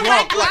to I be don't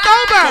drunk. like you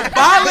sober. To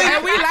violate,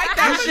 And we like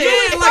that you shit.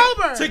 get, like,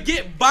 Sober. to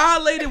get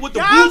violated with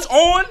the boots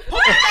on.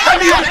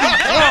 I need to be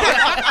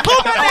drunk.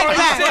 Put my wig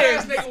back.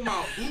 Serious nigga with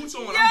my boots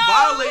on. I'm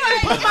violated.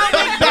 Put my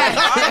wig back.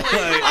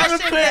 How the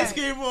pants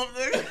came off,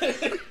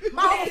 nigga?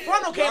 My whole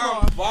frontal came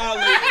I'm off.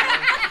 violated.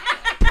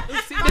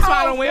 This is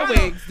why I don't wear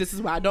wigs. This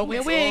is why I don't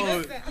wear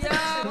wigs.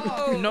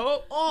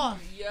 Nope. Off.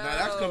 Nah,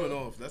 that's coming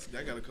off. That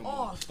gotta come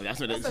off. That's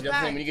what That's a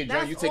that's when you get fact.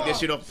 drunk, you take that That's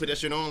shit off, put that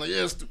shit on, like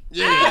yeah. This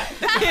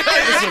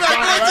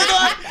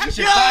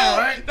shit Yo, fire,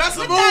 right? That's a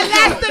move,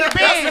 Elastic though. band.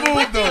 That's a move,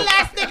 With the though.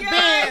 elastic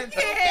bands.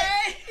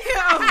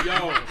 Yo,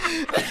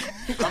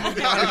 I'm gonna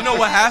be honest. You know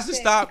what has to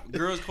stop?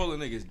 Girls calling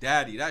niggas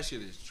daddy. That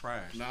shit is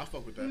trash. Nah, I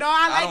fuck with that. No,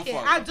 I don't like it.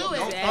 fuck- I do it.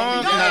 don't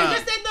No, fuck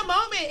it's just in the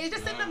moment. It's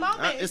just in the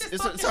moment. It's just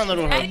It sounds a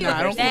little hurt. Nah,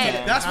 I don't fuck with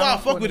that. That's why I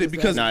fuck with it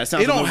because Nah, it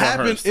sounds it a don't little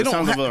happen. rehearsed. It It don't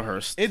sounds a ha- little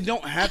rehearsed. It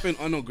don't happen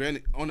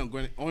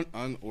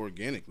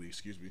unorganically.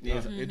 Excuse me.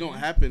 It don't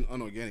happen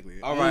unorganically.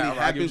 It All only right, I get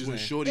what happens you're when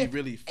saying. Shorty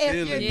really If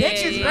feeling. your it.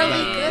 bitch is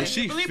really good, If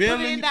she really feeling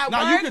put in you, that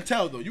nah, you work. can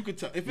tell though. You can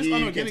tell if it's Yeah,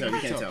 you unorganic. can You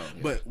tell, can you tell. can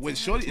tell. But when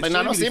Shorty, if Like, nah,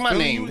 Shorty don't say really my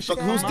feeling name. you, Fuck,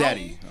 she who's come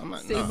daddy? out. I'm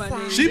not. Say my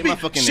name. She Say be my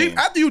fucking she name.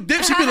 after you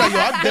dip, she be like, yo,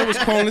 I there was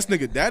calling this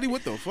nigga daddy.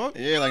 What the fuck?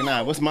 Yeah, like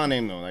nah. What's my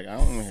name though? Like I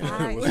don't hear.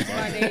 What's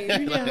my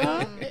name?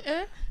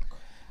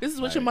 This is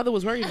what your mother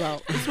was worried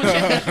about. This is what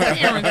your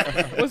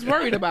parents was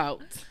worried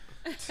about.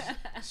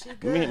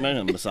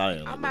 Man,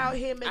 Messiah. I'm out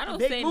here I making don't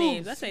big say moves.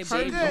 names. I say She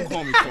baby. good. Don't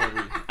call me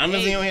Corey. I'm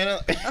just on here.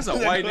 That's a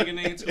white nigga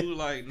name too.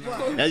 Like,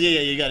 nah.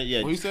 Yeah, you got it.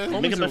 Yeah. What you said?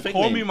 Make up a fake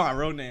Call name. me my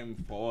real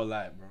name for all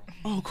that, bro.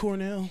 Oh,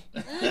 Cornell.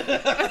 You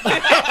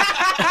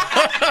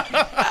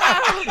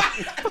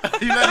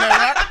let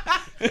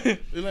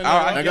that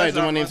rock? I gotta do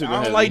my name too. Go I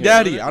ahead. don't like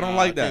daddy. I don't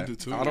like I that. can't do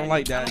two. I don't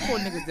like I daddy. don't call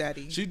niggas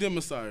daddy. She did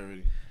Messiah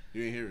already.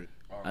 You didn't hear it.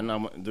 I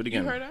know. Do it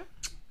again. You heard her?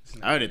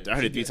 I heard it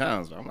 3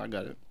 times. But I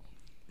got it.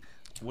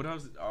 What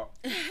else? So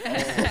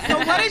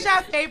what is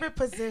your favorite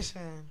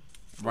position?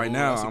 Right Oh,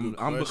 now, that's a I'm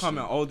good becoming question.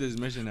 oldest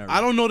missionary.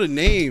 I don't know the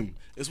name.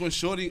 It's when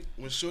Shorty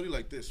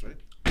like this, right?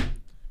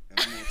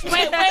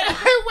 Wait.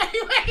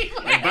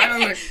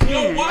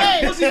 Yo,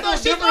 why? What's he So so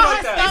she's different on like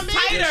her that? stomach?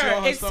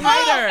 Tighter. It's Oh,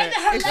 tighter. and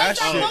her It's legs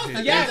that are shit. close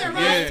together,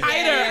 Yeah. right?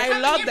 Tighter. I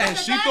love that. And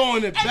she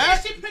throwing it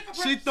back.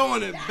 She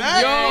throwing it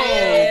back.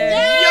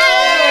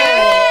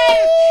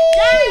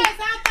 Yes,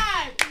 high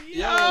five.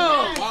 Yo,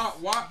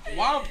 why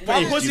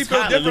Hey, pussy she's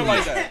feel hot, different Louis.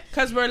 like that?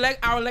 Cause our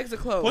legs are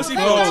closed. Pussy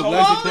Legs feel are totally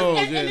legs are closed, closed,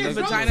 and yeah, it's legs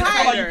real are Vagina tight.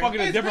 feel like you fucking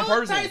a It's different real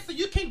person. tight, so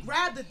you can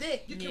grab the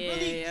dick. You can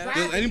really grab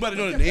Does it. anybody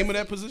know the name of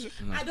that position?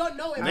 I don't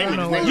know it. Name it,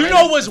 but name it. You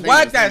know what's Name it,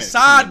 whack? name That it.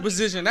 side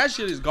position. That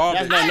shit is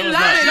garbage. That's not. No, it's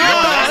love not. it. No,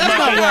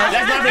 That's not whack.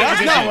 That's not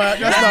That's not whack.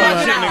 That's not That's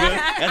whack. shit, nigga.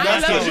 That's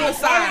not love shit. your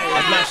side.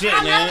 That's not shit,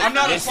 man. I'm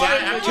not a This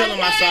side. I'm killing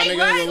my side, nigga.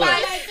 Right, Look,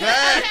 right,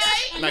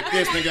 like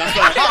this, nigga. I'm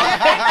sorry.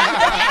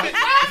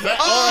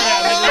 All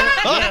that,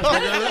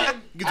 nigga.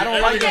 I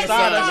don't like the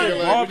side. That shit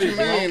What garbage, you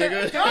mean, bro.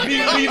 nigga? Be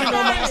leaving on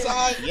my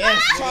side.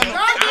 Yes,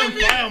 I'm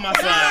fine on my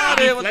side. I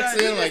be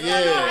flexing like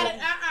yeah.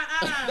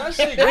 That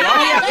shit It's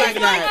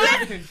garbage.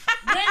 like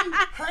when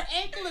her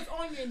ankle is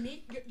on your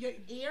knee, your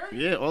ear.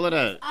 Yeah, all of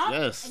that. Up,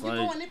 Yes, and you're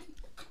like. going in.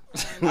 I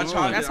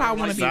tried That's that. how I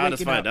want to be Side is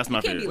waking fine. up. That's my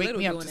You can't be favorite. Wake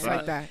me up Little just doing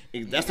like that.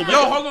 That's the wake Yo,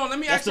 up. hold on. Let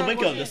me That's ask the you a wake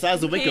up. question. The size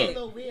of the wake A up.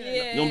 little weird.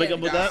 Yeah. You don't wake up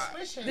with that?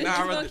 Swishing. Then Nah, it's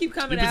I gonna rather- keep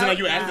coming You out. pretend like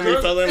you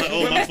accidentally fell in, like,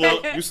 oh, my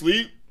fault. You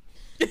sleep?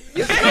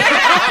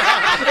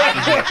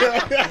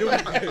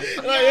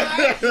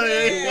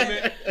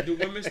 Do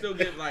women still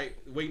get like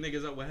wake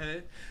niggas up with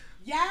head?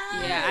 Yeah.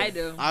 Yeah, I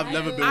do. I've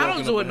never been. I woken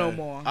don't do up it no with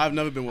more. that. I've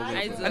never been woken I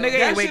up. do. with A that. nigga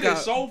That ain't wake shit up.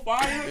 is so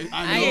fire.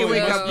 I ain't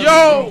wake up.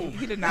 Yo,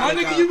 He did my not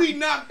wake nigga, up. you be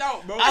knocked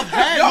out, bro. I've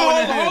had Yo,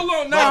 one in here, hold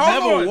on, but I've now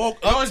never hold on.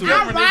 woke No, up it's to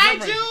different. it. It's Ride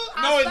different. you. No,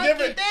 I'll it's suck your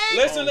different. dick.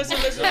 Listen. Lick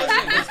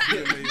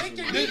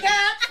your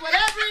kneecaps,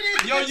 whatever it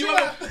is. Yo, get you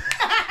up.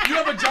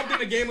 ever jumped in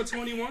the game of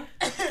 21?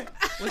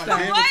 What's A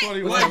that?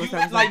 game of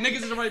 21. Like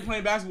niggas is already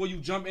playing basketball, you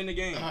jump in the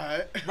game.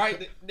 Alright.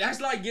 Right?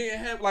 That's like getting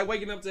head, like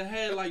waking up to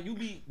head, like you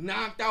be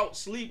knocked out,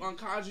 sleep,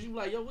 unconscious. You be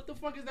like, yo, what the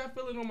fuck is that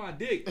feeling on my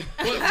dick?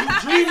 But you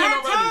dreaming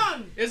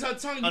already. It's her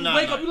tongue. You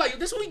wake up, you like,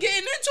 this what we getting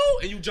into?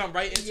 And you jump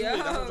right into it. That's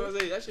what I'm trying to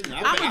say. That shit is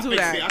I'm gonna do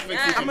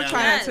that. I'm gonna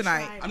try that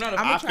tonight.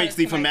 I fake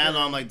sleep for mad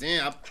long. I'm like,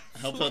 damn, I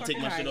helped her take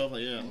my shit off.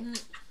 Like, yeah.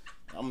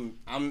 I'm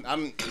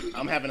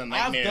having a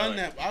nightmare. I've done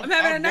that. I'm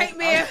having a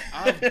nightmare.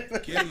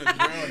 I've given a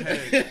girl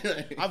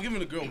head. I've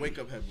given a girl wake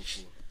up head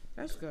before.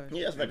 That's good.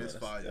 Yeah, that's better. It's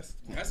fire. That's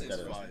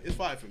fire. It's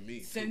fire for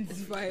me.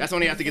 That's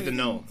only after you get to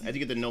know. After you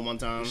get to know one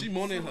time. She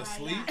moaning in her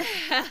sleep,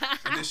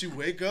 and then she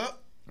wake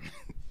up.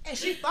 And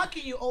she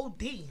fucking you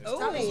OD. It's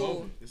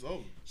over. It's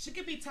over. She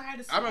could be tired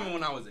of I remember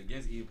when I was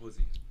against eating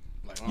pussy.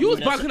 Like, You was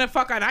bugging the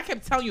fuck out. I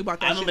kept telling you about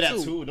that. I remember shit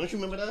that too. Don't you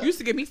remember that? You used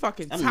to get me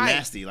fucking I'm tight.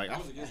 nasty. Like I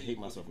hate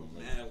myself.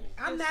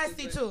 I'm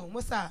nasty too.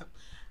 What's up?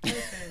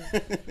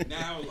 Listen,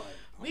 now like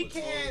we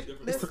can't. It's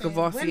the Listen,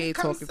 when Cavassier it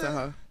comes talking to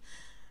her.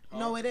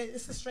 No, it is.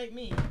 It's a straight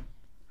me.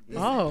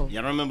 Oh.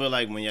 Y'all remember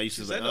like when y'all used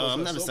to like, oh,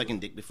 I'm not a second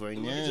dick before.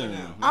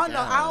 Yeah. Oh no,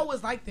 I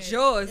always liked it.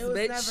 Jaws, It was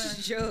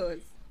bitch. Jaws.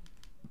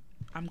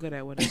 I'm good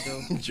at what I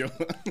do.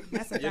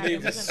 That's a Your fact.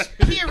 name is-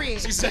 Period.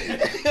 She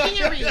said,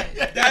 Period.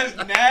 That's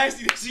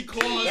nasty that she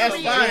called That's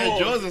herself fire. Jaws.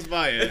 Jaws is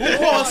fire. Who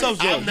calls herself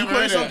Jaws? I've You never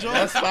call heard yourself that. Jaws?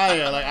 That's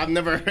fire. Like I've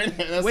never heard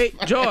that. That's Wait,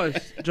 fire. Jaws.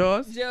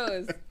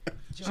 Jaws.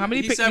 How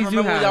many He said, picnics you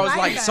remember when y'all have? was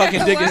like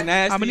sucking dick is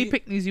nasty? How many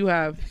picnics you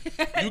have?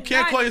 You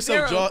can't call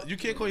yourself zero. Jaws. You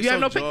can't call You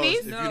have yourself no Jaws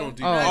picnics? if you No. don't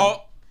do Oh. that.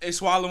 Oh, it's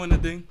swallowing the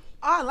thing.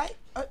 Oh, I like.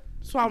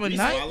 Swallowing You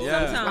nut? swallow?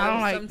 Yeah. I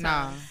don't like,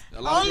 Sometimes.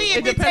 Only It if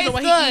it depends tastes on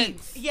what good. he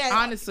eats. Yeah,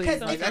 Honestly,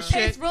 because like if that it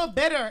tastes shit. real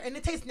bitter and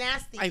it tastes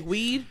nasty, Like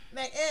weed?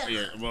 like ew.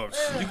 Yeah, well,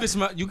 You can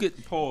smell. You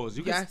get pause.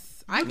 You can. Yes.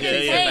 I can Yeah,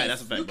 taste yeah, it. fact,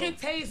 that's a fact, You bro. can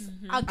taste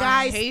a I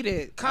guy's hate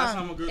it. That's how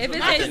cum. my girl If it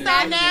told me. tastes It's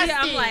not nasty,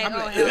 nasty. I'm like,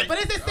 oh hell. But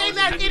it's the same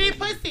as eating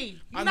pussy.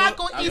 You're not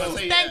gonna eat some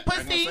stank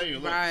pussy.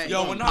 Right.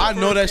 Yo, when I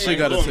know that first shit ate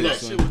gotta pussy,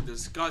 taste, that son. shit was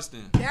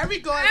disgusting. There we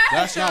go.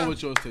 That's not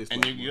what yours tastes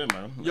And like. you good,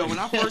 man. Yo, when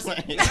I first,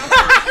 Thought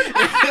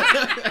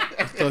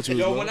you was yo,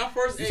 low. when I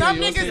first ate Some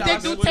pussy, niggas I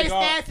dick do swear to taste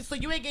God- nasty, so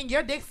you ain't getting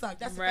your dick sucked.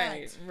 That's a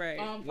Right, fact. right.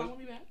 Follow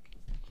me back.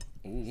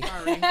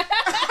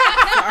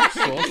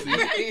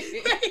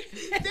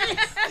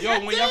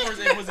 Yo, when y'all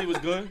first ate pussy, it was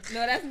good.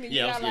 No, that's me.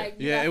 Yeah, You got, yeah. like,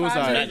 you Yeah, got it was 5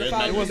 alright. minutes to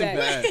follow It me wasn't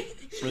back. bad.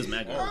 It was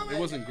mad good. It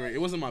wasn't great. It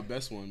wasn't my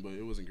best one, but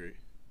it wasn't great.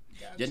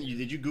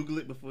 Did you Google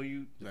it before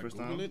you the first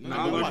time? Google it?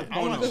 Nah, I watched I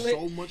want porno.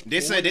 so much. They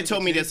said they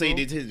told me they say you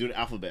they did do the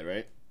alphabet,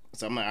 right?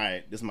 So I'm like, all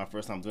right, this is my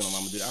first time doing it. I'm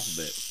gonna do the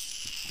alphabet.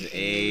 The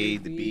A,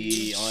 the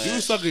B, all was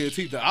that. sucking your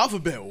teeth. The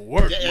alphabet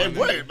worked. Yeah, it my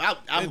worked. nigga.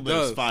 Alphabet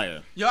is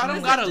fire. Yo, I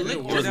don't gotta lick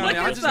works. down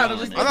there. I just gotta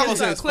lick. I'm not gonna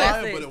say it's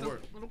fire, Clip. but it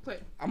worked. Little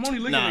clip. I'm only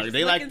licking. Nah, it.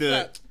 they like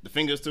Looking the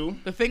fingers too.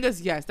 The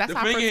fingers, yes. That's The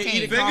how I finger first and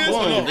came. eating Fingers?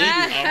 Whoa, No. all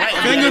right.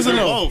 Fingers or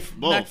no?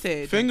 Both. That's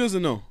it. Fingers or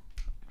no?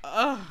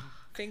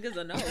 Fingers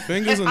or no?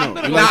 Fingers or no? You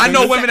Nah, like I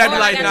know fingers? women that be Oh,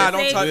 like, at nah, the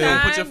don't same touch. Don't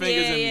put your time?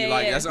 fingers in Yeah, me.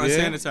 Like yeah, that's yeah.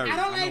 unsanitary. I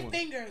don't know like it.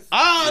 fingers.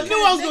 Ah, I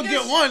knew I was gonna Niggas-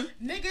 get one.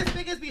 Niggas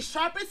fingers be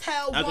sharp as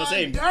hell. I was gonna One,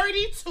 say-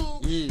 dirty two.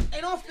 They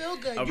don't feel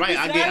good. All You right, be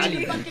I get- scratching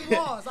the fucking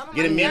walls. I don't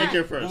Get a like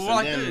manicure that. first. Well,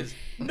 like and then, this.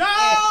 No.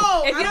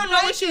 If you don't know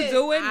what you're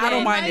doing, I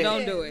don't mind it.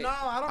 Don't do it. No,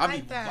 I don't I be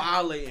like that.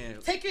 violating.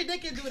 Take your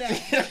dick and do that.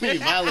 be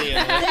violating.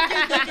 Take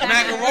your dick and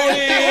Macaroni.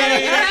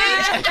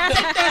 Take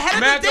the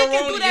head of the dick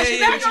and do that shit.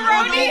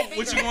 Macaroni.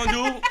 What you gonna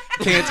do?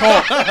 Can't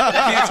talk.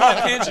 Can't talk,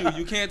 can't you?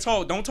 You can't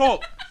talk. Don't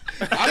talk.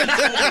 I be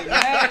talking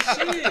mad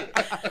shit.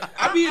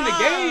 I be in the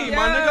game,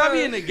 my nigga. I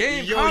be in the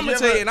game Yo,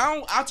 commentating.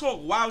 I talk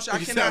wild shit. I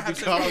cannot have sex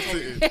without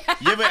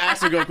talking. You ever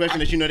ask a girl a question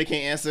that you know they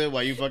can't answer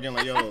while you fucking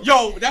like, yo?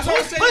 Yo, that's what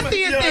I'm saying. Pussy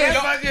is Yo, this?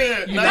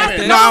 fucking. No, That's I the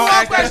don't number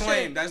ask. one That's question.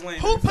 lame. That's lame.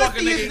 Who Fucking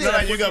pussy is niggas this?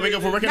 that You gotta wake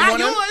up for work in the Not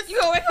morning. yours. You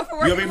gonna wake up for You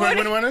work gotta wake up for work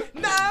in the morning.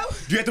 No.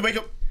 Do you have to wake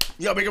up?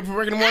 You gotta wake up for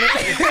work in the morning.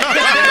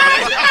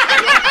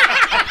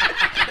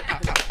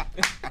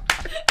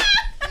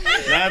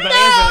 That's the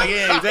answer. Like,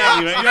 yeah,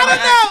 exactly. Right?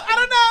 I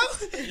don't know.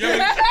 Yo,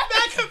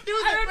 That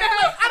confusing.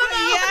 I don't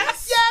know.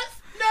 Yes.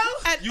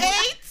 No. At You-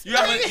 8? You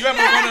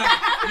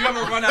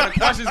ever run out of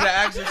questions to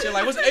ask and shit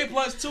like, what's 8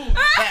 plus 2? Oh,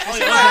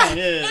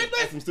 yeah.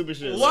 That's some stupid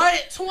shit.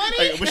 What? 20.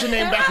 Like, what's your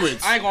name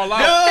backwards? I ain't gonna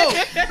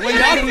lie.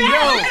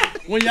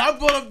 When y'all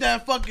brought up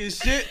that fucking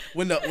shit,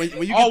 when you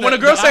When a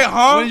girl say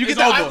huh, when you get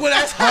it's the over. well,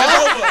 that's It's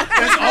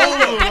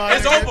over. like-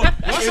 It's over.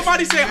 Once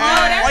somebody say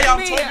huh, while y'all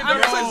me. talking, I'm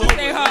girl supposed says to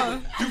say over. huh.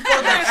 You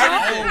fuck up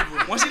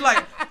everything. Once she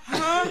like,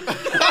 huh?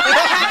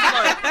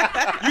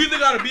 You either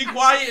gotta be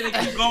quiet and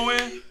then keep going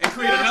and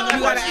create another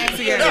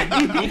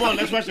question. Move on.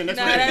 Next question. Next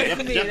Nah, question.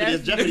 that's me, Jeopardy.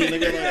 that's Jeopardy,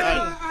 nigga. Like,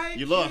 all right,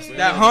 you lost.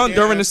 That huh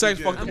during the sex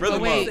fuck the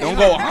rhythm up. Don't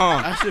go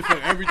huh. That shit for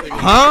everything.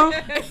 Huh?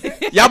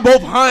 Y'all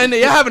both huh and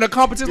y'all having a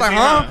competition like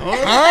huh?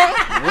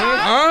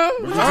 Huh?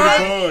 Welcome to the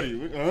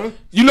party. Huh?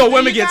 You know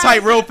women get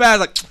tight real fast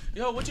like,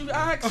 yo, what you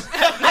ask? Yo,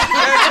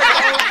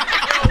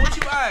 what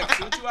you ask?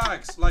 What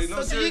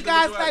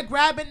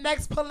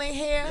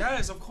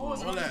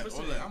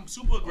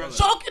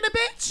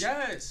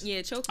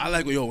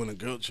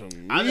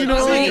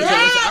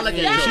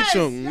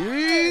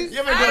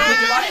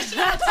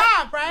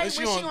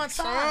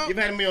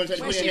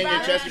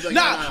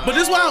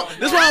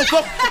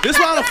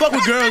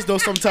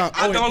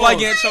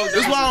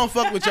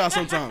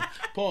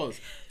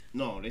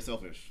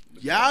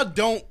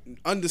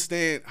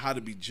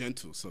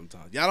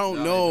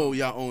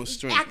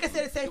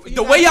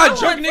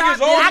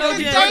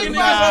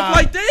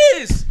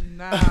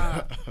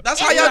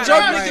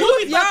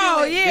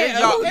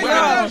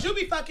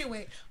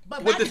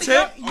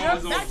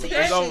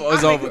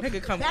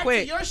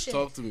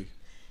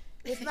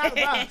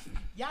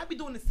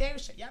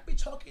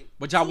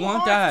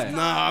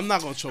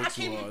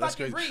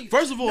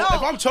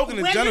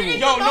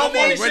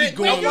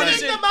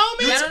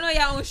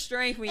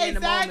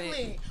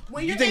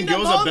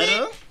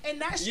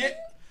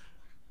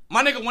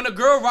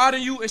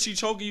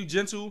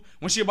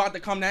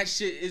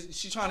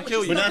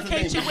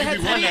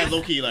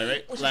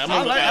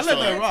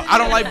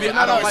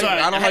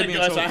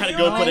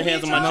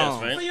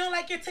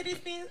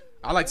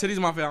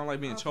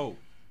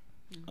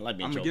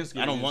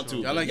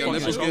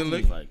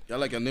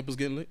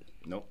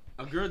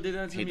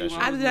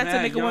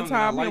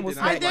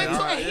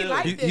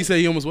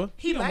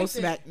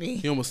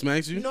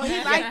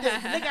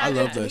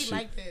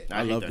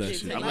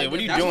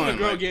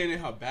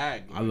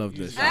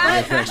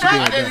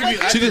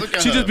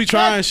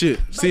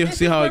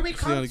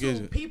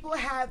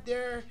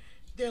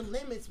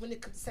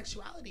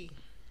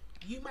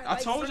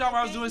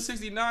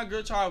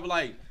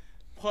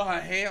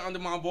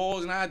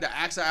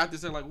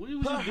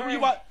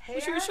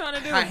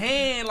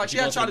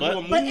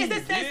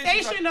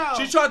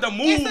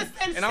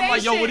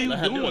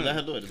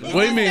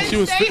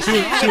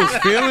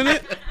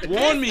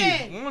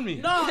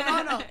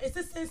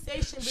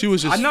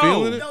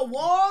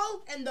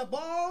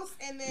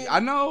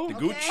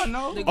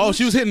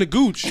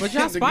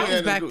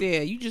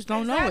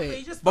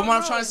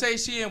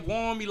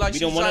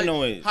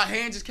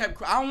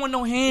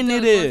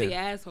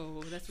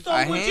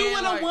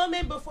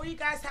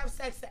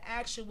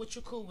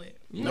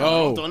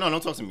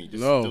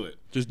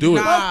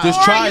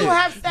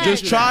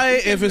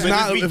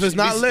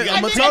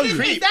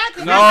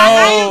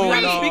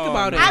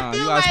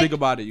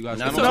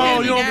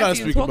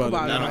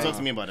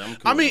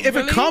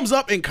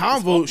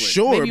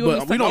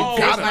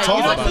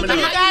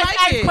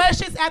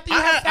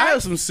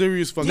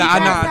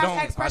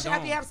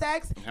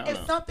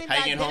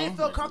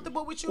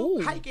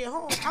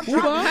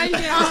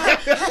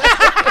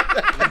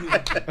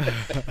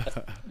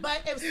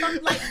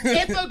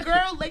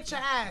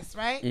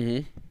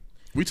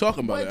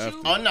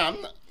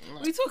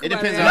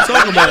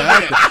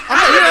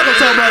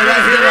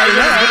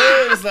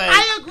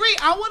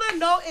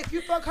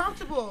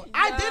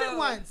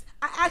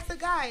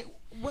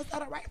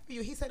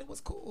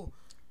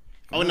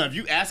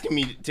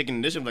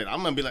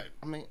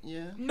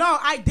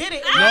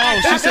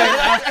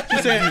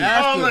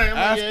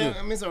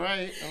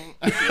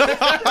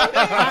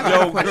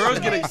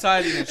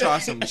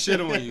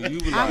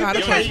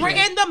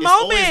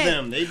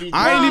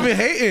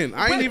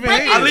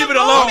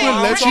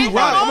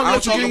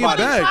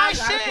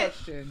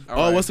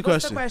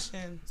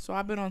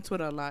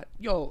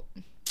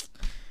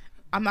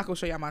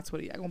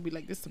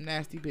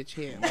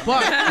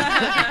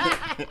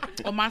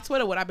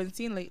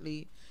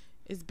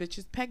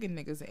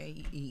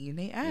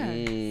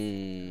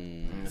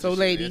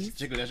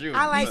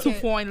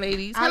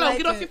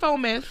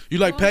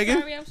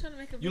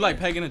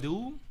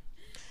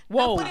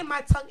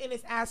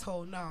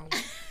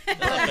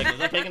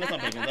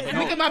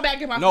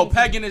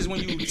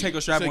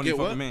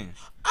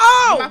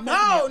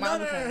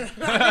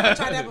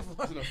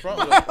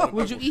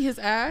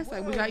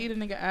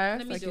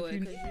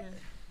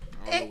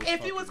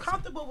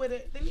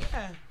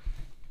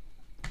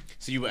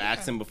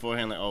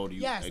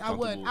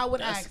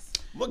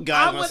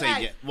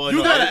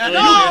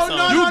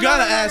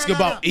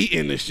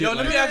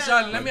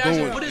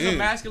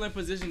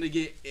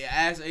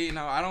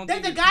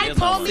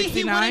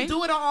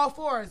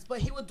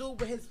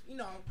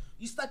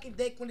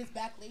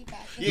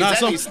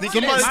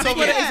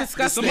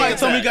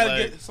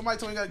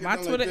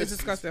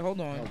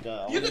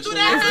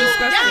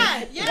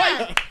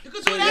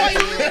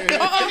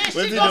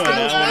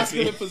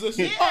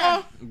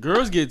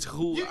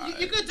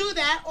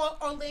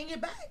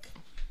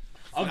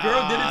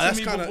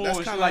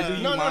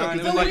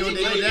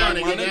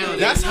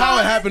That's how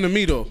it happened to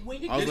me though.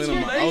 When you I was get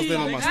laying your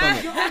on my legs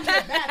stomach. You're on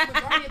your back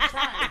majority of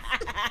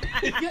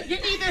times. You're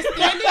either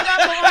standing up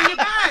or on your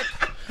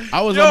back.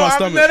 I was Yo, on my I'm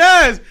stomach. dead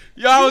ass.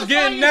 Yo, I You was was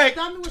getting on your neck.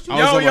 stomach when she I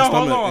was on my Yo, hold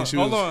stomach, on, and she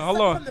hold was- on,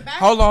 hold on, From the back?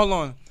 hold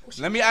on.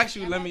 Let me ask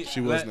you. Let me.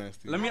 She was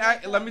nasty.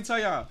 Let me tell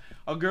y'all.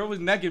 A girl was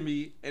necking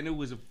me, and it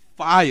was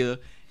fire.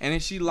 And then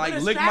she like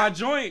With a licked strap? my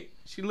joint.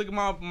 She looked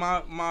at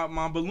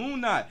my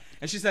balloon knot,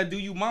 and she said, "Do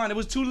you mind?" It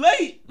was too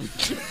late.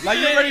 Like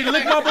you ready to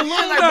lick my balloon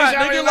knot,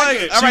 nigga? Like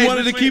she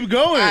wanted to keep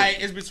going. All right,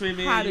 it's between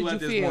me and you at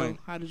this point.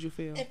 How did you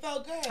feel? It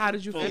felt good. How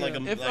did you feel? It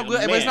felt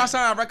good, but it's not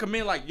something I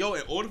recommend. Like, yo,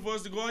 in order for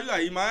us to go, you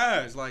gotta eat my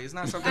ass. Like, it's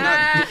not something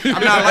that I'm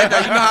not like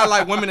that. You know how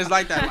like women is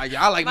like that. Like,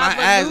 I like my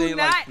ass. Ain't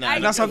like,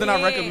 it's not something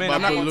I recommend.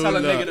 I'm not gonna tell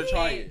a nigga to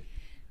try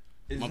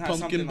it. My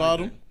pumpkin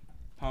bottom.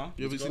 Huh?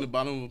 You ever seen the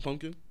bottom of a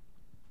pumpkin?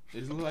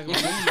 It look like a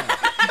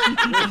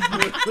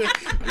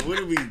What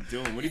are we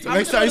doing? What are you talking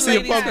Next time you see a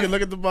ladies pumpkin, that-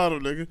 look at the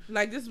bottom, nigga.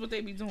 Like this is what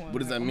they be doing. What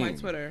does that on mean? My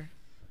Twitter.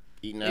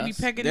 Eating They be ass?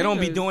 pecking They don't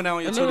be niggas. doing that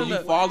on your And Twitter. look, You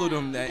look. follow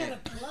them. That Got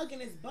a plug in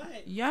his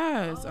butt.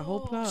 Yes, a whole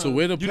plug. So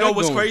where the you plug know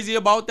what's going? crazy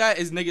about that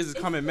is niggas is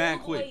coming mad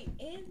quick.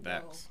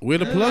 Facts. Where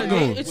the plug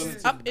going? It's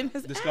just up in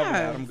his Discover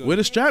that. ass. I'm good. Where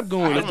the strap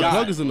going? If the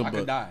plug is in the I could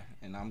butt. die,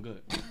 and I'm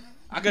good.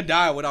 I could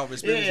die without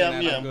experiencing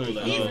that. Yeah, I'm I'm good.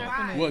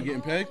 good. What,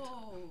 getting pegged?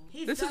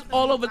 This is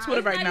all over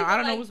Twitter right now. I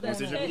don't know what's going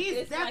on.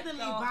 He's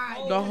definitely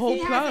vibing. The whole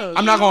plug.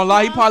 I'm not gonna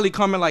lie. He probably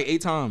coming like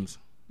 8 times.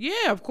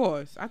 Yeah, of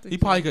course. I think He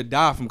probably could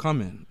die from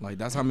coming. Like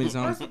that's how many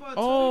times.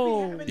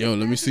 Oh. Yo,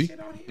 let me see.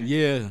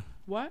 Yeah.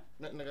 What?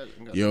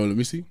 Yo, let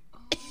me see.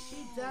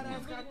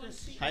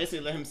 How you say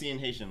let him see in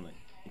Haitian, like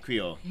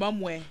Creole?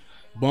 Bumway.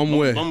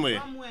 Bumwe.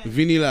 Bumwe.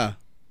 Vinila.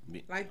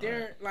 Like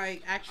they're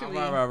like actually.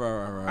 Right. All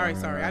right,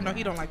 sorry. I know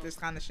he don't like this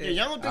kind of shit.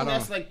 Yeah, y'all don't think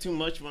that's like too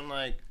much when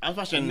like I was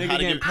watching Nigga How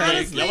to getting Get Paid.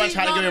 pegged. Y'all watch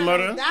How to Get Away with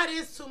Murder? That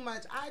is too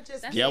much. I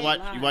just.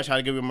 Yeah, you watch How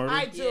to Get Away with Murder?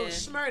 I do.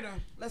 Schmurder.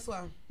 Let's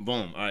go.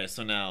 Boom. All right.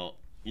 So now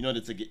you know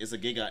it's a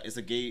gay guy. It's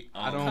a gay.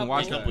 I don't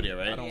watch couple that. there,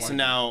 I right? don't So watch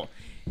now,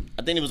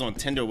 I think it was on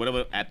Tinder, or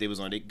whatever app they was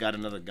on. They got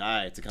another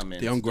guy to come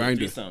in. They on to do Grindr.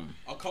 threesome.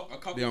 A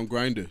couple. They on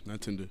Grindr, not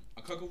Tinder.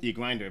 A couple. Yeah,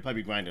 Grindr.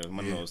 Probably Grindr.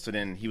 One of those. So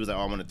then he was like,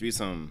 "Oh, I want a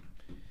threesome."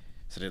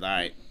 So they're like, all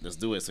right, let's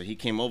do it. So he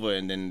came over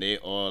and then they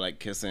all like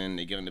kissing.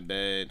 They get in the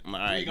bed. I'm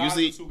like, all right.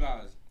 Usually, 2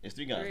 guys. it's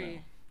 3 guys.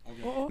 Now.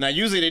 Okay. Now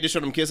usually they just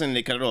showed them kissing and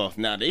they cut it off.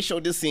 Now they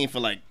showed this scene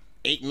for like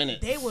 8 minutes.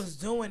 They was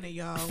doing it,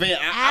 y'all. Fam,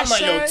 I'm like,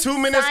 yo, 2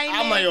 minutes.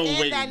 I'm like, yo,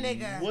 wait, that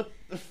nigga. what?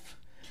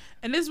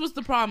 And this was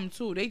the problem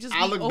too. They just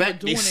I be look back.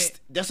 overdoing it.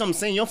 That's what I'm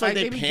saying. You don't feel like,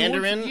 Like, they they be doing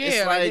pandering. too- It's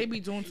yeah, like, like, they be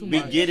doing too we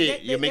much. get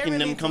it. You're They making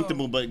really them do.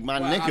 comfortable, but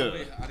my Well,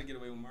 nigga, How to Get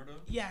Away with Murder?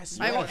 Yes.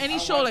 Like on yes. any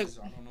show, like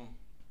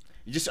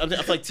you just I feel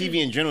like TV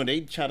in general.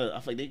 They try to. I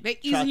feel like they try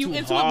easing you too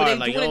into it, hard. but they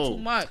like, doing yo, it too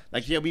much.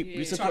 Like we They trying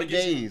to support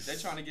get you. gays. They're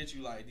trying to get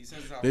you like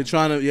desensitized. They're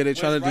trying to, they're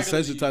trying to What's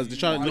regular desensitize. They're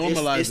trying to It's-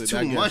 normalize it's it. too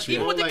I guess, much. yeah.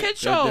 Even with the like, kid They're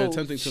shows.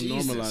 attempting to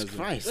Jesus normalize it.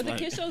 Christ, With the like-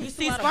 kid shows, You it's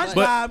see a lot of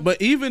butt. SpongeBob.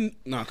 But even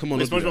come on, don't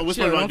do SpongeBob, that. what's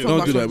Yeah, SpongeBob don't do?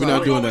 Don't do that. We're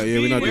not SpongeBob. doing that. Yeah,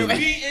 we're not doing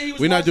that.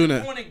 We're not doing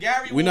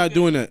that. We're not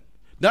doing that.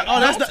 That,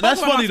 oh, Don't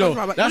that's talk funny about though.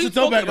 SpongeBob. What That's are a you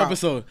throwback talking about?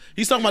 episode.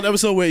 He's talking about the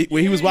episode where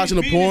he was watching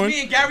the porn.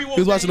 He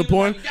was watching the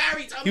porn.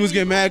 He was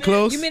getting mad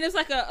close. You mean it's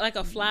like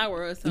a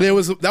flower or something? That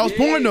was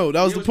porn though.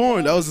 That was the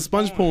porn. That was the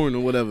sponge porn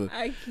or whatever.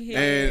 I can't.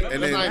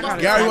 And then That's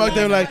Gary walked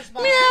in like,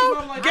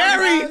 meow,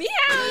 Gary.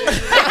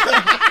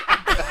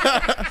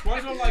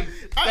 SpongeBob like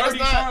 30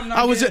 times.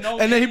 I was just,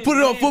 and then he put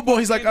it on football.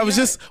 He's like, I was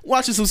just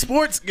watching some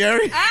sports,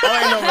 Gary. All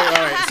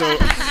right, so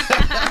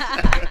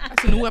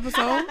That's a new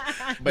episode.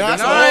 but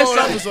That's that's old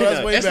episode.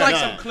 That's way It's like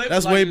back. some clips.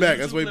 That's like way the back. YouTube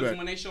That's way clips back.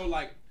 When they show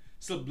like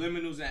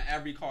subliminals in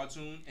every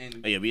cartoon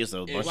and Oh, yeah, we used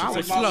to and watch Wow, SpongeBob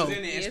it's slow. was in it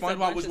and Yeah, it's a SpongeBob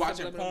bunch was of watching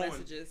subliminal porn.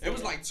 messages, It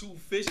was yeah. like 2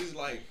 fishes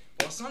like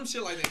or some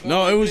shit like that.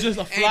 No, it was just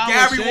a flower and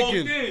Gary shaking. walked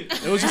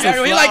in. It was just a Gary,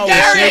 flower he like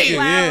Gary. shaking.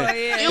 Flower, Yeah.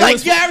 yeah. He It like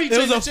was- Gary. It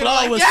was a shit flower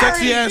like with Gary.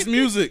 sexy ass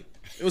music.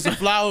 It was a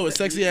flower with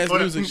sexy ass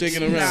music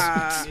shaking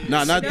around.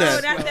 Nah, not No,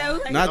 that. not that.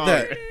 Like, Not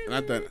that.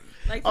 Not that.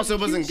 Like also it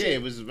some wasn't cute gay.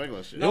 shit. It was just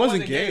regular shit. It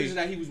wasn't gay. It was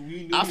that he was. We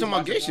knew I was he talking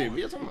about gay watching shit. porn. What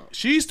you talking about?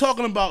 She's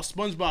talking about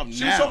SpongeBob now.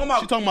 She was talking about.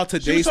 She's talking about She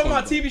today's was talking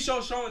about SpongeBob. TV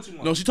shows showing too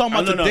much. No, she's talking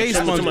about today's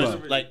trying to too much,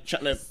 SpongeBob. like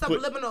trying to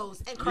put,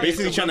 Subliminals and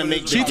basically trying to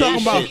make She the talking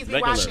gay about- shit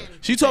regular.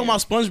 She talking about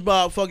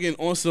SpongeBob fucking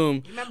on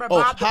some. remember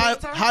Oh, Bob the hi,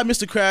 Painter? hi,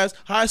 Mr. Krabs.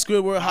 Hi,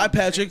 Squidward. Hi,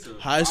 Patrick.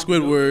 Hi,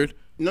 Squidward.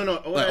 No.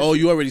 Like, oh,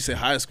 you already said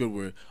hi,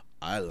 Squidward.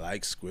 I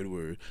like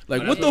Squidward.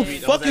 Like, Oh, what that's the what we-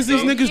 that fuck was is that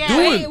these thing? niggas Yeah.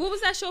 doing? Wait, what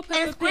was that show? Peppa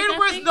And Pig, I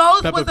Squidward's think?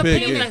 nose Peppa was a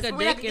Pig, penis. yeah. Like a We're not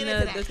dick gonna in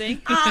get into the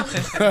thing.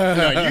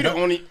 that. No, you the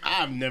only.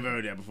 I've never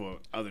heard that before,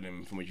 other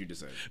than from what you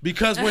just said.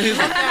 Because when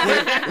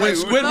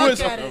Squidward's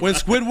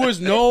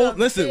nose,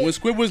 listen, when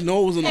Squidward's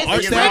nose was on the It's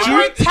art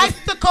Squidward statue,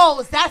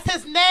 testicles. That's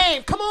his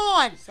name. Come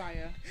on.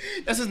 Saya.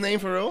 That's his name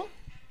for real.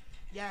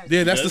 Yes.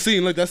 yeah, that's the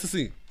scene. Look, that's the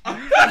scene.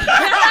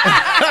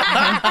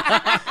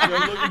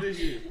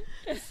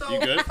 So, You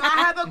good? so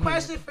I have a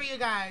question for you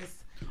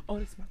guys. Oh,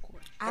 this is my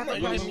cord. I have a What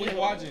question. you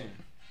watching?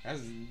 That's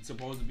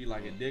supposed to be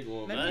like a dick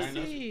or a Let vagina.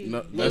 me see.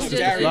 No, that's just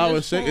Gary, the flower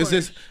just shake. It's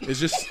just, it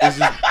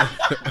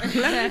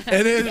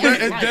is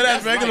dead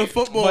as regular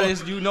football. But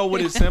it's, you know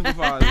what it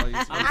simplifies. Like,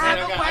 I have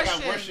a I got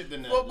question. worse shit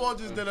than that. Football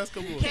just dead as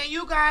come on. Can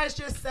you guys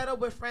just settle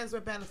with friends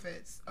with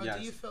benefits, or Yes.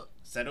 do you feel?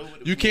 Settle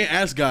with You can't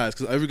ask guys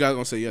because every guy's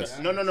gonna say yes.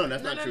 No, that's No,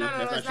 not no, true. no, no,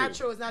 That's it's not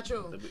true. It's not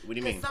true. What do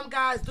you 'Cause mean? some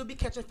guys do be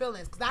catching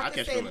feelings. Cause I I can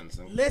catch say, feelings.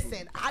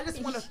 listen, I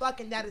just want to fuck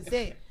and that is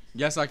it.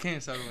 yes, I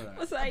can settle with that.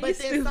 What's that? But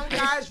then some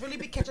guys really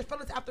be catching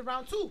feelings after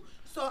round 2.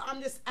 So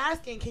I'm just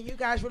asking, can you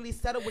guys really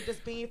settle with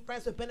just being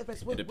friends with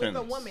benefits with a depends.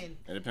 woman?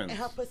 It depends. And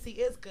her pussy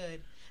is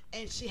good.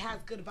 and she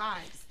has good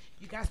vibes,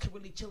 you guys can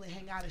really chill and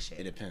hang out and shit.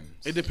 It depends.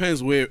 It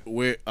depends where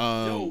where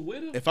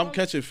the if I'm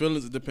catching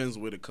feelings, it depends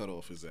where the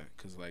cutoff is at.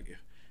 Cause like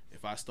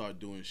if I start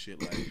doing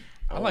shit like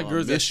I like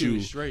girls that shoot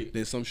it straight.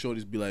 Then some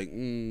shorties be like,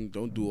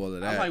 don't do all of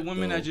that. I like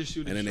women that just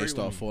shoot it and then they straight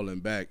start with me. falling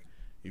back.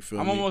 You feel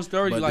I'm me? almost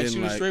 30, But like then,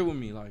 shooting straight with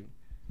me, like.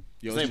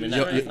 Yo, Same, it's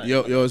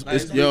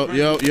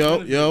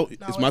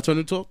my turn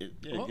to talk.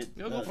 Yo,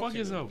 go fuck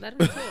yourself. Let him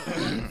talk. Let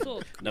him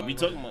talk. No, we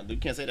talking about. You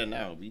can't say that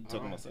now. We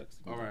talking about sex.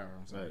 All right,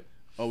 I'm sorry.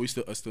 Oh, we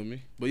still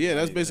me. But yeah,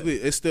 that's basically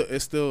it's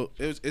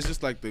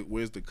just like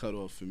where's the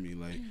cutoff for me,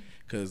 like,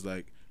 cause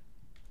like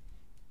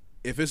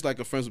if it's like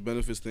a friends with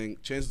benefits thing,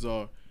 chances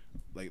are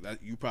like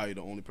that you probably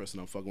the only person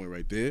I'm fucking with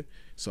right there.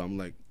 So I'm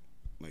like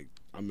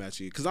I'm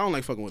matching it, cause I don't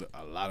like fucking with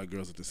a lot of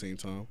girls at the same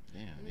time.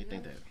 Yeah, they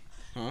think that.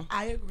 Huh?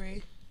 I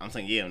agree. I'm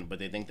saying yeah, but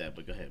they think that.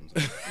 But go ahead.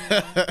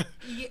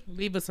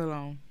 Leave us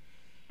alone.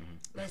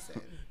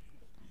 Listen.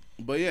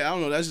 But yeah, I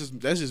don't know. That's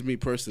just me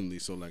personally.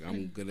 So like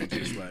I'm gonna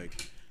just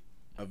like.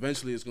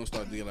 Eventually, it's gonna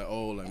start thinking like,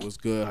 oh, like what's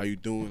good? How you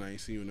doing? I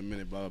ain't seen you in a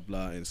minute. Blah blah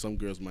blah. And some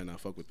girls might not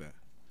fuck with that.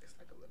 It's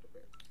like a little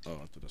bit. Oh,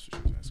 I thought that's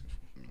what she was asking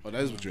for. Oh,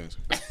 that is what you're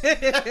asking.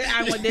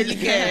 I want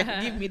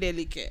delicate. Give me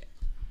delicate.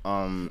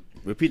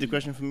 Repeat the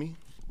question for me.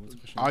 What's the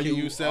question? Are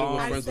you settled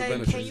with friends with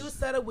benefits? Can you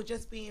settle with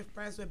just being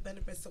friends with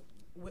benefits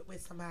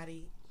with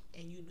somebody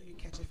and you know you're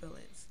catching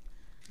feelings?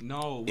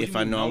 No. If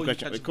I know I'm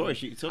catching, of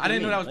course. I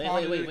didn't know that was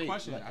part of the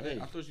question. I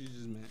thought you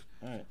just meant.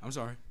 All right. I'm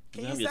sorry.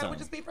 Can you settle with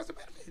just being friends with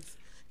benefits?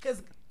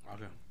 Because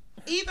okay.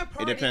 Either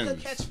party could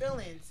catch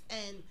feelings,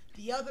 and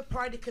the other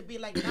party could be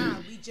like, "Nah,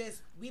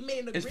 we made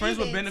an agreement." Is friends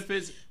with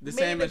benefits the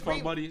same as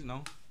fuck buddies?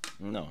 No.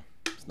 No,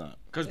 it's not.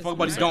 Because fuck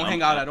buddies don't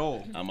hang out at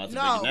all. I'm about to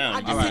No, break it down.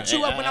 I just hit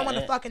you up when I want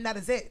to fuck, and that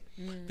is it.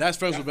 That's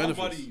friends with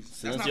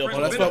benefits. That's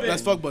not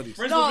that's fuck buddies.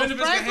 Friends with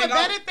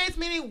benefits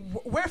meaning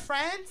we're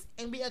friends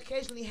and we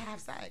occasionally have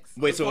sex.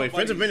 Wait, so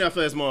friends with benefits, I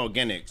feel it's more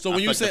organic. So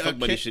when you say fuck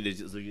buddy shit is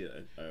just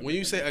when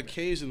you say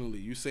occasionally,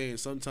 you saying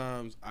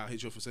sometimes I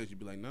hit you up for sex, you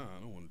be like, nah, I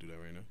don't want to do that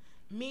right now.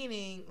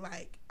 Meaning,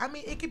 like, I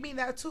mean, it could mean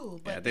that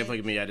too. But yeah, I think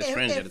it mean just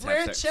friends if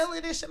we're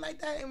chilling and shit like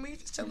that, and we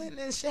just chilling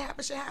and shit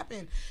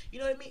happen. You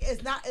know what I mean?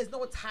 It's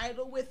no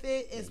title with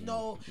it. It's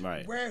no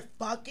we're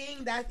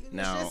fucking. That it's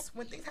just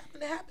when things happen,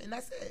 they happen.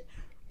 That's it.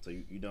 So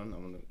you done?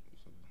 I'm gonna.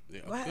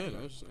 Yeah, I'm good.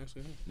 I was just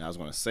asking him. Now I was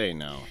gonna say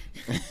now,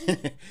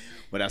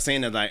 but I'm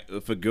saying that like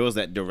for girls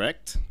that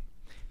direct,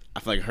 I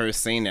feel like her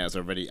saying that is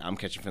already I'm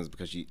catching feelings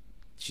because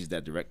she's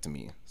that direct to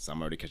me, so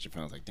I'm already catching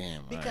feelings. Like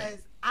damn. Because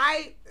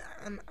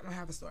I'm gonna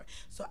have a story.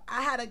 So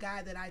I had a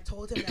guy that I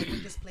told him that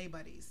we're just play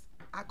buddies.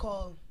 I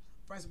call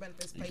friends with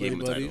benefits play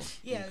buddies.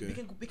 Yeah, okay.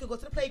 we can go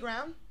to the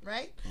playground,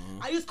 right?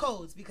 I use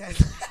codes because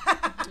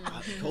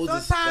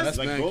sometimes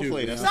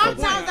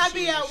I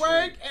be at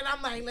work and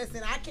I'm like,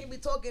 listen, I can't be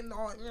talking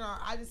on,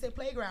 I just say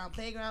playground,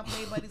 play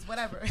buddies,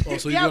 whatever. Oh,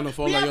 so you're on the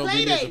phone like, yo,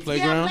 meet me at the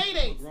playground?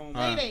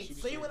 Play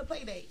dates. So you want to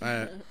play date?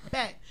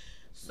 Bet.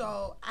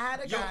 So I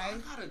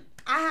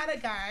had a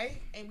guy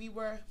and we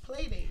were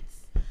play dates.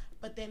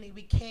 But then it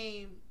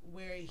became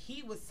where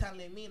he was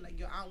telling me like,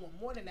 yo, I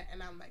want more than that,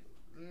 and I'm like,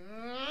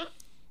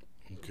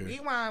 okay.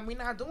 Rewind. We're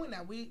not doing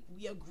that. We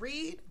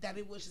agreed that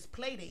it was just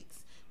play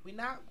dates. We're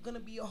not gonna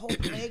be a whole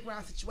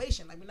playground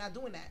situation. Like we're not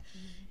doing that.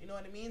 You know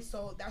what I mean?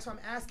 So that's what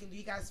I'm asking. Do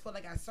you guys feel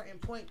like at a certain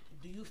point,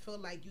 do you feel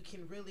like you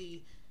can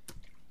really?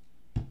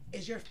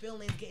 Is your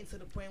feelings getting to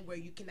the point where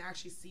you can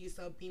actually see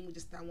yourself being with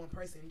just that one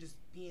person, just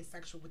being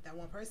sexual with that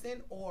one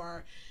person,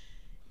 or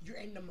you're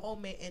in the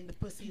moment and the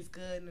pussy is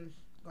good and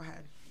go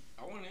ahead.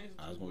 I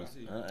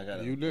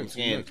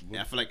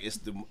feel like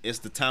it's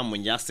the time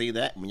when y'all say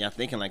that, when y'all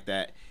thinking like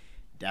that,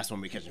 that's when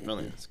we're catching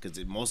feelings.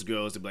 Because most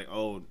girls, they're like,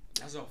 oh,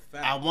 that's a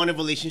fact. I want a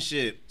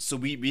relationship, so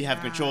we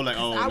have control. Like,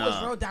 oh, I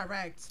was real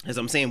direct. As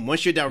I'm saying,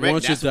 once you're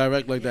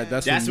direct like that,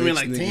 that's when we're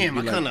like, damn,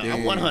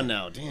 I want her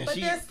now. Damn, but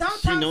then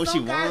sometimes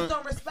some guys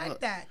don't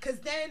respect that, because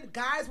then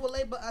guys will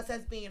label us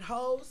as being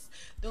hoes.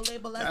 They'll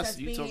label us as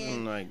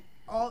being like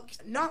all.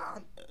 No,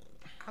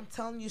 I'm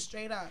telling you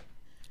straight up.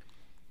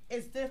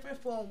 It's different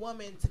for a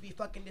woman to be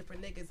fucking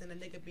different niggas than a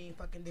nigga being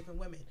fucking different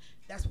women.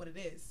 That's what it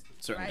is.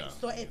 Right?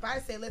 So if I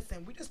say,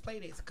 listen, we just play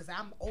this because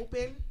I'm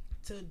open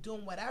to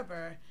doing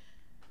whatever,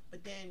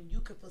 but then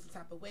you could feel some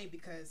type of way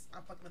because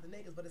I'm fucking other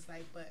niggas, but it's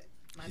like, but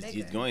my nigga.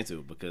 He's going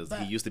to because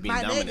he used to be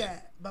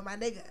dominant. But my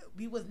nigga,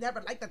 we was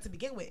never like that to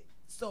begin with.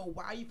 So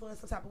why are you feeling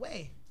some type of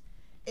way?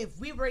 If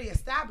we've already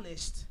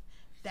established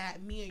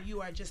that me and you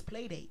are just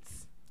play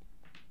dates.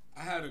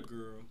 I had a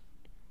girl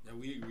that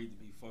we agreed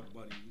to be fuck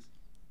buddies.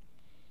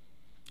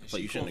 But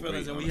you shouldn't agree.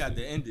 And we had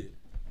to end it.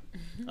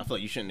 I feel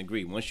like you shouldn't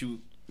agree. Once you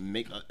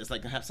it's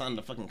like have signed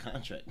the fucking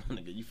contract,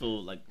 nigga. You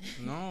feel like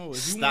no.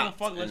 If you want to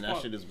fuck, let's and fuck.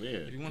 That shit is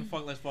weird. If you want to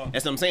fuck, let's fuck.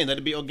 That's what I'm saying. Let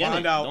it be organic.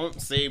 Find out.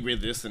 Don't say we're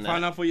this and that.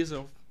 Find out for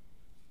yourself.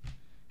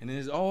 And then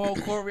it's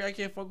Corey, I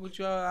can't fuck with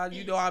you.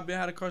 You know I've been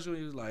had a crush on you.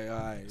 He was like, all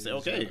right. Say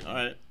okay, all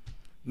right.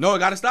 No, it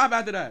gotta stop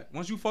after that.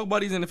 Once you fuck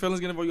buddies and the feelings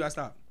get involved, you gotta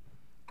stop.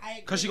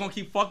 Cause she gonna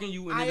keep fucking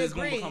you and then it's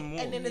gonna become more.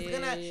 And then it's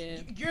gonna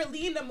you're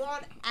leading them on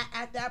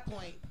at that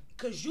point.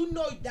 Cause you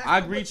know that's I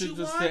not agree what to you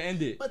just want, to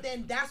end it. but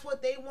then that's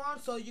what they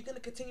want, so you're gonna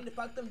continue to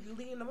fuck them, you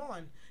leading them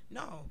on.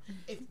 No,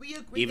 if we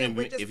agree Even that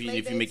we're just if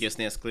slave you make babes- your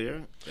stance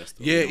clear, that's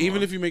still Yeah, wrong.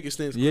 even if you make your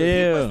stance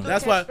clear. Yeah.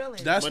 That's why.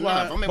 That's But why.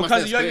 nah, if I make my Because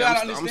stance you clear, gotta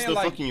I'm understand, still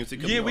like, fucking you. So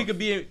cut yeah, me we off. could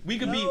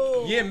be,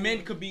 No. yeah,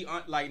 men could be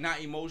like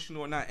not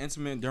emotional or not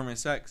intimate during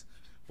sex,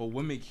 but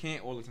women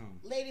can't all the time.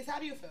 Ladies, how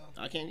do you feel?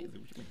 I can't either.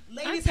 What you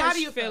mean? Ladies, how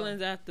do you feel?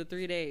 feelings after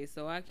 3 days,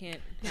 so I can't.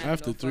 have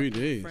After no 3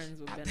 fucking days, friends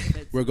with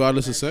benefits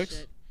regardless and of all that sex,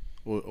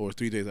 shit. or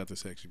 3 days after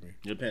sex, you mean?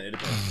 It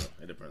depends.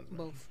 It depends. Man.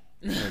 Both.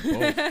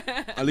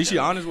 At least she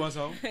honest with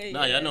herself.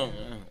 Nah, yeah, I know.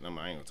 No,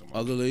 I ain't gonna talk about.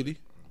 Other lady,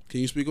 can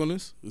you speak on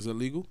this? Is that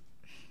legal?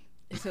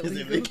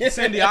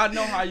 Cindy, I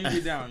know how you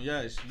get down.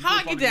 Yes. You How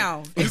I can get fuck-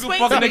 down? You Explain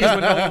can fuck to me. niggas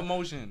with no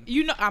emotion.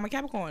 You know, I'm a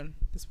Capricorn.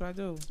 That's what I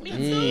do. Me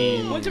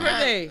too. When's your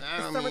birthday?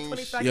 December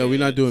 22nd. Yeah, we're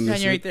not doing this.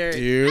 January 3rd.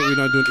 Here, we're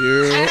not doing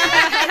here.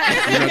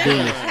 We're not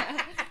doing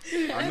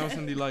this. I know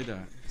Cindy like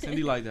that.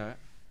 Cindy like that.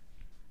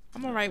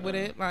 I'm alright with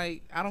it.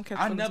 Like I don't catch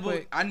feelings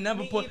quick. I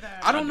never Me put. either.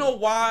 I don't know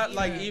why. Me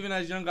Like either. even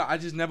as younger, I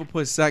just never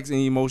put sex and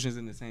emotions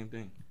in the same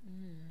thing.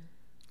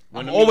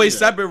 Well, I'm no, always me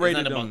neither. separated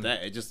It's not them. about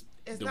that. It's just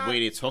It's the not-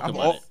 way they talk I'm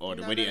about all- it or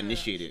the No, way they no, no.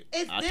 initiate it.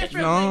 It's I catch different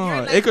when No,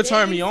 you're, like, it could turn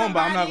dating me on, but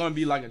I'm not somebody. gonna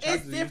be like It's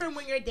attracted to you. different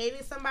when you're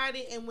dating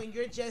somebody and when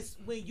you're just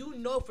when you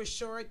know for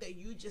sure that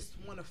you just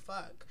want to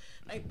fuck.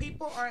 Like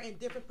people are in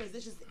different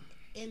positions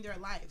in their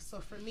life. So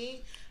for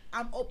me,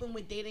 I'm open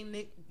with dating,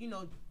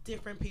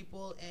 different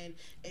people, and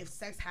if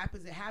sex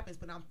happens, it happens.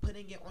 But I'm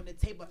putting it on the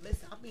table.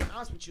 Listen, I'm being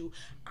honest with you.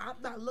 I'm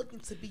not looking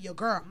to be your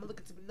girl. I'm not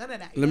looking to be none of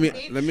that. You Let know me what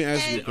I mean? let me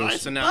ask you a And- All right, so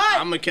question. now But-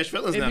 I'm gonna catch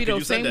feelings It now be because you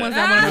those said same that. ones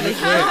I want to Wait,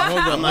 hold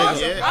on. I'm like,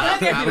 hold on. yeah. I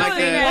like I like Well,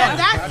 that.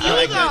 that's you I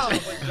like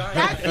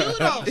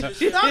though.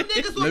 That's you though. Some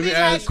niggas will Let me be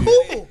like, ask you.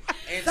 cool.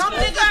 Some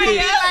niggas will be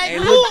like,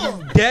 And look cool.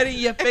 you dead in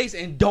your face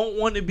and don't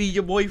want to be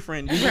your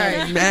boyfriend. You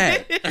right.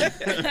 Mad.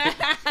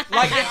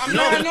 Like I'm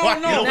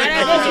no.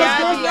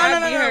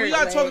 We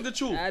gotta talk the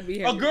truth.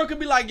 A girl could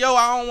be like, yo,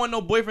 I don't want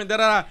no boyfriend. Da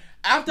da da.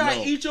 After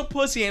I eat your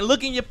pussy and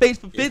look in your face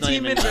for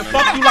 15 minutes and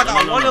fuck you like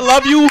I want to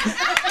love you,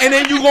 and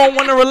then you gonna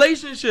want a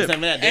relationship,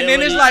 and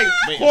then it's like,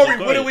 Corey,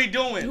 what are we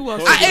doing?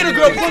 I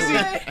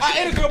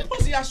ate a girl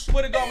pussy. I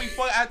swear to God, we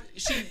fuck.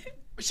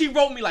 She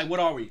wrote me like, what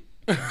are we?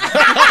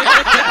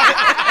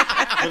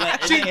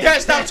 She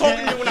can't stop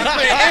talking to me when I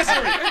couldn't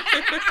answer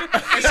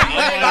it. And she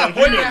got a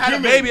boyfriend, had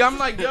a baby. I'm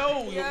like,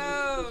 yo,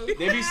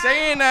 they be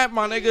saying that,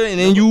 my nigga, and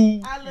then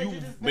you.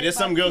 But there's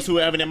some girls who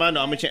are having their mind.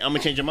 No, I'm gonna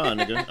change your mind,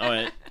 nigga. All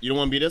right, you don't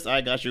want to be this?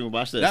 I got you.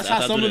 Watch this. That's how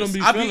After I some do of them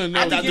this. be feeling.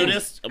 After I though. do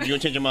this, you gonna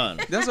change your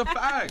mind. That's a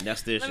fact.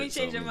 That's their shit. Let me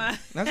change your mind.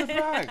 That's a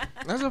fact.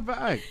 That's a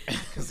fact.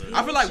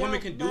 I feel like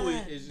women can do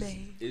it.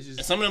 It's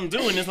just. Some of them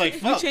do, and it's like, You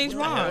fuck. change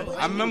mine.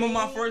 I remember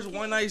my first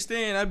one night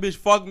stand. That bitch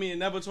fucked me and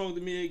never talked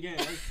to me again.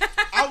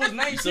 I was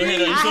 19. still had-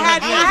 you I still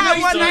had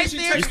had one DMs. night You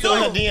stand still too.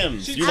 had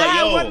DMs. She- You I like,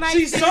 had yo. one night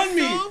She stand sunned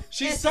me. too.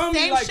 She It's sunned the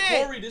me same like,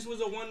 shit. Corey, this was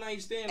a one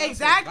night stand. I said,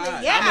 Exactly,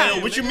 "God, yeah. I'm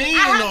Man, what you nigga." mean, I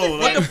had though?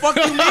 What the fuck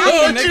you mean,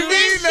 What nigga? you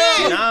mean,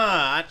 shit?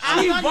 Nah,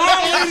 She I'm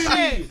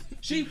violated me.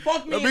 She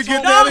fucked me. Let me and get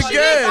told that me, No, she like,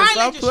 again. didn't Stop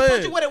violate you. She told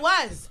playing. you what it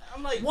was.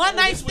 I'm like, One oh,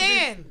 night this was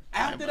stand.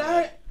 After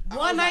that,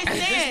 One night like, is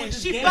this what stand.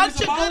 this She game fucked is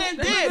you about? good and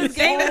did. This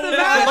game is I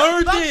about.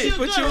 learned Fucked it. you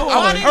good. I One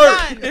was and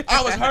hurt. done.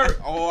 I was hurt.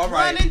 Oh, all One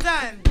right. and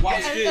done. Watch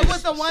And this. it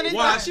was the one and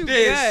Watch done.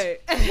 this.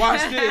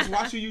 Watch this.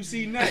 Watch who you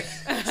see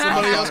next.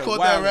 Somebody else caught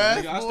that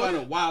wrath. I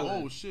started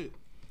wilding. Oh shit.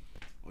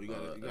 Oh, you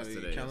got That's a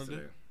today.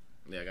 calendar.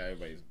 Yeah, I got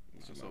everybody's.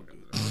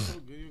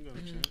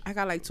 I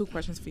got like 2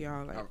 questions for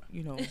y'all,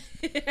 like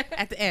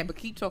at the end, but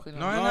keep talking. No,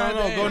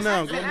 go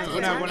now. Go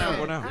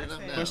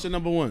now. Question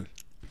number 1.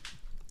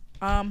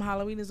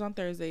 Halloween is on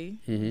Thursday,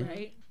 Mhm.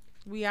 right?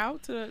 We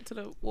out to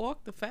the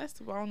walk, the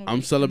festival. I don't know. I'm in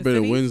the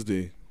celebrating city?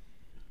 Wednesday.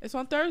 It's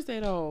on Thursday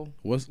though.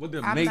 What's What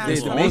the I'm Macy's? not The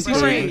celebrating.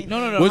 Macy's Parade. shit? No.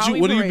 What you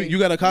Halloween what do you parade. you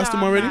got a costume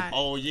No, I'm already? not.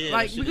 Oh yeah.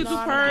 Like that we shit could do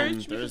is purge. on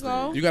We could Thursday.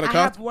 go. You got a I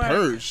have costume? work.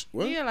 Purge.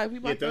 What? Yeah, like we Yeah,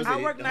 about to. Thursday. I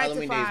work 9 to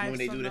Halloween days 5, when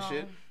they so do this no.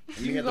 shit.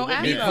 You can have go to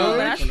after. They But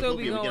I purge? still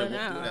be We gotta going go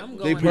out. do that. I'm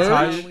They going purge?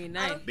 Halloween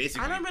night.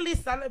 Basically. I don't really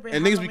celebrate.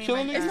 And niggas be Halloween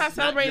killing like niggas? It's that. not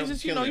celebrating. Not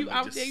Just you killing,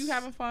 out just- there, you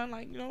having fun,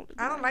 like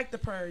I don't like the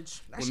purge.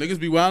 That When shit- niggas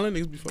be wilding,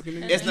 niggas be fucking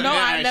niggas. It's not, No,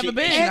 I've she- never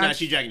been. She's I- not.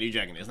 She dragging. You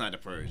dragging. It's not the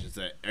purge. It's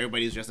that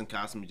everybody's dressed in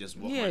costume and just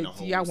walk Yeah, around the do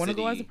whole y'all want to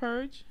city. go as a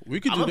purge? We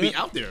could I'm do gonna that. be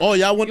out there. Oh,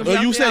 y'all want? You Oh,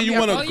 be you out say there? you I'll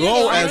want be to out-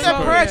 go Oh, yeah, as the a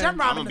purge. purge? I'm I'm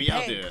robbing gonna the be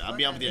out bank. there. I'll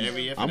be out there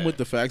every year. for I'm that. with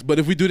the facts, but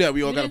if we do that,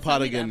 we all You got to didn't pot tell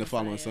me again that the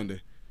following before.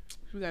 Sunday.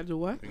 We gotta do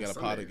what? We got to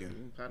pot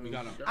again.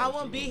 I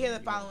won't be here the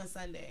following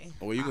Sunday.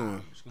 Oh, where you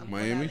going? I'm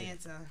Miami? going to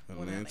Atlanta. I'm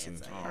going to Atlanta.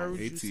 Atlanta. Heard what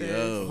you said.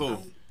 ATL. Who?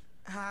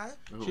 Huh?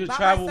 She a By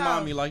travel myself.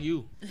 mommy like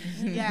you.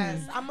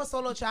 Yes, I'm a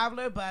solo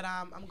traveler, but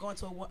I'm going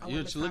to a Yeah,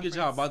 women's look at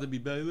y'all conference. about to be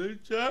back.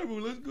 Let's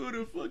travel. Let's go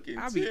to fucking.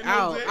 I'll be San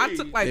out. Jose. I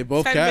took They like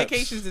both 10 caps.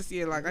 vacations this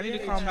year. Like I need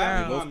to calm They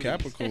down. both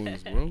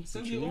Capricorns, bro.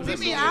 Cindy, What you over mean?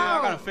 me there.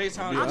 out. I got a FaceTime.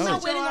 I'm I'm Yeah.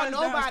 not waiting on Your ass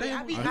nobody. downstairs.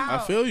 I be I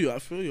out. feel you. I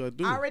feel you. I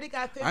do. I already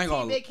got I 15 ain't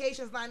gonna-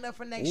 vacations lined up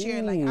for next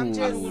year. Like I'm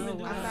just, Ooh. I'm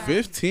not.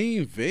 15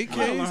 I don't know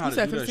vacations? how to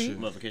said do that 15? shit.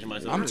 Motherfucker,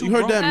 myself. I'm too You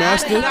heard that, broke.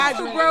 master? I got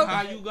you, bro.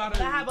 How you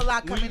gotta? I have a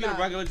lot When you coming get a up.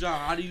 regular job,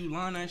 how do you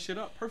line that shit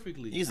up perfectly?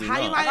 quickly.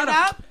 How you line it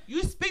up?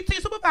 You speak to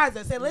your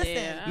supervisor. Say,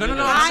 listen. No.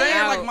 I'm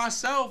saying like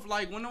myself.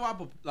 Like when do I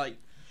like?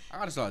 I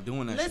gotta start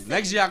doing that shit.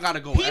 Next year I gotta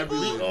go every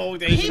week. Oh,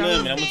 People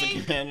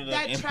think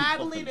that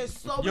traveling is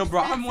so Yo, bro,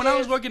 expensive. when I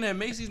was working at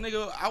Macy's,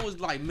 nigga, I was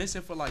like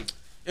missing for like.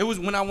 It was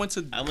when I went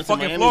to to fucking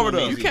Miami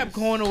Florida. You kept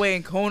going away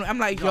and going. I'm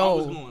like, I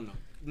was going,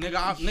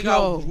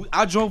 Yo.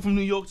 I drove from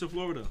New York to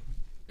Florida.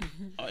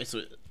 All right,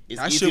 so it's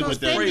That easy shit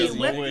with was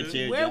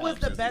crazy. Where was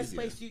the best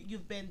place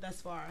you've been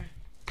thus far?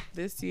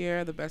 This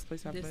year, the best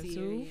place I've been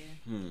to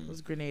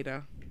was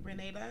Grenada.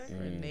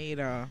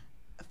 Grenada?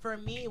 For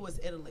me, it was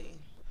Italy.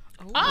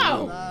 I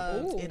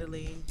loved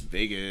Italy.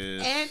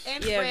 Vegas.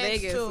 And Yeah, France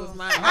Vegas too. was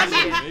my I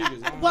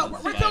mean,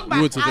 we're talking about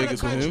You went to out of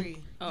Vegas with country.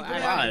 him? Oh, Why?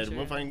 I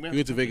What fucking You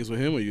went to Vegas with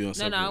him or you on No, I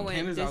separate? went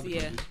Canada's this out the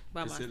year country.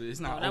 by myself. It's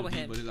not that OD, was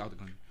him. but it's out the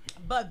country.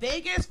 But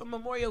Vegas for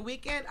Memorial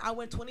Weekend, I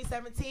went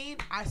 2017.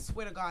 I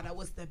swear to God, that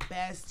was the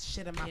best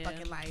shit of my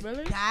fucking life.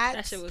 Really? That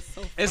That shit was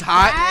so It's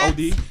fun. hot,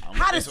 OD.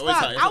 Hot as It's always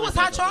fuck. hot. It's I always was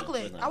hot hot out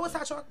there. chocolate. I was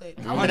hot chocolate.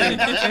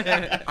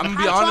 I'm gonna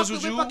be honest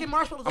with you. I'm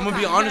gonna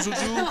be honest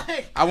with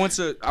you. I went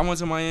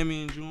to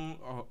Miami in June.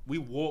 We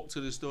walked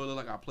to the store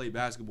like I played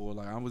basketball.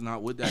 Like I was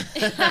not with that.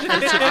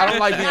 I don't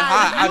like being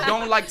hot. I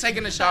don't like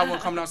taking a shower and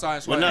coming outside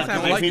and Well, sweating. no,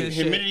 I don't like this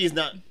shit. humidity is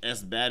not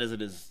as bad as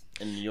it is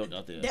in New York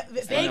out there.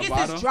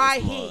 Vegas is dry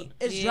heat.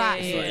 It's dry.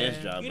 It's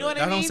dry. You know what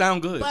I That mean? don't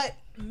sound good. But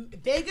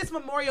Vegas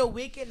Memorial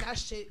Weekend, that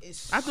shit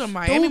is I thought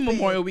Miami stupid.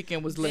 Memorial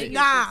Weekend was lit.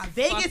 Nah,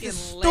 Vegas fucking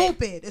is lit.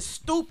 stupid. It's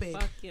stupid.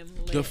 Fucking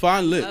lit.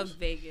 Define lit. Love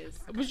Vegas.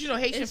 But you know,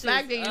 Haitian It's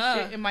Flag just, Day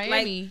and shit in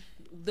Miami. Like,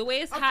 the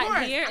way it's Of hot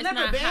course. here, I've it's never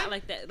not been, hot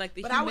like that. Like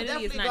the but I would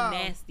humidity is definitely not go.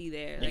 nasty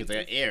there. Niggas Like,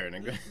 got air,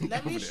 nigga.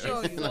 Let me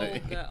show you. so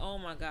good. Oh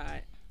my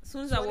god. As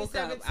soon as I woke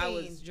up, I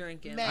was 2017,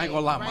 drinking. May. I ain't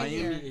gonna lie, Right Miami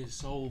here. is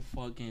so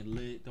fucking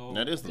lit, though.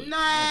 That is lit.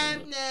 Nah.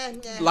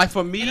 Like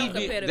for me, don't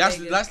compare to that's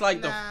Vegas.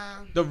 like Nah.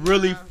 the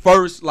really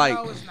first like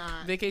No, it's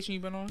not. Vacation you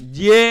been on?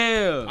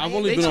 yeah. I've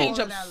only They been change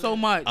on. up so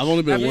much. I've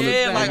only been on one.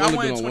 Yeah, like I've I only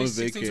went been in on one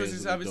 2016, vacation.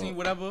 2017,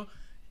 whatever.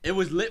 It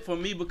was lit for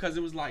me because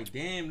it was like,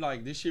 damn,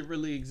 like this shit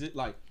really exists.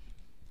 Like,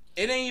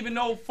 it ain't even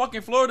no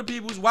fucking Florida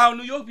people. It's wild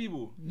New York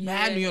people.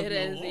 Mad New York. It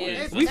is,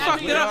 yeah. We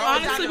fucked it up.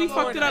 Honestly, we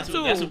fucked it up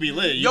too. That's what be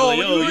lit. Yo, Like,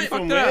 you you ain't from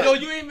fucked where? up. Yo,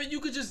 you ain't. You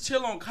could just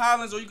chill on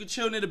Collins or you could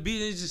chill near the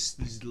beach.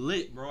 It's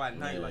lit, bro. At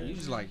night, like you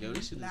just like, yo,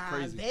 this shit is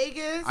crazy.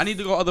 Vegas. I need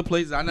to go other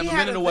places. I never had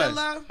been in a the West.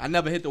 villa. I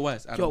never hit the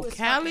West. at Yo, all.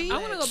 Cali. I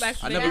want to go back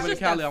to I Vegas. never been to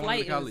Just Cali. that I wanna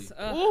go to flight Cali. is,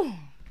 Ooh.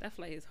 that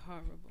flight is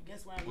horrible.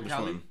 Guess where I Which went?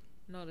 Cali. one?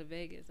 No, to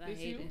Vegas. I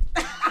hate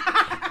it.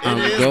 I'm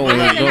is. going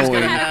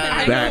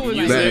I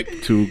back know.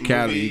 to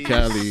Cali.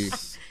 Cali.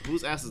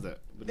 Whose ass is that?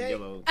 With the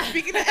yellow.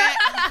 Speaking of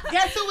that,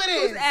 guess who it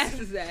is? Whose ass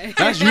is that?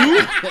 That's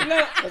you?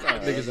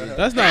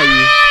 That's not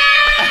you.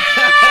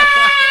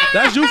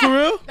 That's you for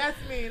real? That's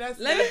me. That's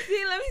Let me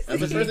see.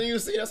 That's the first thing you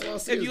see. That's all I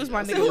see. If you was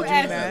my So nigga, who would you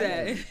ass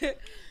mad? is that?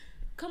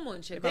 Come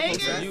on, chick.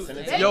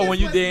 Vegas. Yo, when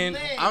you was then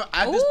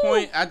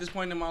lit. at this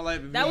point in my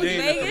life, if That you was then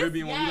in the Vegas?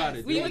 Caribbean when you got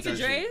it. We went to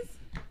Dre's?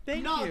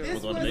 Thank No, you. this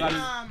Was was on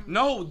Vegas?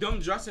 No, them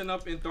dressing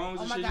up in thongs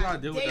Oh and my shit. You gotta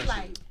God, deal with that shit.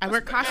 daylight. I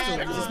wear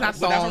costumes. It's not But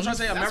that's what I'm trying to thongs.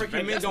 say.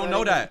 American men don't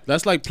know that.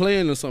 That's like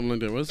playing or something like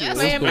that. What's That's what's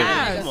playing going on?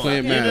 mass.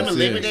 Playing You remember mass.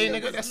 Labor Yeah. Day,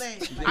 nigga? That's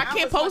I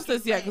can't post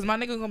this yet because my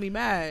nigga gonna be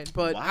mad.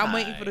 But I'm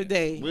waiting for the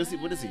day. What is he?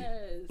 What is he?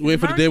 Waiting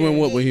for the day when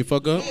what? When he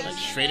fuck up?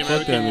 Straight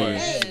Fuck that American.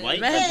 nigga. White.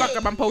 Let him fuck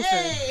up. I'm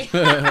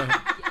posting.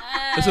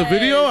 It's a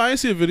video. I ain't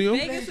see a video.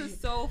 Vegas is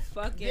so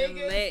fucking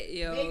lit,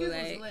 yo. Vegas was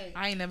Like, lit.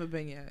 I ain't never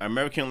been yet.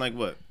 American like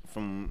what?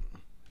 From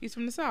He's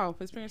from the South.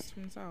 His parents is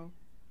from the South.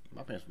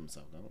 my parents from the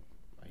South. Though.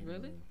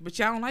 really? But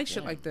y'all don't like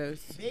shit like this.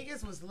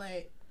 Vegas was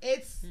lit.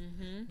 It's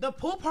the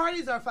pool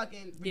parties are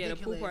fucking ridiculous. Yeah, the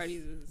pool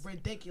parties is.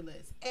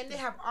 ridiculous, and they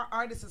have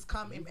artists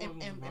come and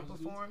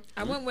perform.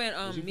 I went when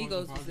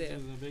Migos was there.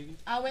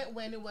 I went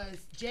when it was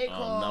J. Cole,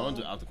 No, I want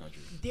to do out the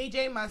country.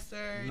 DJ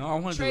Mustard, No, I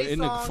wanna do it Trey in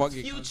the Songz,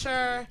 fucking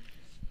Future.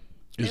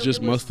 It's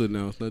just mustard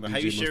now. It's not But how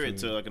DJ you share it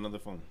mustard. to like another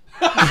phone?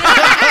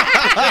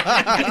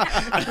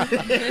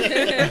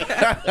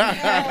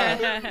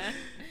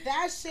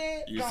 That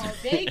shit, You bro.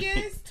 see-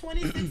 Vegas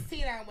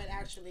 2016, I went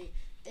actually.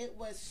 It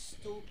was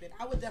stupid.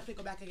 I would definitely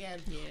go back again.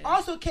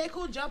 Also, K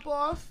Cool Jump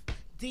Off.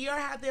 DR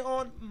had their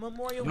own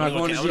memorial. I'm not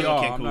going to Okay, DR.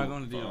 okay, I'm cool. not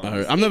going to DR. I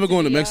heard. I'm never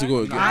going to Mexico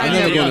again. I'm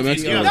never going to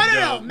Mexico. No,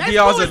 no. DR's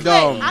Mexico a was lit.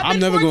 dumb. I've I'm been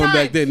never 4 going back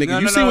times. there, nigga. No,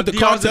 You no, see no, what the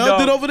DR's a cartel dub.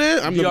 did over there?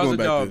 I'm never DR's going a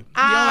back dub. there.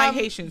 You don't like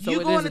Haitians, so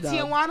You it going is to a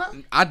dub.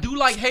 Tijuana? I do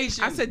like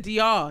Haitian. I said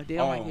DR. They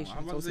don't like Oh, Haitians,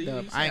 I'm so about it's to a say,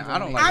 dub. you I ain't I going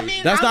don't to like I it.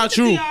 mean, That's I not went to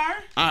true. DR.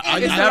 I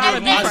It's never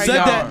been I right said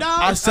now. that. No.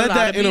 I said It's a lot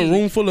that of in a beef.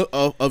 room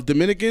full of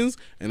Dominicans,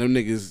 and them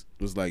niggas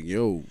was like,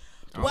 "Yo."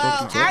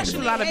 Well,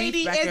 actually, A lot of beef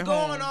Haiti back is at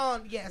going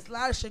home. on. Yes, a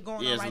lot of shit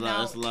going Yeah, on it's right a lot.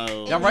 now. It's a lot.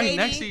 Y'all right Haiti.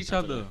 next to each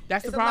other.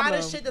 That's the There's a lot problem.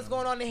 of shit that's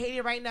going on in Haiti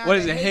right now. What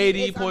is that it?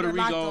 Haiti, is Puerto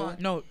under Rico? lockdown.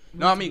 No.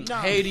 No, I mean No.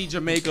 Haiti,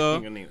 Jamaica.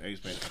 No,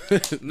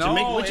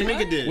 Jamaica, what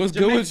Jamaica did? What's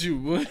good with you,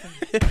 boy?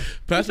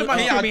 Pastor, about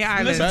Caribbean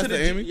Islands? Listen to Pastor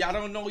the, Amy? y'all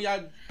don't know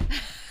y'all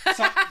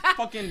some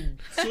fucking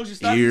social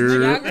studies. Ear.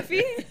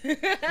 Geography?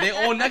 They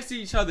all next to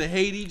each other.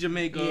 Haiti,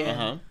 Jamaica. Yeah.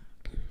 Uh-huh.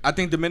 I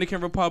think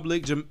Dominican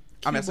Republic.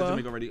 I said Cuba.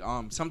 Jamaica already.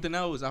 Something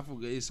else. I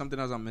forget. It's something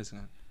else I'm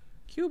missing.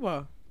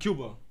 Cuba.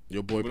 Cuba.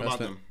 Your boy What passed about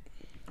that. them?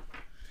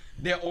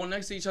 They're all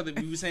next to each other.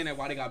 We were saying that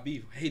why they got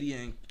beef. Haiti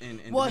and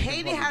well, Dominican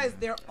Haiti Republic. has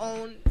their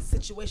own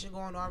situation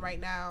going on right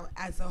now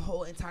as a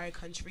whole entire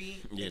country.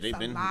 Yeah, It's they've a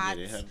been. lot.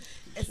 Yeah, they have.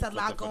 It's a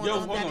lot going Yo,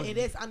 on. hold That on. it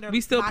is under.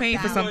 We still paying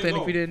for lockdown. something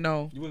if you didn't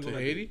know. You wouldn't To go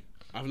Haiti?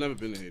 I've never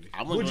been to Haiti.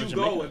 Would you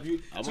go if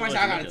you? Somebody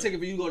said I got a ticket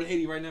for you to go to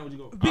Haiti right now. Would you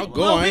go? I'll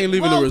go. I ain't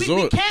leaving the We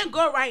resort. can't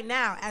go right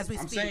now as we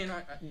I'm speak. saying.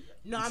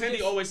 No, I'm Cindy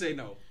just- always say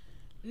no.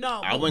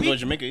 No, I but wouldn't we- go to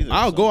Jamaica either.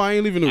 I'll go. I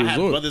ain't leaving the I have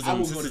resort. brothers I and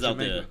would go to sisters out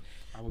there. Jamaica.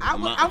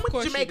 I went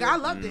to Jamaica. I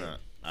loved it.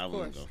 I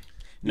wouldn't go. You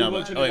No,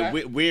 would but to wait,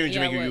 Jamaica? where in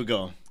Yeah, I Jamaica you would. would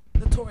go?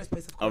 The tourist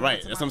place. Of course. All right,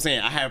 that's what I'm saying.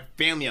 I have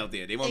family out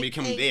there. They want me to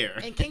come there.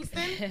 In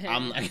Kingston.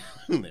 I'm like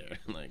there.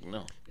 Like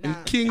no. Nah.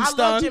 Kingston. I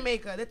love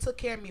Jamaica. They took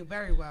care of me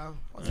very well.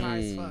 I was high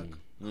as fuck.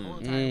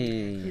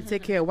 You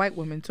take care of white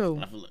women too.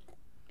 I feel like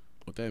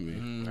What that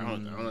mean? I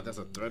don't know if that's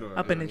a threat or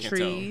Up in the I can't tell.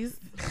 trees.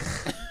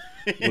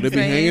 Will they be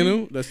hanging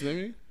them? That's what I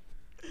mean.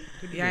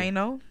 Yeah, I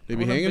know. They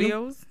be All them hanging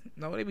them? videos?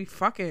 No, they be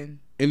fucking.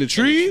 In the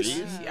trees?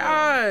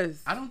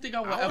 Yes. I don't think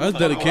I would That's ever.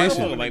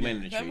 dedication. I fuck a white man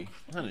in the tree.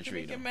 Not in the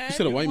tree though. You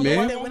said a white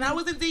man? When I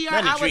was in DR, Not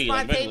in the I was tree,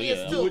 like, spontaneous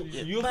regularly, too.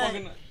 You But-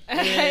 fucking. In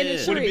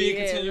the Would it be tree, a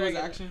yeah, continuous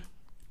right. action?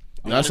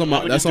 That's on I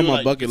my would that's just on do my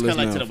like- bucket it's list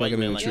kinda like now. to the white Fucking in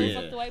man, the like, tree.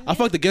 Fuck the white I man?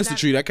 fucked against the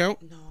tree. That count?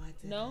 No, I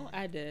didn't. No,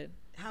 I did.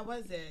 How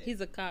was it?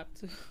 He's a cop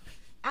too.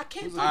 I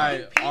can't. All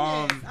right.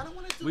 I don't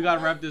want to do. We gotta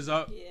wrap this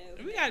up.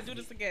 We gotta do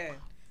this again.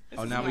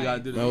 Oh, now we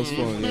gotta do this. That was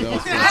fun. That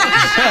was fun.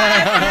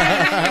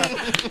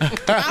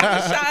 I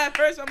was shy at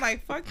first. I'm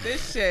like, fuck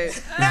this shit.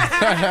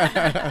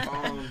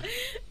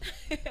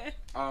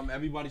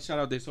 Everybody shout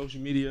out their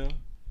social media.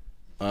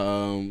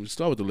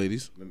 Start with the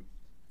ladies.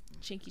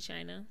 Chinky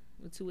China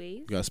with 2 A's.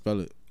 You gotta spell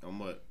it. On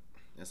what?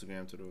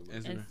 Instagram to the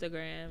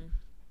Instagram.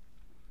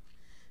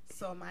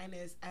 So mine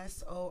is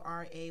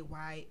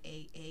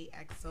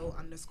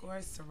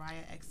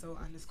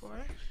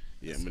SORAYAAXO_Soraya_XO_.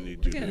 Yeah, I'm gonna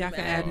need you. Y'all can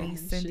add me.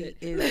 Cindy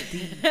is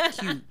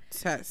DQ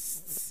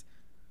tests.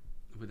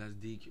 But that's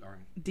DQ. All right.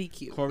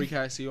 DQ. Corey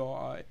Cash,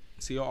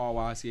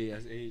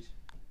 CORYCASH.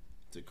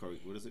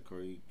 What is it,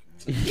 Corey?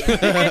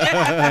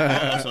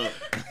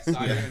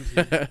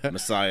 Messiah,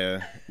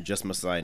 Messiah, just Messiah.